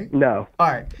 No, right? No. All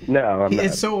right. No, I'm not.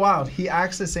 It's so wild. He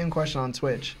asked the same question on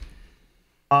Twitch.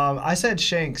 I said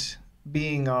Shanks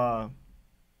being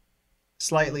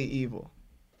slightly evil.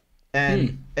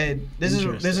 And this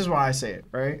is why I say it,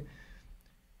 right?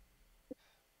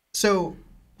 So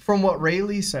from what Ray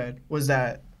Lee said was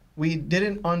that we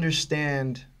didn't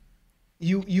understand,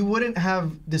 you wouldn't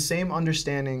have the same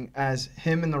understanding as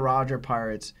him and the Roger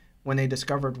Pirates when they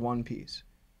discovered One Piece.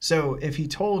 So if he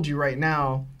told you right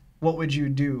now, what would you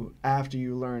do after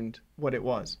you learned what it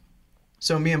was?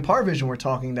 So me and Parvision were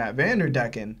talking that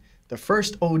Vanderdecken, the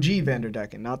first OG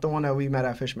Vanderdecken, not the one that we met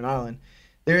at Fishman Island,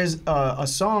 there's a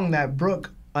song that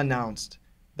Brooke announced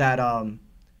that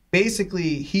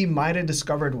basically he might have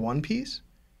discovered One Piece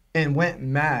and went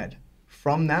mad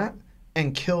from that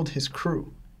and killed his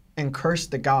crew and cursed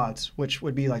the gods, which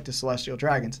would be like the celestial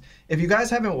dragons. If you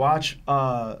guys haven't watched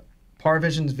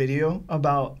Parvision's video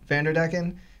about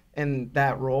Vanderdecken and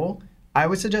that role, I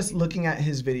would suggest looking at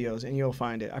his videos and you'll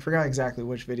find it. I forgot exactly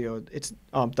which video it's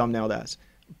thumbnailed as.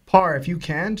 Par, if you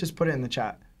can, just put it in the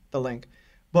chat, the link.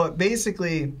 But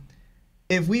basically,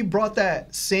 if we brought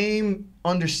that same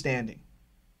understanding,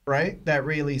 right, that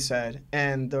Rayleigh said,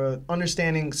 and the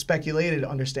speculated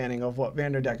understanding of what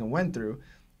Vanderdecken went through,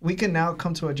 we can now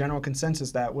come to a general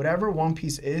consensus that whatever One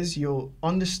Piece is, you'll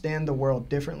understand the world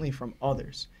differently from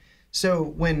others. So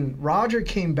when Roger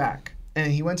came back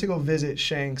and he went to go visit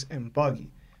Shanks and Buggy,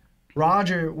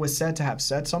 Roger was said to have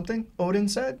said something, Odin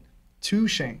said, to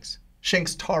Shanks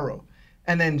Taro.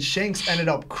 And then Shanks ended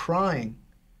up crying.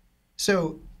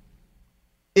 So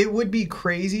it would be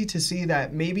crazy to see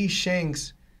that maybe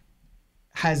Shanks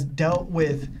has dealt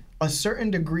with a certain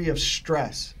degree of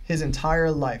stress his entire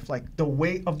life. Like the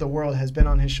weight of the world has been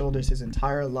on his shoulders his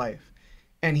entire life.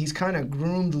 And he's kind of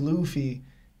groomed Luffy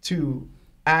to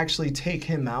actually take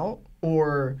him out,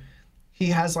 or he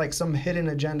has like some hidden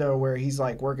agenda where he's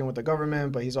like working with the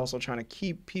government, but he's also trying to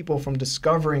keep people from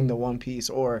discovering the One Piece,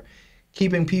 or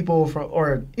keeping people from,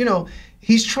 or, you know,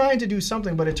 he's trying to do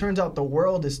something, but it turns out the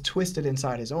world is twisted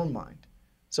inside his own mind.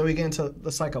 So we get into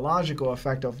the psychological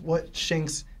effect of what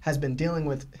Shanks has been dealing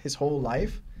with his whole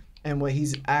life and what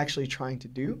he's actually trying to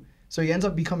do. So he ends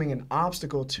up becoming an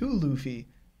obstacle to Luffy.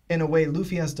 In a way,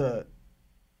 Luffy has to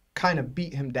kind of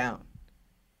beat him down,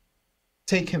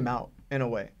 take him out in a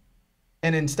way.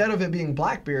 And instead of it being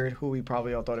Blackbeard, who we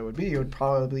probably all thought it would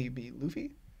probably be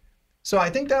Luffy. So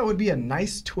I think that would be a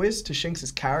nice twist to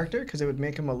Shanks' character, because it would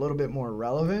make him a little bit more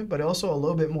relevant, but also a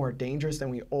little bit more dangerous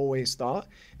than we always thought.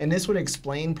 And this would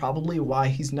explain probably why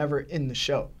he's never in the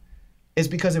show. It's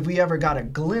because if we ever got a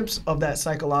glimpse of that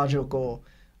psychological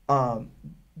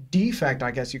defect,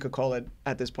 I guess you could call it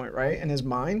at this point, right, in his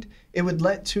mind, it would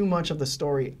let too much of the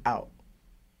story out,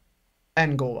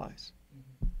 end goal-wise.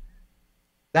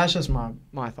 That's just my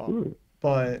thought.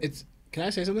 But can I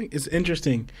say something? It's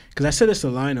interesting, because I said this to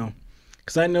Lino.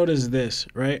 Because I noticed this,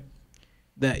 right?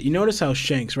 That you notice how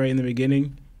Shanks, right, in the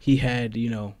beginning, he had,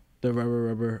 you know, the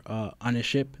rubber on his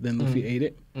ship. Then Luffy ate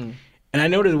it. And I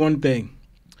noticed one thing.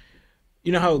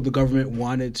 You know how the government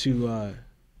wanted to,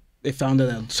 they found out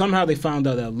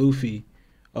that Luffy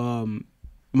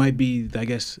might be, I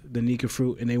guess, the Nika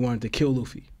fruit, and they wanted to kill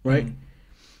Luffy, right?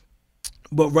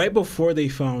 But right before they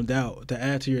found out, to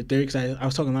add to your theory, because I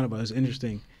was talking a lot about it, it's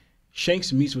interesting,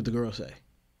 Shanks meets with the girl,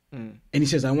 and he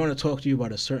says, I want to talk to you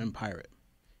about a certain pirate.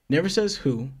 Never says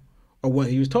who or what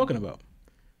he was talking about.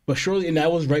 But surely, and that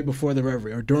was right before the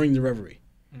reverie, or during the reverie.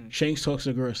 Shanks talks to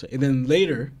the girl, and then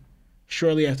later,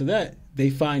 shortly after that, they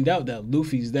find out that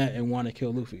Luffy's that and want to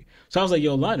kill Luffy. So I was like,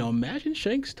 yo, Lionel, imagine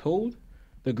Shanks told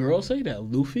the girl that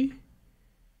Luffy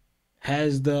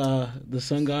has the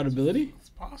sun god ability. It's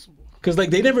Possible. Because like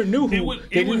they never knew who. They would-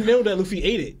 didn't know that Luffy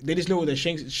ate it. They just know that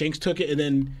Shanks took it and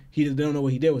then they don't know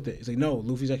what he did with it. It's like no,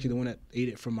 Luffy's actually the one that ate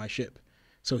it from my ship,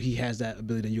 so he has that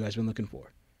ability that you guys been looking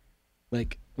for.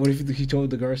 Like, what if he told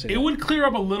the Garp? It would clear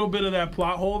up a little bit of that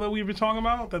plot hole that we've been talking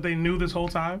about that they knew this whole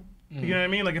time. You know what I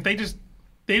mean? Like if they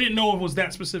didn't know it was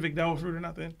that specific devil fruit or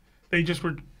nothing. They just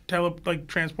were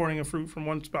transporting a fruit from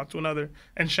one spot to another,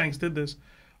 and Shanks did this.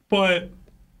 But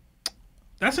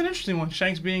that's an interesting one.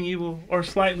 Shanks being evil or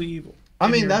slightly evil. I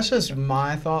mean, that's just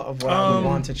my thought of what I would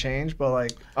want to change, but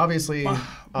like obviously,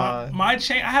 my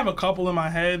change. I have a couple in my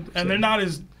head, and they're not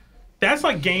as. That's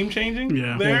like game changing.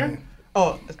 Yeah. There.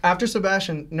 Oh, after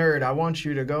Sebastian, nerd, I want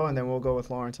you to go, and then we'll go with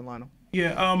Lawrence and Lionel.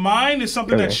 Yeah, mine is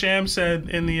something that Sham said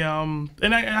in the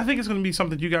and I think it's going to be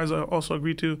something you guys also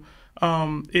agree to.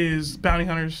 Is bounty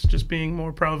hunters just being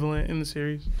more prevalent in the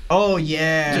series? Oh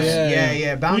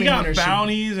yeah. Bounty we got hunters.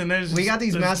 bounties, and we got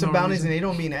these massive bounties, and they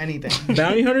don't mean anything.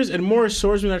 Bounty hunters and more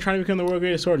swordsmen that are trying to become the world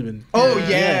greatest swordsman. Oh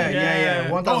yeah.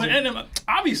 1,000. And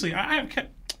obviously, I have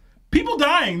kept people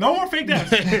dying. No more fake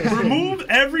deaths. Remove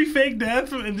every fake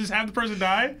death and just have the person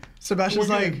die. Sebastian's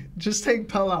like, just take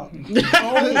Pell out. Oh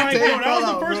my god, that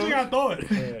was the first thing I thought.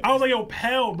 I was like, yo,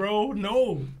 Pell, bro,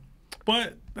 no.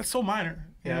 But that's so minor.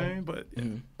 You know what I mean? But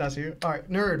that's you. All right,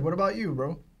 nerd. What about you,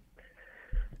 bro?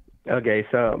 Okay,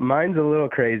 so mine's a little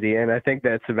crazy, and I think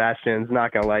that Sebastian's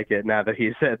not gonna like it now that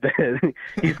he said that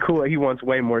he's cool. He wants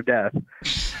way more death.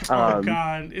 Oh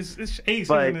God, it's Ace,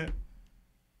 isn't it?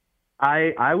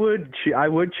 I would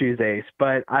choose Ace,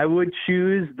 but I would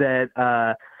choose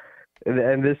that.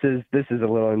 And this is a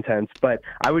little intense, but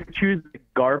I would choose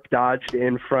Garp dodged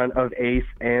in front of Ace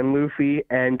and Luffy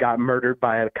and got murdered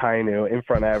by a Kainu in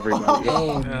front of everybody.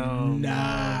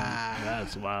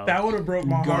 That's wild. That would have broke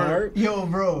my heart. Yo,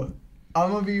 bro.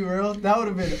 I'm gonna be real. That would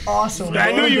have been awesome.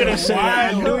 I knew you were gonna say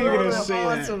that. I knew you were gonna say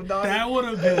awesome, that. dog. That would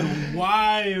have been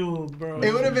wild, bro.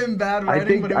 It would have been bad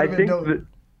writing, but it would have been dope.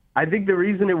 I think the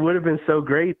reason it would have been so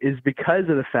great is because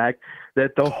of the fact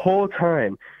that the whole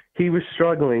time he was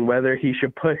struggling whether he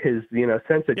should put his,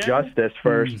 sense of justice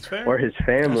first or his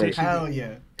family. Hell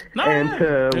yeah. Not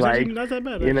that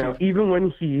bad, even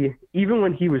when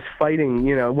he was fighting,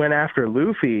 went after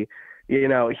Luffy, he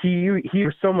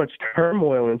was so much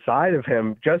turmoil inside of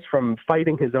him just from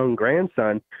fighting his own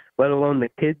grandson, let alone the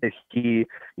kid that he,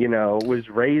 was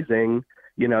raising,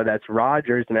 that's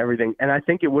Rogers and everything. And I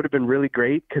think it would have been really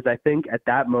great because I think at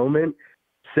that moment,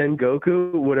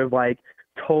 Sengoku would have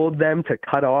told them to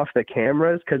cut off the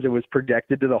cameras because it was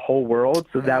projected to the whole world,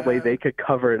 so that way they could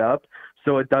cover it up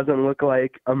so it doesn't look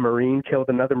like a Marine killed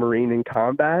another Marine in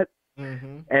combat.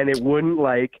 And it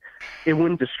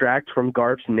wouldn't distract from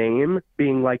Garp's name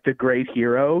being the great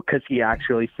hero because he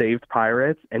actually saved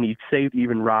pirates and he saved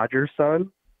even Roger's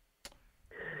son.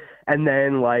 And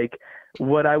then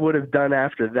what I would have done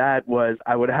after that was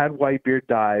I would have had Whitebeard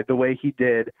die the way he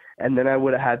did, and then I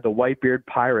would have had the Whitebeard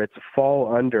pirates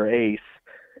fall under Ace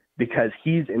because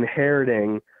he's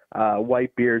inheriting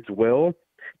Whitebeard's will.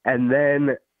 And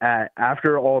then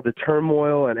after all the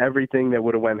turmoil and everything that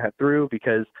would have went through,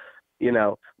 because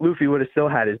Luffy would have still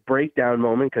had his breakdown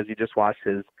moment because he just watched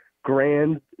his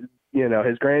granddad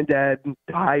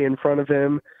die in front of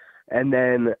him. And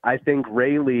then I think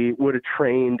Rayleigh would have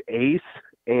trained Ace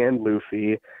and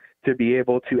Luffy to be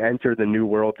able to enter the new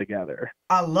world together.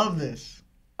 I love this.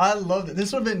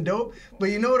 This would have been dope. But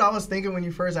you know what I was thinking when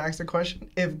you first asked the question?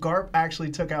 If Garp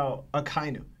actually took out a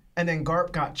Kainu, and then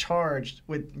Garp got charged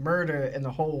with murder, and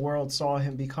the whole world saw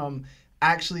him become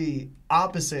actually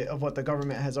opposite of what the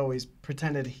government has always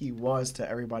pretended he was to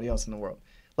everybody else in the world.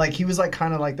 He was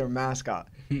kind of like their mascot.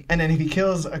 And then if he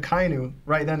kills a Kainu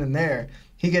right then and there,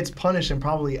 he gets punished and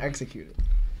probably executed.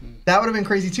 That would have been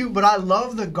crazy too. But I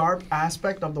love the Garp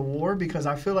aspect of the war because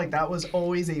I feel like that was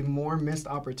always a more missed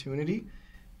opportunity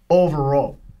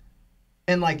overall.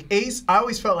 And Ace, I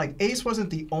always felt like Ace wasn't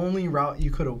the only route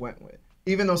you could have went with.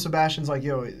 Even though Sebastian's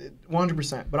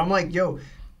 100%. But I'm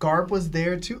Garp was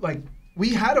there too. We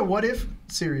had a What If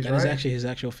series, right? That is actually his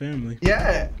actual family.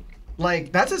 Yeah.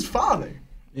 That's his father.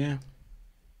 Yeah.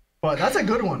 But that's a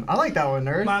good one. I like that one,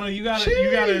 nerd. Mano, you gotta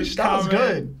that was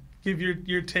good. Give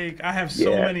your take. I have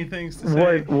so many things to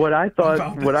say. What I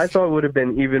thought would have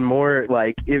been even more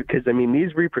because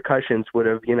these repercussions would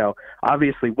have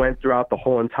obviously went throughout the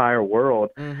whole entire world,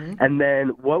 and then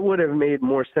what would have made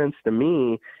more sense to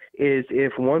me is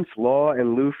if once Law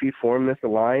and Luffy formed this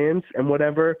alliance and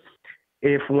whatever,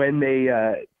 if when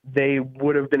they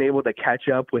would have been able to catch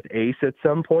up with Ace at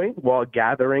some point while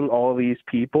gathering all these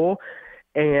people,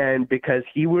 and because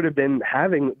he would have been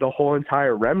having the whole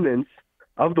entire remnants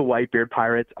of the Whitebeard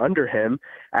pirates under him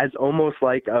as almost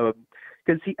like a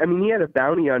because he had a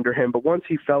bounty under him, but once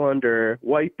he fell under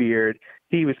Whitebeard,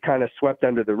 he was kind of swept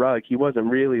under the rug. He wasn't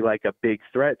really like a big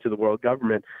threat to the world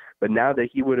government. But now that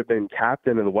he would have been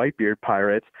captain of the Whitebeard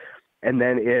pirates, and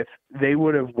then if they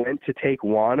would have went to take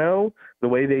Wano the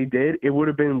way they did, it would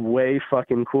have been way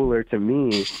fucking cooler to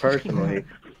me personally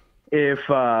if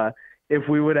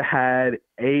we would have had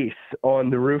Ace on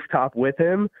the rooftop with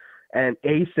him, and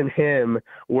Ace and him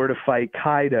were to fight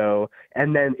Kaido,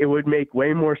 and then it would make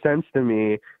way more sense to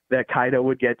me that Kaido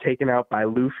would get taken out by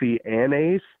Luffy and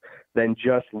Ace than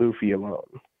just Luffy alone.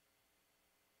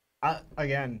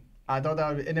 I thought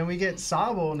that would, and then we get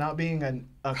Sabo not being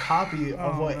a copy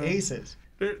of what man. Ace is.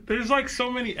 There's like so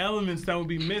many elements that would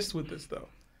be missed with this though.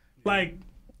 Like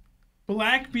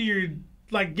Blackbeard,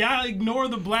 like y'all ignore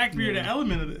the Blackbeard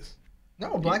element of this.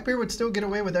 No, Blackbeard would still get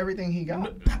away with everything he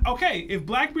got. Okay, if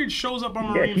Blackbeard shows up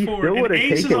on Yeah, he Marineford still would and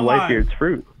have Ace is taken alive. Whitebeard's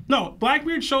fruit. No,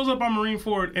 Blackbeard shows up on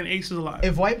Marineford and Ace is alive.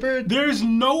 If Whitebeard, There's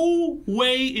no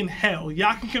way in hell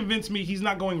y'all can convince me he's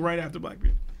not going right after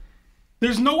Blackbeard.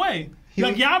 There's no way.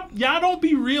 Like y'all don't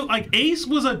be real. Like Ace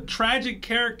was a tragic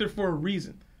character for a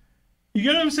reason. You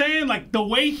get what I'm saying? Like the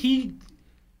way he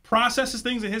processes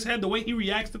things in his head, the way he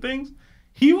reacts to things,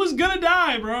 he was gonna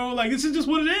die, bro. Like this is just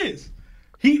what it is.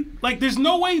 There's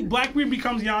no way Blackbeard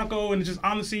becomes Yonko and it's just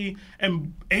on the sea,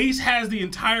 and Ace has the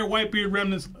entire Whitebeard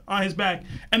remnants on his back,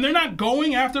 and they're not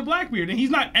going after Blackbeard, and he's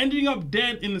not ending up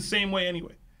dead in the same way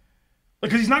anyway.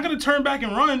 Like, 'cause he's not gonna turn back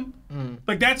and run.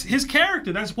 Like that's his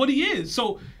character. That's what he is.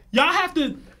 So y'all have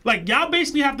to, like, y'all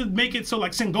basically have to make it so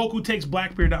like Sengoku takes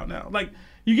Blackbeard out now. Like,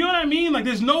 you get what I mean? Like,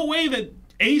 there's no way that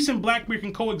Ace and Blackbeard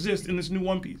can coexist in this new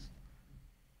One Piece.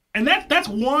 And that's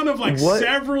one of like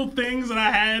several things that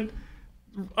I had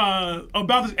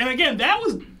about this. And again,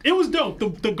 it was dope.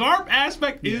 The Garp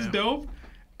aspect is dope,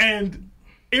 and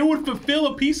it would fulfill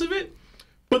a piece of it.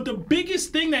 But the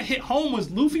biggest thing that hit home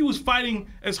was Luffy was fighting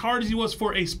as hard as he was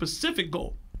for a specific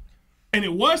goal, and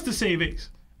it was to save Ace.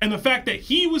 And the fact that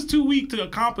he was too weak to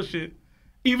accomplish it,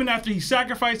 even after he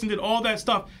sacrificed and did all that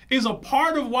stuff, is a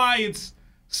part of why it's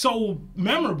so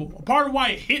memorable. A part of why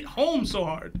it hit home so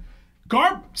hard.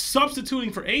 Garp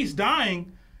substituting for Ace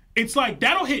dying, it's like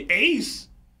that'll hit Ace,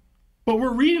 but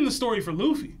we're reading the story for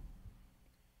Luffy.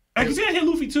 I can see that hit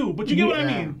Luffy too, but you get what I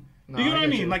mean. You get what I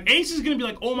mean? Like Ace is gonna be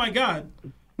like, oh my god,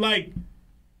 like,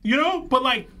 you know, but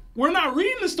like we're not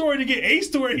reading the story to get Ace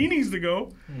to where he needs to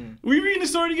go. We're reading the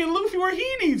story to get Luffy where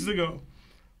he needs to go.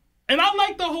 And I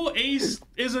like the whole Ace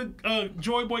is a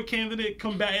Joy Boy candidate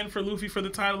combatant for Luffy for the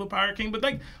title of Pirate King, but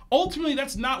like ultimately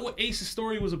that's not what Ace's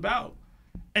story was about.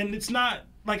 And it's not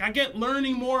like, I get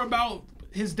learning more about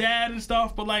his dad and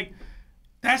stuff, but like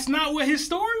that's not what his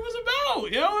story was about.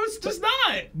 It's just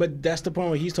not. But that's the point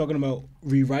where he's talking about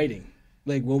rewriting.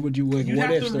 Like, what would you like? You'd what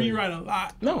have if to story? rewrite a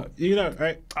lot. No, you know,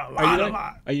 right? A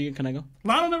lot. Are you? Can I go?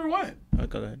 Lionel never won. Oh,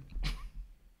 go ahead.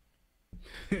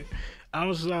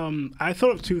 I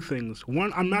thought of two things.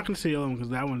 One, I'm not gonna say the other one because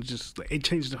that one just it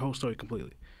changed the whole story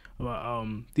completely. But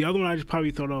the other one I just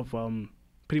probably thought of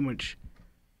pretty much.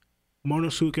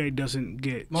 Momonosuke doesn't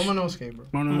get Momonosuke, bro.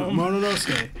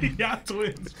 Momonosuke. Y'all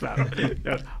twins.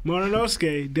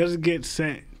 Momonosuke doesn't get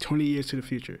sent 20 years to the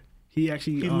future. He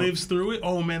actually lives through it.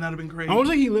 Oh man, that'd have been crazy. I was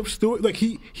like he lives through it. Like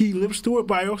he lives through it,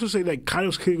 but I also say like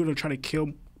Kaido's clearly gonna try to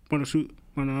kill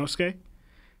Momonosuke.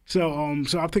 So I'm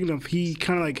thinking of he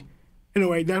kind of like in a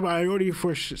way that's why I already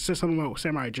first said something about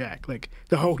Samurai Jack, like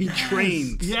the whole he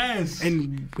trains. Yes.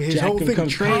 And his Jack whole thing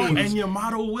trains. And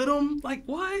Yamato with him. Like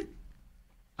what?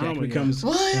 Jack becomes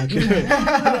what?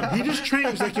 He just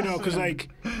trains like because like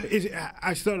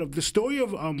I thought of the story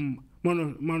of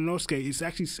Momonosuke is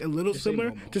actually a little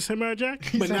similar to Samurai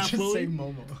Jack, but not fully.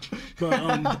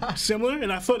 But similar,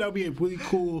 and I thought that would be a really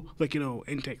cool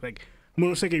intake. Like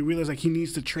Momonosuke realized like he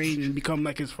needs to train and become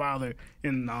like his father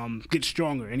and get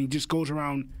stronger, and he just goes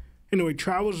around. He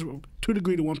travels to a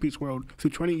degree to One Piece world through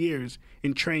 20 years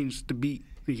and trains to beat.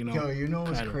 Yo, you know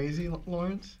what's crazy,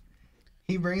 Lawrence?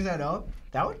 He brings that up.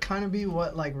 That would kind of be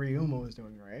what like Ryuma was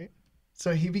doing, right?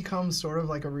 So he becomes sort of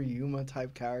like a Ryuma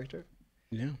type character.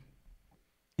 Yeah.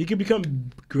 He could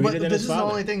become greater than his father. This is the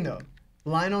only thing though.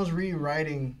 Lionel's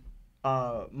rewriting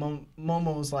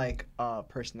Momo's like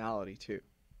personality too.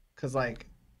 Cause like,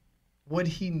 would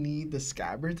he need the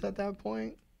scabbards at that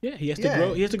point? Yeah, he has to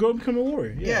grow. He has to grow and become a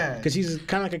warrior. Yeah, because he's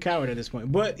kind of like a coward at this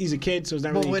point. But he's a kid, so it's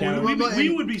not really a coward. We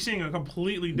would be seeing a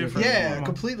completely different. Yeah,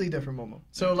 completely different Momo.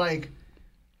 So like.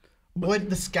 Would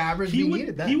the scabbards be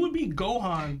needed then? He would be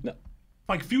Gohan,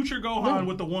 like future Gohan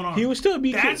with the one arm. He would still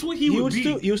be. That's what he would be.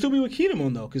 He would still be with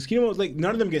Kinemon though, because Kinemon like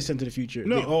none of them get sent to the future.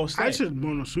 No, they all stay. I said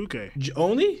Momonosuke.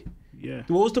 Only? Yeah.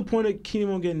 What was the point of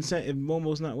Kinemon getting sent if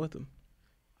Momo's not with him?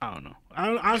 I don't know.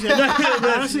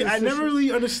 Honestly, I never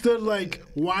really understood like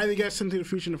why they got sent to the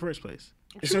future in the first place.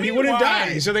 So he wouldn't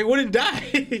die. So they wouldn't die.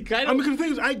 I mean, because the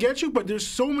thing is, I get you, but there's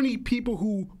so many people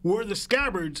who were the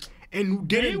scabbards and who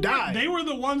didn't die. They were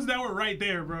the ones that were right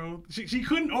there, bro. She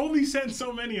couldn't only send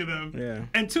so many of them. Yeah.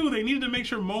 And two, they needed to make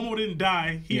sure Momo didn't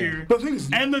die here. Yeah. But the thing is,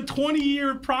 and the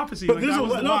 20-year prophecy. But like, there's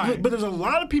that but there's a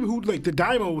lot of people who like the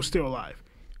Daimyo was still alive.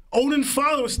 Odin's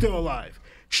father was still alive.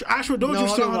 Ashura Doji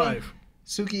was still alive.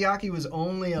 Sukiyaki was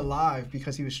only alive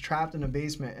because he was trapped in a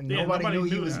basement and nobody knew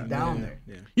he was down there.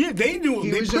 Yeah, they knew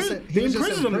him. They imprisoned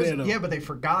him there, though. Yeah, but they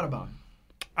forgot about him.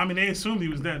 I mean, they assumed he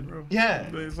was dead, bro. Yeah.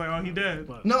 But it's like, oh, he dead.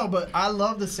 No, but I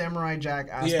love the Samurai Jack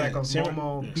aspect of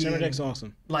Momo being, Samurai Jack's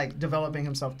awesome. Like, developing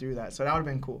himself through that. So that would have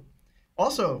been cool.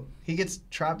 Also, he gets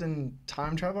trapped in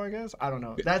time travel, I guess? I don't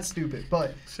know. That's stupid,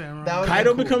 but that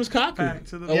Kaido becomes Kaku.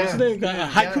 What's his name?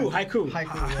 Haiku.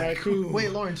 Haiku.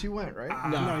 Wait, Lawrence, you went, right?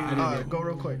 No, I didn't. Go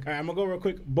real quick. All right, I'm going to go real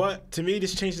quick. But to me,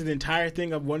 this changes the entire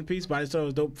thing of One Piece, but I just thought it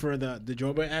was dope for the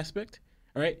Joy Boy aspect.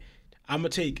 All right? I'm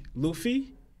going to take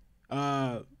Luffy,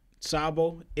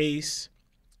 Sabo, Ace,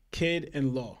 Kid,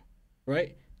 and Law.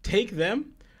 Right? Take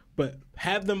them, but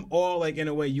have them all, like, in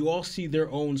a way, you all see their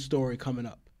own story coming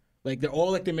up. Like, they're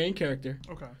all like the main character.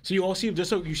 Okay. So you all see, just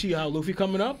so you see how Luffy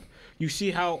coming up, you see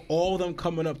how all of them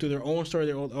coming up to their own story.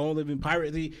 They're all living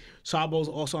pirately. Sabo's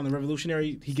also on the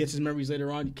Revolutionary. He gets his memories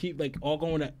later on. You keep, like, all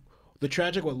going at the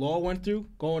tragic, what Law went through,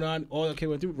 going on, all that kid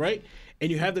went through, right?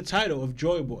 And you have the title of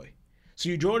Joy Boy. So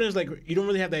you draw it as, like, you don't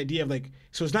really have the idea of, like,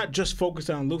 so it's not just focused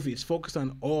on Luffy. It's focused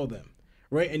on all of them,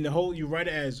 right? And the whole, you write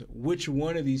it as which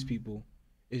one of these people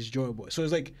is Joy Boy. So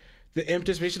it's, like, the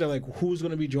anticipation of, like, who's going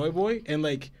to be Joy Boy and,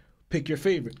 like, pick your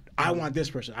favorite. I want this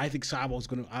person. I think Sabo's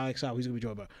gonna. I like Sabo. He's gonna be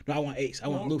Joy Boy. No, I want Ace. I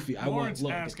want Luffy. I want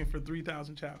Law. Asking for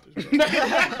 3,000 chapters. Bro.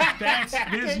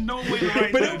 There's no way to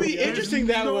write but that. it'll be interesting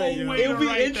that way. It'll be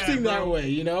interesting that way,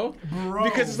 you know? Bro.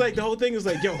 Because it's like the whole thing is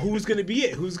like, yo, who's gonna be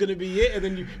it? Who's gonna be it? And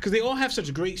then because they all have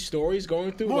such great stories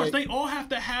going through. Boys, like, they all have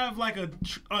to have like a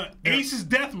Ace's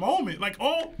death moment. Like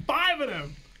all 5 of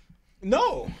them.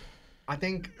 No. I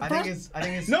think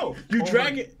it's no. You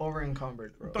drag it over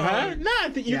encumbered, bro. Nah, I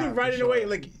think you can write it away.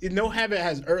 Like don't have it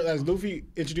as Luffy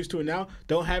introduced to it now.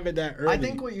 Don't have it that early. I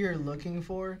think what you're looking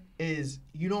for is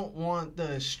you don't want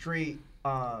the straight.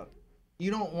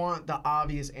 You don't want the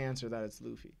obvious answer that it's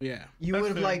Luffy. Yeah. You would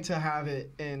have liked to have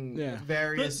it in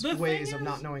various the ways of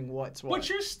not knowing what's what. But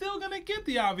you're still gonna get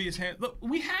the obvious hand. Look,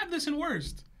 we have this in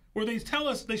Worst, where they show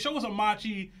us a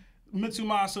Machi,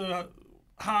 Mitsumasa,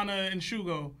 Hana, and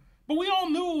Shugo. But we all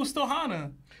knew it was still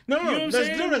Hana. No,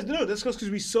 that's because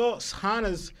we saw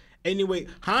Hana's anyway.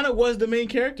 Hana was the main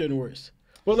character in Worst.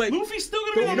 But like Luffy's still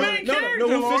gonna be the main character.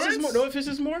 No, if this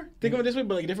is more. Think of it this way,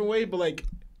 but like a different way, but like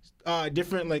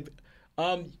different like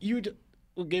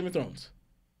Game of Thrones.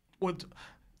 What?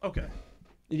 Okay.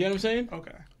 You get what I'm saying?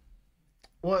 Okay.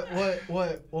 What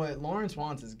Lawrence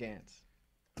wants is Gantz.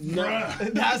 No,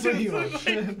 that's what he wants.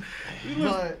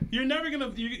 But you're never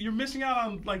gonna. You're missing out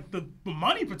on like the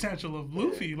money potential of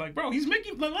Luffy. Like, bro, he's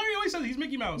Mickey. Like Larry always says, he's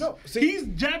Mickey Mouse. No, see, he's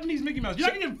Japanese Mickey Mouse. You're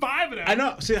not gonna get 5 of them. I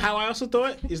know. See how I also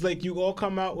thought is like you all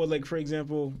come out with like, for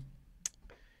example,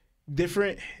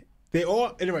 different. They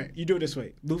all anyway. You do it this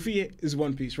way. Luffy is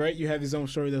One Piece, right? You have his own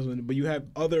story, but you have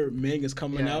other mangas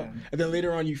coming out, and then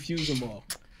later on you fuse them all.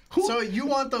 So you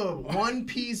want the One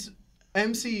Piece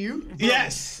MCU?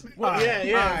 Yes.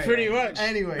 Yeah, pretty much.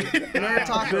 Anyway, Nerd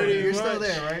Taco, you're still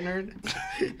there, right, Nerd?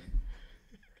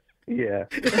 Yeah.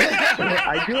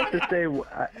 I do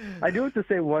have to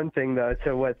say one thing though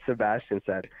to what Sebastian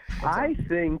said. I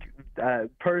think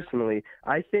personally,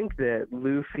 I think that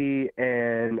Luffy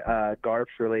and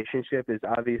Garp's relationship is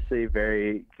obviously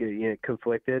very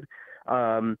conflicted.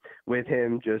 With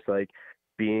him just like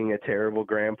being a terrible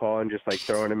grandpa and just like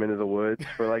throwing him into the woods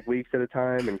for like weeks at a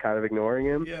time and kind of ignoring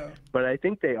him. Yeah. But I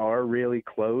think they are really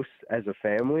close as a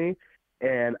family.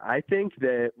 And I think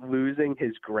that losing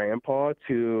his grandpa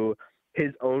to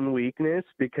his own weakness,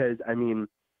 because I mean,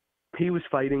 he was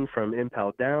fighting from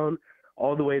Impel Down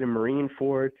all the way to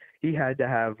Marineford. He had to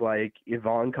have like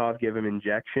Ivankov give him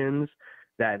injections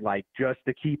that like just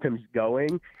to keep him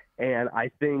going. And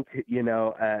I think,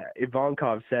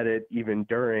 Ivankov said it even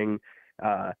during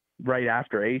right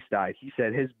after Ace died. He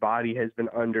said his body has been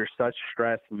under such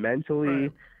stress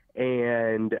mentally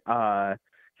and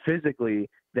physically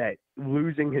that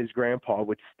losing his grandpa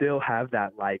would still have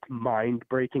that like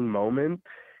mind-breaking moment,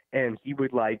 and he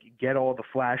would like get all the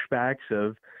flashbacks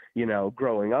of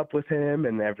growing up with him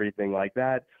and everything like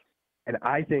that. And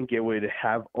I think it would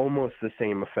have almost the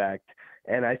same effect.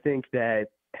 And I think that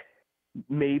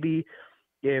maybe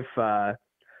if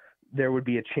there would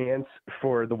be a chance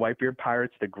for the Whitebeard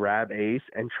pirates to grab Ace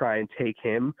and try and take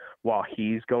him while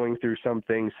he's going through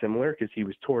something similar, because he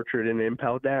was tortured and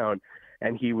impelled down,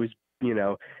 and he was,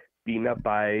 beaten up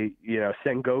by,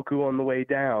 Sengoku on the way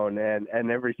down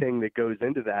and everything that goes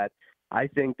into that. I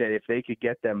think that if they could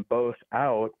get them both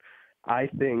out, I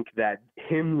think that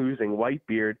him losing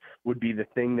Whitebeard would be the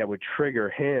thing that would trigger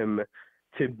him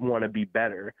to want to be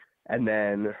better. And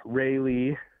then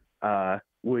Rayleigh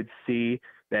would see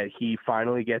that he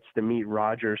finally gets to meet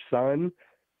Roger's son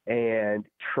and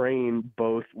train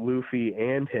both Luffy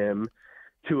and him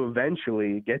to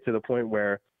eventually get to the point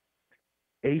where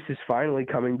Ace is finally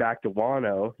coming back to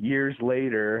Wano years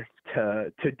later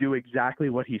to do exactly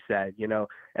what he said,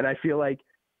 And I feel like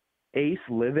Ace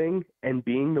living and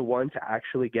being the one to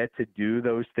actually get to do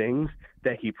those things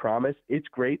that he promised, it's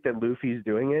great that Luffy's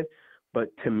doing it, but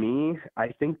to me, I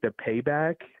think the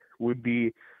payback would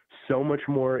be so much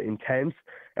more intense,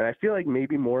 and I feel like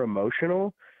maybe more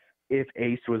emotional if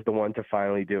Ace was the one to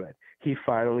finally do it. He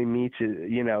finally meets,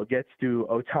 gets to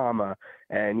Otama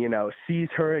and, sees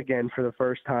her again for the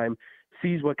first time,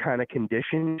 sees what kind of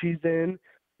condition she's in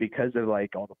because of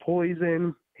all the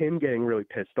poison, him getting really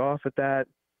pissed off at that,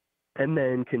 and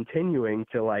then continuing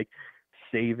to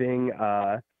saving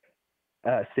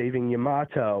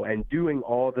Yamato and doing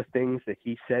all the things that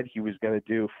he said he was going to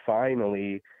do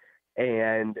finally,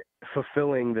 and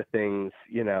fulfilling the things,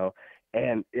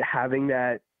 and having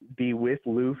that be with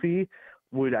Luffy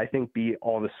would, I think, be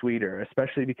all the sweeter,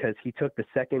 especially because he took the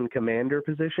second commander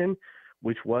position,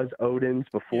 which was Odin's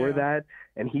before that,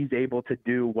 and he's able to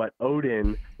do what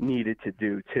Odin needed to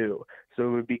do too. So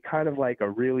it would be kind of like a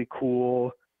really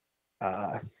cool,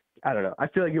 I don't know. I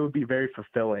feel like it would be very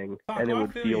fulfilling, and it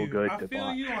would feel good to watch. I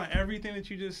feel you on everything that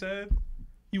you just said.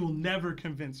 You will never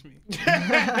convince me,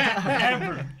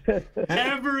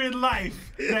 ever in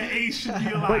life, that Ace should be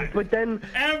alive. But then,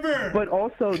 But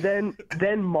also, then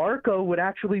Marco would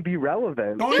actually be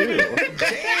relevant.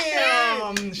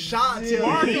 Damn, shot to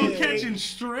Marco catching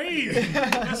strays.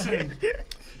 Listen,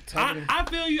 I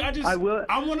feel you.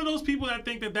 I'm one of those people that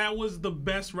think that was the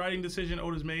best writing decision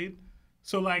Oda's made.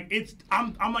 So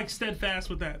I'm steadfast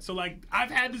with that. So I've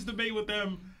had this debate with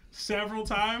them several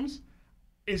times.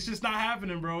 It's just not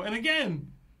happening, bro. And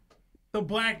again, the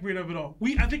Blackbeard of it all.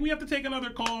 I think we have to take another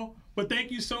call, but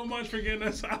thank you so much for getting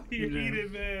us out here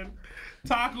heated, man.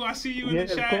 Taco, I see you in the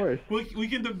chat. Of course. We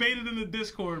can debate it in the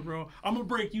Discord, bro. I'm going to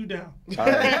break you down. All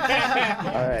right.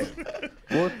 All right.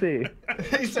 We'll see.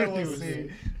 He said we'll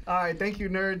see. All right. Thank you,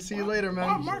 nerd. See you later, man.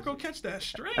 Why Marco catch that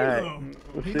straight, though?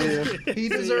 We'll see you. He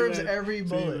deserves every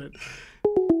bullet.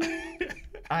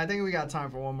 I think we got time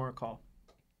for one more call.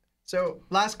 So,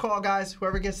 last call, guys.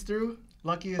 Whoever gets through,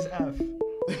 lucky as F.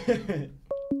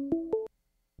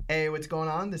 Hey, what's going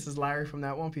on? This is Larry from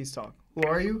That One Piece Talk. Who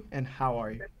are you, and how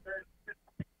are you?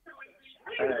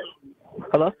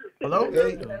 Hello? Hello?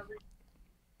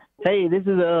 Hey, this is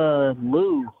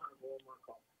Lou.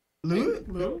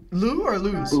 Lou? Lou or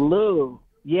Luz? Lou.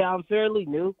 Yeah, I'm fairly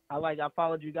new. I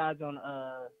followed you guys on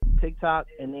TikTok,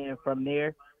 and then from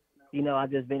there, I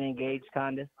just been engaged,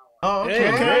 kinda. Oh, okay.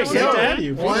 Hey, great. Good to have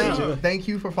you. Thank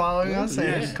you for following us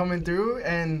and coming through.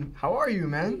 And how are you,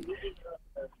 man?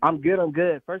 I'm good.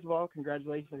 First of all,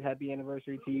 congratulations. Happy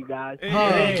anniversary to you guys.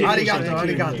 Hey,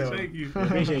 arigato. Thank you.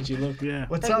 Appreciate you, Luke. Yeah.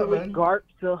 What's up, man?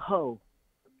 Garp's a hoe.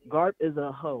 Garp is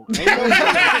a hoe.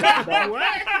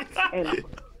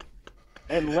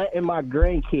 and letting my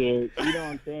grandkids, you know what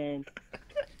I'm saying?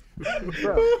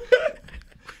 Bro.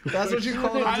 That's what you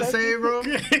call him to say, bro?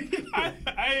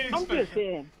 I'm just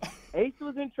saying, Ace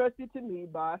was entrusted to me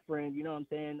by a friend, you know what I'm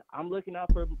saying? I'm looking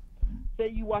out for, say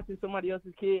you watching somebody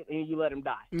else's kid and you let him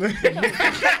die. Damn.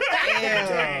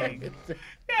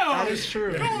 That is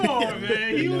true. Come on,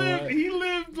 man. He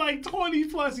lived 20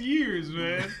 plus years,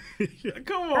 man.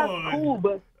 Come on. That's cool,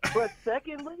 but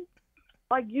secondly,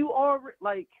 you are,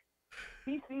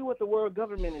 he see what the world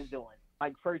government is doing,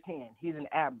 firsthand. He's an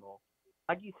admiral.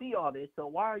 You see all this, so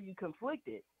why are you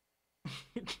conflicted?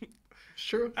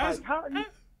 Sure.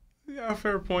 Yeah,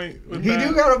 fair point. He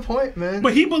do got a point, man.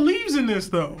 But he believes in this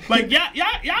though.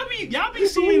 Y'all be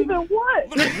seeing what?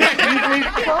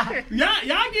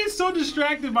 y'all get so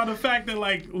distracted by the fact that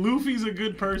Luffy's a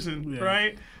good person,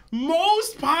 right?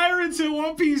 Most pirates in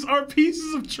One Piece are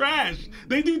pieces of trash.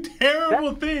 They do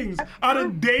terrible things on a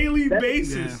daily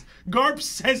basis. Garp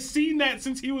has seen that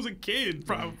since he was a kid,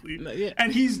 probably,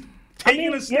 and he's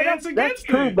taking a stance against that's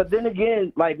true, but then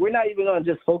again, we're not even gonna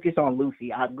just focus on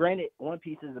Luffy. Granted, One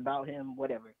Piece is about him,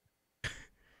 whatever.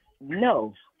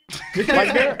 No,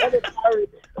 there are other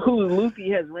pirates who Luffy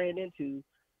has ran into,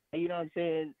 and you know what I'm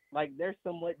saying? They're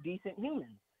somewhat decent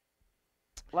humans.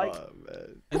 Like,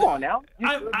 man. come on now. You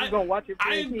gonna watch your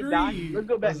I kid die? agree. Let's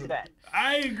go back to that.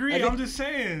 I agree. I'm just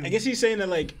saying. I guess he's saying that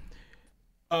like,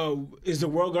 is the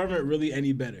world government really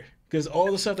any better? Because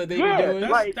all the stuff that they be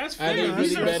doing, that's fair.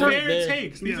 These are fair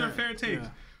takes. These are fair takes.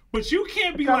 But you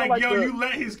can't be like, yo, you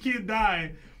let his kid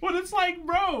die. Well, it's like,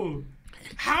 bro,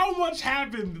 how much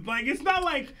happened? Like, it's not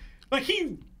like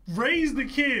he raised the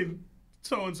kid,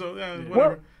 so and so,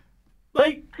 whatever.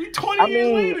 Like, 20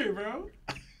 years later, bro.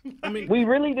 I mean, we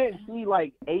really didn't see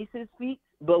like Ace's feet,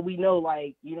 but we know,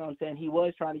 like, you know what I'm saying, he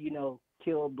was trying to,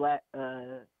 kill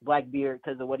Blackbeard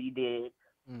because of what he did.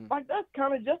 Like, that's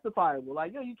kind of justifiable.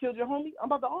 Like, yo, you killed your homie,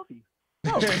 I'm about to off you.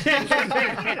 No.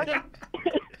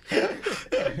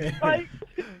 Like,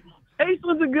 Ace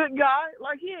was a good guy.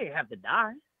 Like, he ain't have to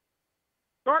die.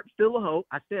 Garp's still a hoe.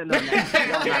 I stand on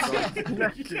that.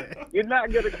 You're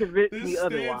not gonna convince me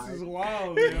otherwise. This is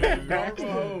wild, man. Garp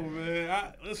a hoe,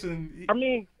 man. Listen. I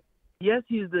mean, yes,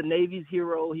 he's the Navy's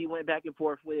hero. He went back and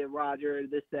forth with Roger,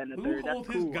 this, that, and the third. Who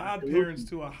holds his godparents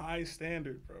to a high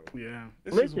standard, bro? Yeah.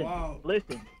 This is wild.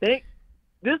 Listen, this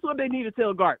is what they need to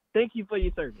tell Garp. Thank you for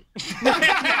your service.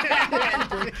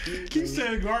 He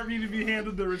said Garp need to be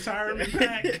handled the retirement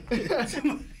pack.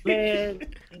 Man,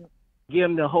 give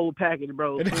him the whole package,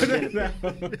 bro.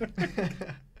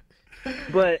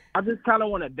 But I just kind of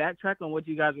want to backtrack on what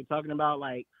you guys were talking about,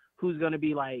 like who's going to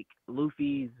be like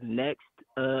Luffy's next,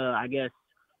 I guess,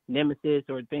 nemesis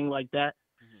or thing like that.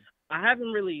 I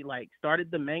haven't really like started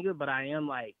the manga, but I am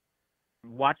like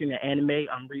watching the anime.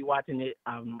 I'm rewatching it.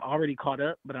 I'm already caught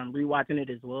up, but I'm rewatching it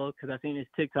as well because I seen this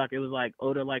TikTok. It was like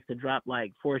Oda likes to drop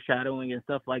like foreshadowing and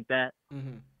stuff like that.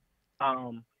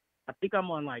 I think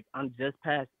I'm just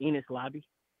past Enos Lobby.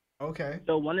 Okay.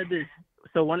 So one of the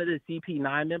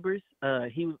CP9 members,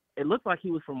 it looked like he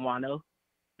was from Wano,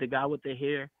 the guy with the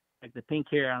hair, like the pink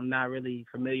hair. I'm not really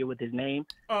familiar with his name.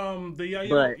 The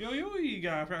Yo-Yo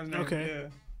guy, for his name. Okay. Yeah.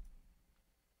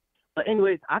 But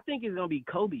anyways, I think it's gonna be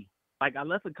Kobe. Like, I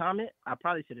left a comment. I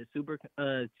probably should have super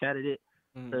chatted it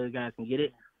so you guys can get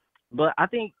it. But I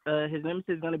think his nemesis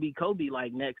is going to be Kobe,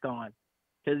 like, next on.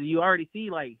 Because you already see,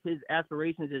 like, his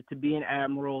aspirations is to be an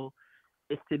admiral,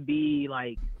 is to be,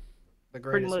 like, the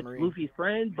pretty greatest much Marine. Luffy's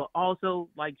friend, but also,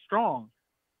 like, strong.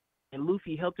 And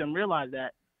Luffy helped him realize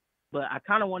that. But I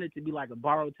kind of want it to be, like, a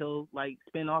Boruto, like,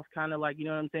 spinoff, kind of like, you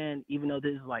know what I'm saying? Even though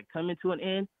this is, like, coming to an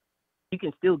end, you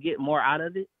can still get more out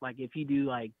of it. Like, if you do,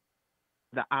 like,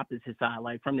 the opposite side,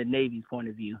 like from the Navy's point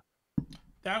of view.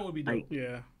 That would be dope. Like,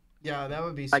 Yeah, that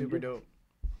would be Like, super dope.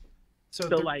 So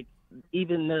like,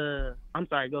 even I'm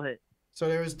sorry, go ahead. So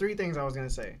there was 3 things I was going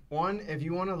to say. One, if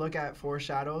you want to look at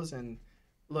foreshadows and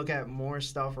look at more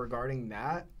stuff regarding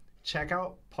that, check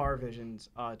out Parvision's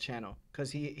channel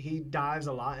because he dives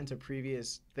a lot into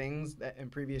previous things that in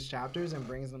previous chapters and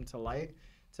brings them to light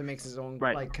to make his own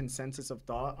like consensus of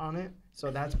thought on it.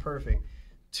 So that's perfect.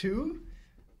 2,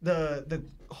 the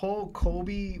whole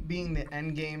Kobe being the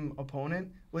end game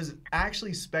opponent was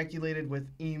actually speculated with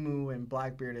Emu and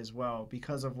Blackbeard as well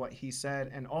because of what he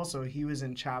said, and also he was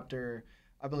in chapter,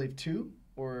 I believe 2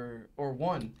 or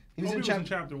 1. He was in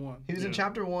chapter 1. He was in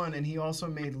chapter 1, and he also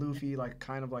made Luffy like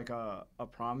kind of like a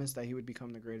promise that he would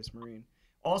become the greatest Marine.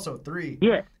 Also 3.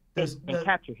 Yeah. And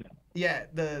capture him. Yeah,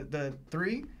 the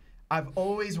 3. I've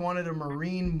always wanted a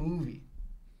Marine movie.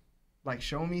 Like,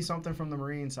 show me something from the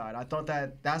Marine side. I thought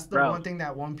that's the one thing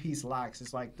that One Piece lacks.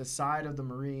 It's like the side of the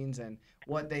Marines and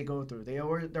what they go through.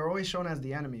 They're always shown as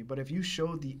the enemy, but if you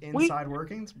showed the inside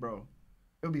workings, bro,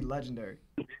 it would be legendary.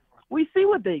 We see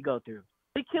what they go through.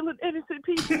 They killing innocent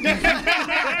people.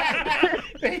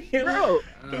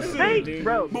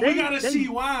 bro. But we gotta see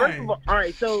why. First of all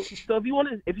right. So if you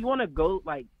want to go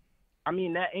like, I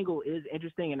mean, that angle is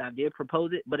interesting, and I did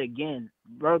propose it. But again,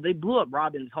 bro, they blew up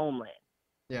Robin's homeland.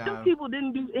 Yeah. Those people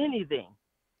didn't do anything.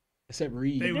 Except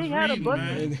read. They had a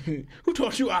bunch. Who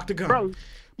taught you Octagon? Bro,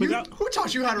 who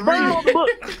taught you how to burn all the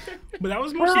read? books. But that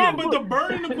was mostly. Yeah, but the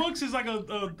burning the books is like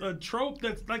a trope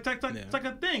that's like it's like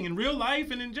a thing in real life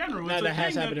and in general. Nah, It's that a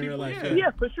has thing happened in real life.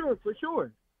 Yeah, for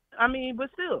sure. I mean, but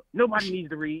still, nobody needs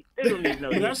to read. They don't need to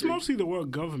know. But that's mostly the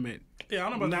world government. Yeah, I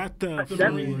don't know about not the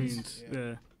Marines.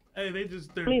 Yeah. Hey, I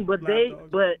mean, but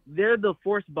they're the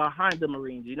force behind the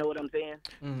Marines. You know what I'm saying?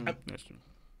 Mm-hmm. That's true.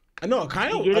 I know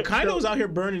Akaino's out here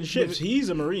burning ships. He's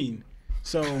a Marine.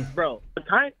 So bro,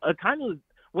 Akaino's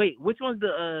wait, which one's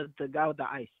the guy with the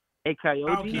ice?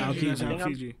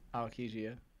 Aokiji.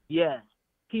 Aokiji, yeah.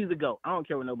 He's the GOAT. I don't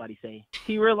care what nobody say.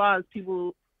 He realized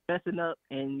people messing up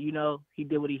and he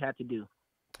did what he had to do.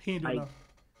 He didn't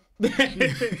do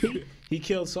enough. He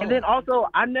killed Saul. And then also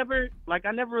I never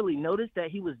really noticed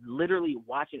that he was literally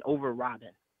watching over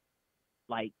Robin.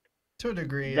 Like To a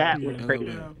degree. That yeah. was crazy.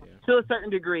 Yeah. To a certain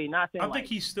degree. Not saying I think like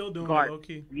he's still doing Garp, it low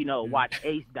key. you know, watch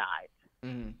Ace die.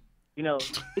 Mhm. You know,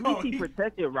 at least he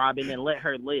protected Robin and let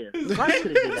her live. This Garp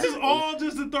could have did that. is all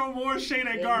just to throw more shade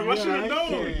at Garp. I should have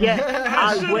known. Yeah,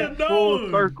 I I should went have known.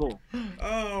 full circle.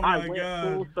 Oh I my went god.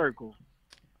 full circle.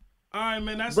 All right,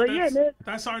 man. But yeah, man.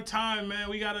 That's our time, man.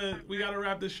 We gotta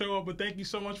wrap this show up. But thank you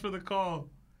so much for the call.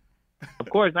 Of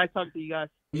course, nice talking to you guys.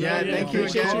 Yeah, thank you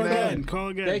Appreciate again, you, man. man. Call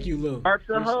again. Thank you, Lou. Garp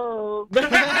the hoe.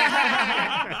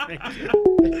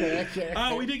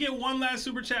 We did get one last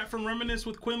super chat from Reminisce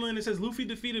with Quinlan. It says Luffy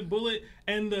defeated Bullet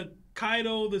and the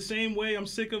Kaido the same way. I'm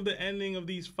sick of the ending of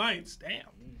these fights. Damn.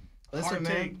 Listen, Hard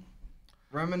man. take.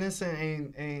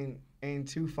 Reminiscent ain't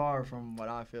too far from what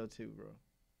I feel too, bro.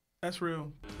 That's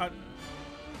real.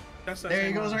 That's that There he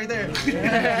same goes one. right there.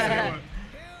 Yeah.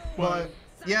 But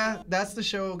yeah, that's the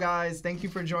show, guys. Thank you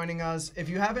for joining us. If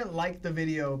you haven't liked the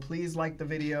video, please like the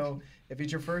video. If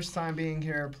it's your first time being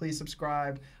here, please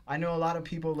subscribe. I know a lot of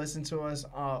people listen to us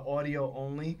audio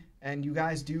only, and you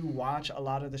guys do watch a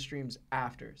lot of the streams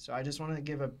after. So I just want to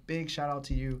give a big shout out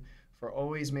to you for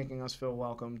always making us feel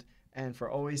welcomed and for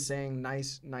always saying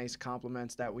nice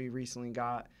compliments that we recently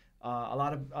got. A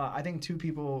lot of, I think 2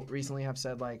 people recently have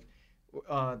said like,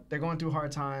 they're going through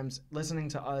hard times. Listening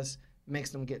to us makes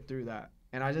them get through that.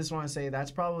 And I just want to say that's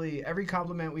probably every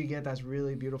compliment we get that's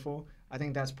really beautiful. I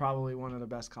think that's probably one of the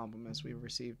best compliments we've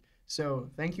received. So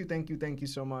thank you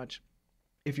so much.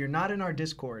 If you're not in our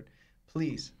Discord,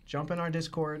 please jump in our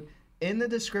Discord. In the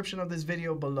description of this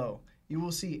video below, you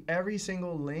will see every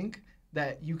single link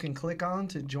that you can click on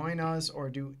to join us or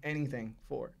do anything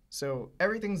for. So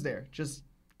everything's there. Just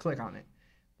click on it.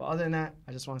 But other than that,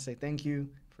 I just want to say thank you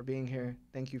for being here.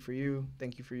 Thank you for you.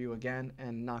 Thank you for you again.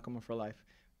 And Nakama for life.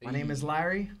 My name is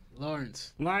Larry.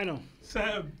 Lawrence. Lionel.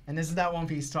 Seb. And this is that One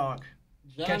Piece Talk.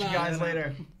 Catch you guys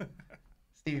later.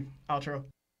 Steve, outro.